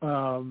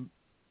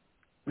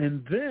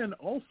 And then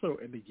also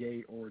in the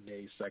yay or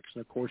nay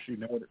section, of course, you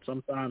know that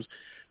sometimes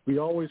we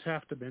always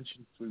have to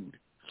mention food.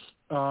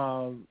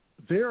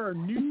 There are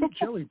new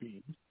jelly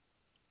beans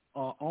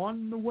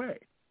on the way.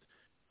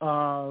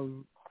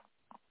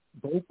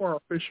 Both are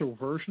official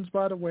versions,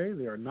 by the way.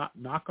 They are not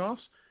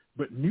knockoffs,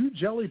 but new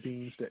jelly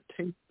beans that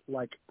taste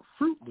like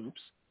Fruit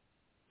Loops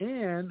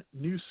and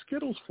new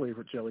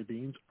Skittles-flavored jelly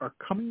beans are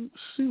coming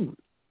soon.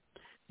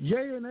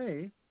 Yay or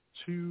nay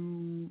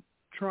to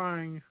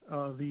trying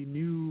the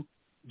new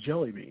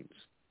jelly beans?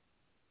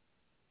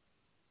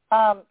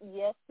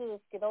 Yes to the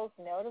Skittles,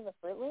 no to the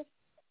Fruit Loops.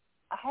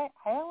 I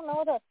don't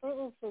know that Fruit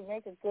Loops would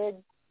make a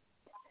good...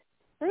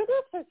 Fruit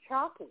Loops are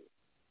chalky.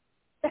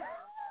 As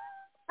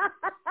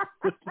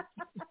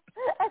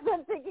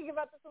I'm thinking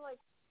about this, I'm like,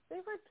 they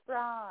were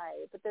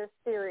dry, but they're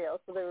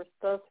cereal, so they were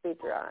supposed to be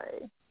dry.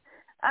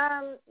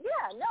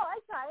 Yeah, no,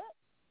 I'd try it.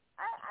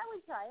 I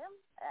would try them.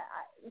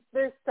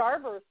 There's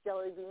Starburst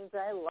jelly beans,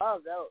 and I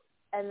love those.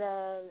 And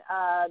then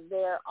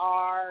there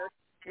are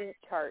Sweet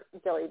Tart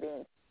jelly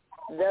beans.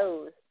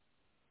 Those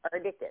are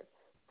addictive.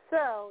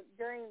 So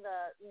during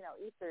the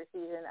Easter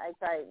season, I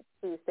try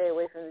to stay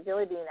away from the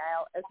jelly bean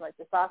aisle as much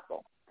as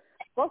possible.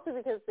 Mostly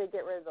because they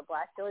get rid of the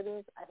black jelly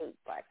beans. I hate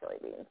black jelly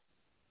beans.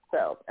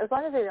 So as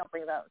long as they don't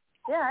bring those,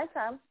 yeah, I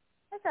try them.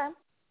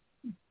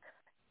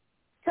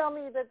 Tell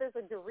me that there's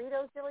a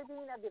Doritos jelly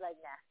bean, I'd be like,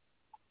 nah.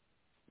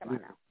 Come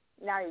on now.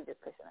 Now you're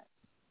just pushing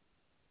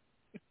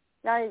it.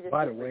 Now you're just.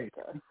 By the way,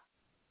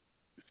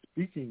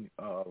 speaking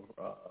of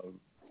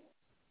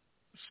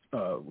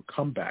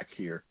comeback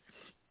here,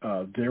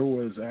 there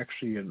was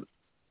actually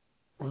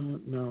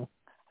no,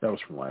 that was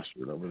from last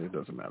year. That really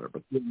doesn't matter.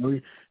 But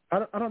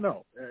I don't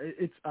know.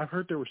 I've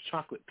heard there was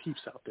chocolate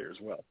peeps out there as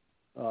well,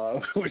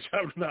 which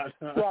I'm not.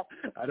 Yes.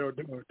 I don't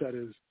know if that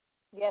is.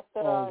 Yes,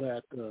 there all are.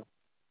 that.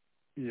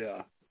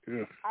 Yeah.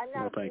 Ugh. I'm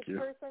not a peep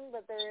person,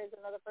 but there is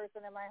another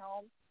person in my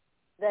home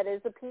that is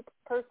a peep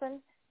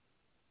person.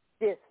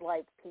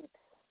 Dislike peeps.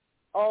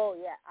 Oh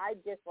yeah, I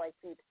dislike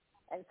peeps,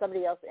 and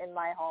somebody else in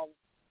my home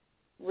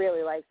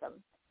really likes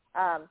them.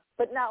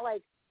 But not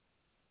like.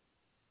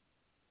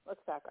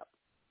 Let's back up.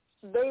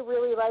 They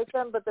really like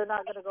them, but they're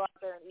not going to go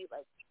out there and eat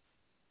like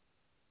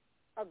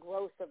a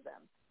gross of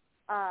them,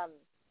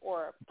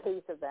 or a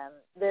case of them.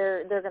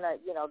 They're gonna,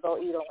 they'll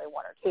eat only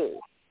one or two.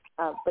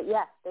 But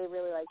yeah, they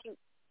really like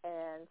peeps.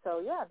 And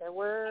so, yeah, there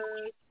were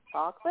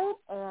chocolate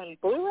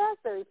and blue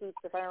raspberry peeps,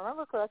 if I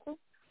remember correctly.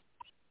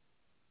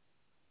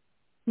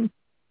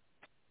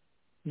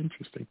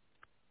 Interesting.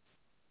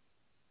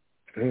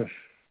 Ugh.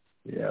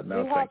 Yeah,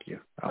 no, thank you.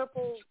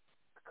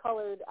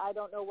 Purple-colored, I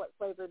don't know what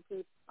flavored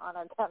peeps on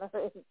our counter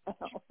right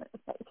now.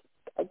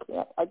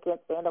 I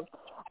can't stand them.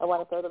 I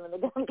want to throw them in the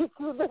garbage,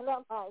 but they're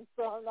not mine,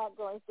 so I'm not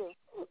going to.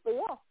 But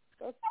yeah,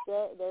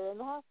 they're in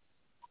the house.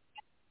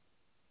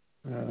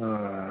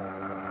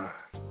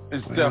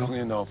 It's definitely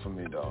a no for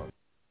me, dog.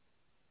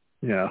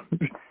 Yeah.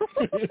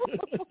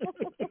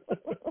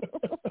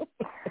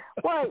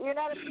 What? You're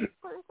not a peep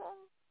person?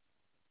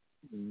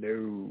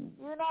 No.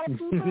 You're not a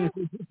peeper?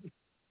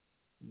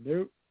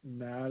 Nope,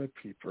 not a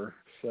peeper.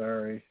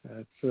 Sorry,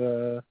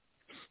 that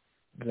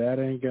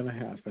ain't gonna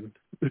happen.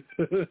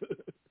 Yeah.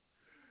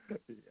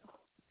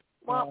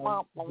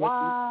 Wow.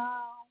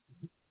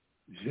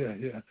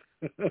 Yeah.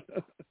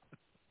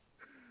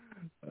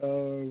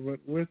 But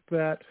with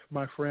that,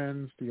 my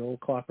friends, the old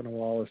clock on the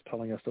wall is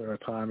telling us that our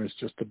time is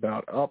just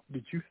about up.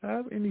 Did you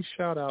have any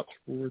shout-outs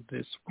for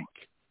this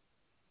week?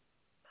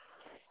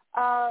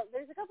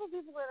 There's a couple of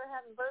people that are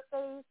having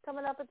birthdays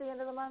coming up at the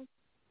end of the month.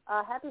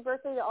 Happy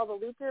birthday to all the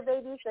leap year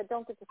babies that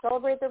don't get to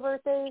celebrate their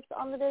birthdays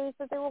on the days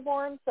that they were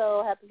born.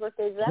 So happy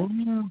birthday to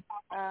them.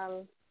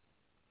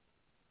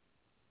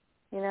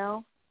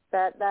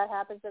 That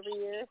happens every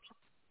year.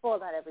 Well,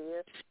 not every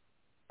year.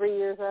 3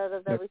 years out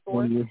of every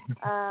 4.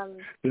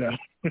 Yeah.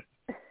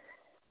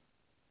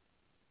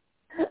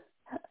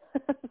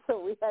 So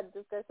we had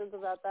discussions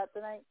about that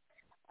tonight.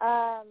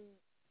 Other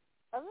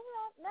than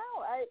that,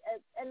 no.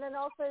 And then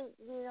also,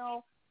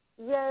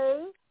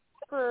 yay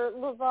for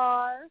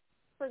Levar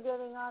for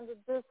getting onto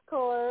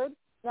Discord.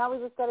 Now we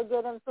just got to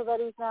get him so that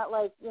he's not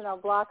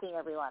blocking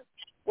everyone.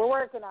 We're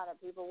working on it,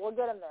 people. We'll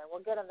get him there.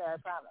 I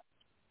promise.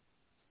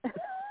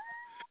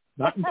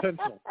 Not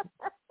intentional.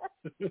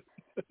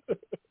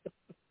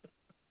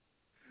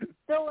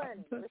 still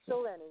learning. We're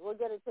still learning. We'll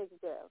get it taken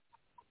care of.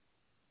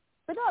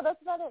 But no,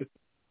 that's about it.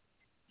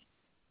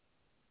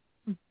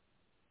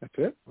 That's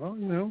it? Well,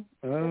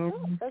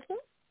 That's it.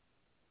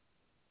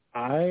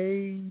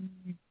 I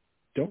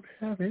don't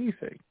have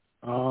anything.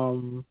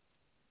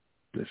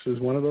 This is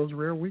one of those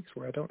rare weeks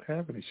where I don't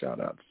have any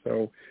shout-outs.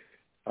 So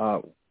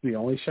the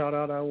only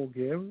shout-out I will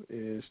give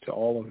is to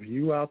all of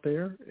you out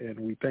there, and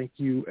we thank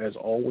you, as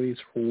always,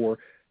 for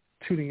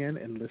tuning in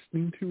and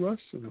listening to us.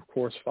 And, of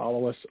course,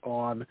 follow us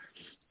on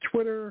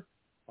Twitter,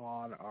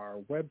 on our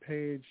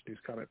webpage,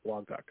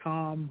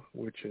 newscommentblog.com,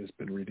 which has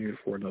been renewed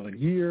for another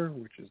year,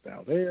 which is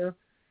now there.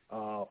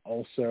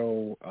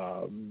 Also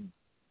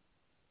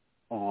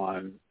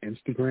on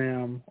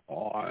Instagram,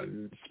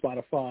 on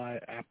Spotify,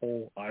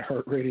 Apple,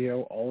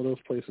 iHeartRadio, all of those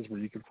places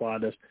where you can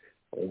find us.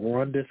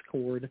 Over on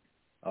Discord.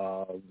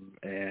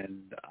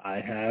 And I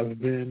have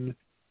been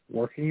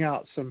working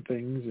out some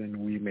things, and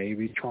we may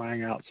be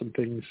trying out some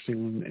things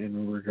soon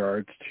in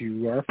regards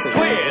to our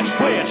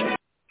Twitch.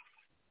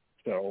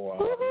 So,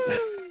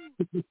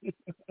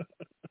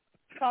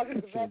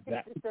 causing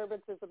domestic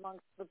disturbances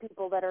amongst the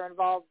people that are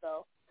involved,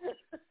 though.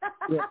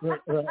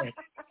 Right.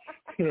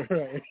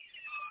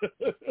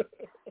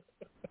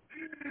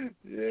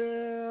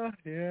 Yeah.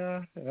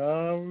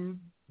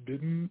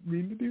 Didn't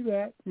mean to do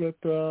that, but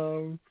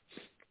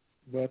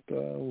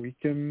we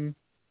can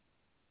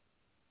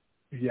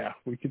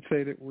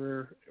say that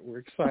we're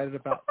excited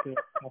about the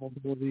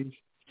probabilities.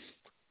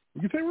 We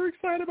can say we're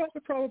excited about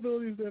the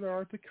probabilities that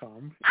are to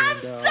come.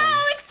 I'm so excited!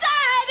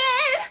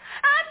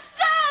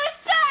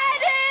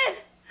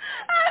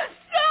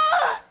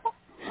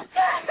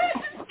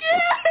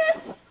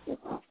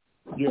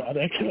 Yeah,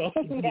 that can all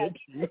be yes.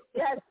 too.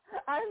 Yes,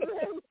 I'm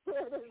very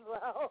scared as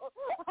well.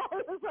 I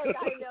was like,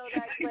 I know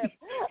that clip.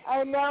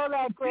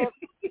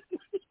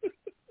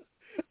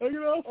 I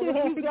can also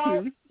happen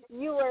too.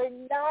 You are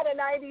not a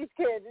 90s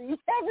kid.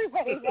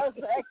 Everybody knows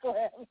that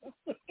clip.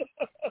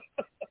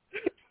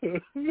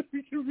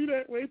 We can be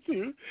that way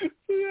too.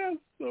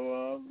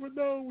 But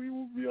no, we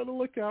will be on the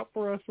lookout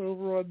for us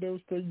over on those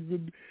things.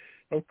 And,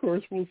 of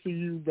course, we'll see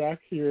you back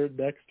here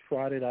next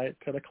Friday night,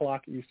 10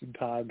 o'clock Eastern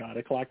Time, 9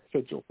 o'clock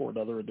Central for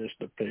another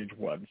edition of Page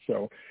One.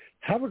 So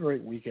have a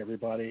great week,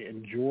 everybody.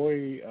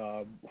 Enjoy,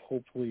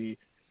 hopefully,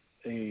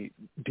 a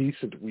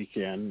decent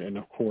weekend. And,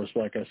 of course,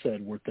 like I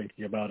said, we're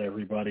thinking about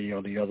everybody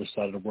on the other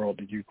side of the world,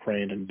 the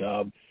Ukraine, and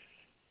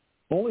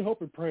only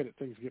hope and pray that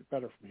things get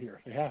better from here.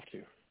 They have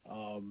to.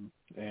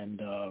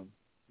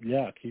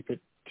 Keep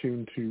it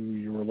tuned to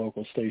your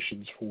local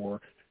stations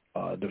for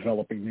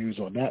developing news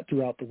on that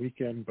throughout the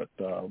weekend. But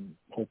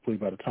hopefully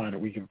by the time that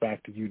we get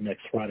back to you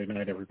next Friday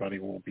night, everybody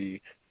will be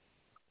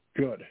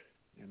good.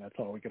 And that's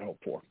all we can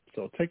hope for.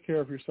 So take care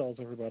of yourselves,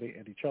 everybody,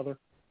 and each other.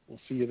 We'll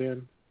see you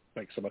then.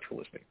 Thanks so much for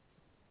listening.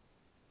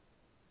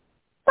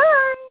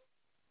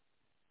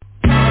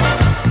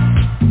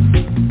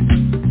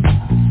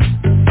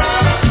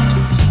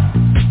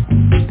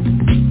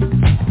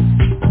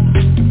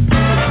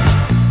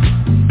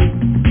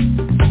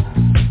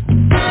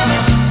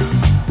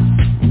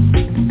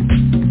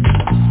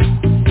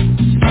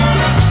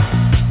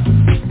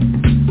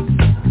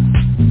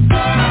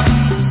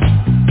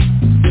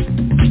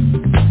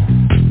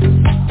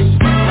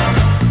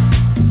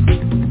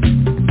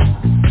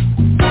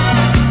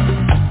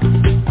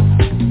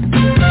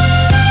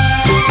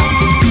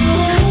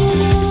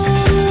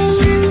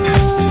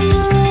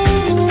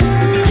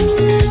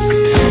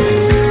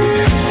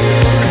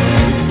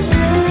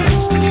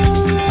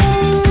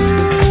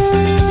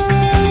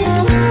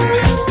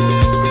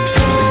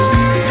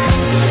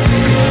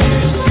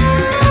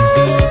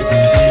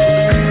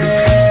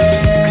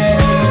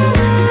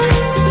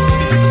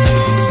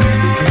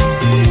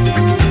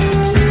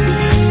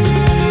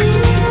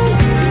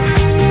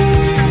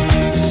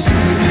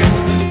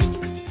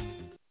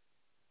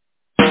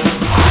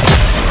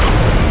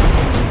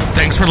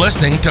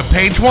 To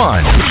Page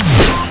One.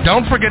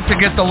 Don't forget to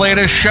get the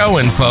latest show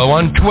info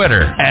on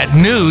Twitter at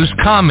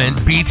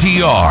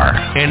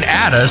NewsCommentBTR and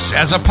add us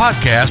as a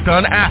podcast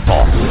on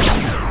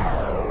Apple.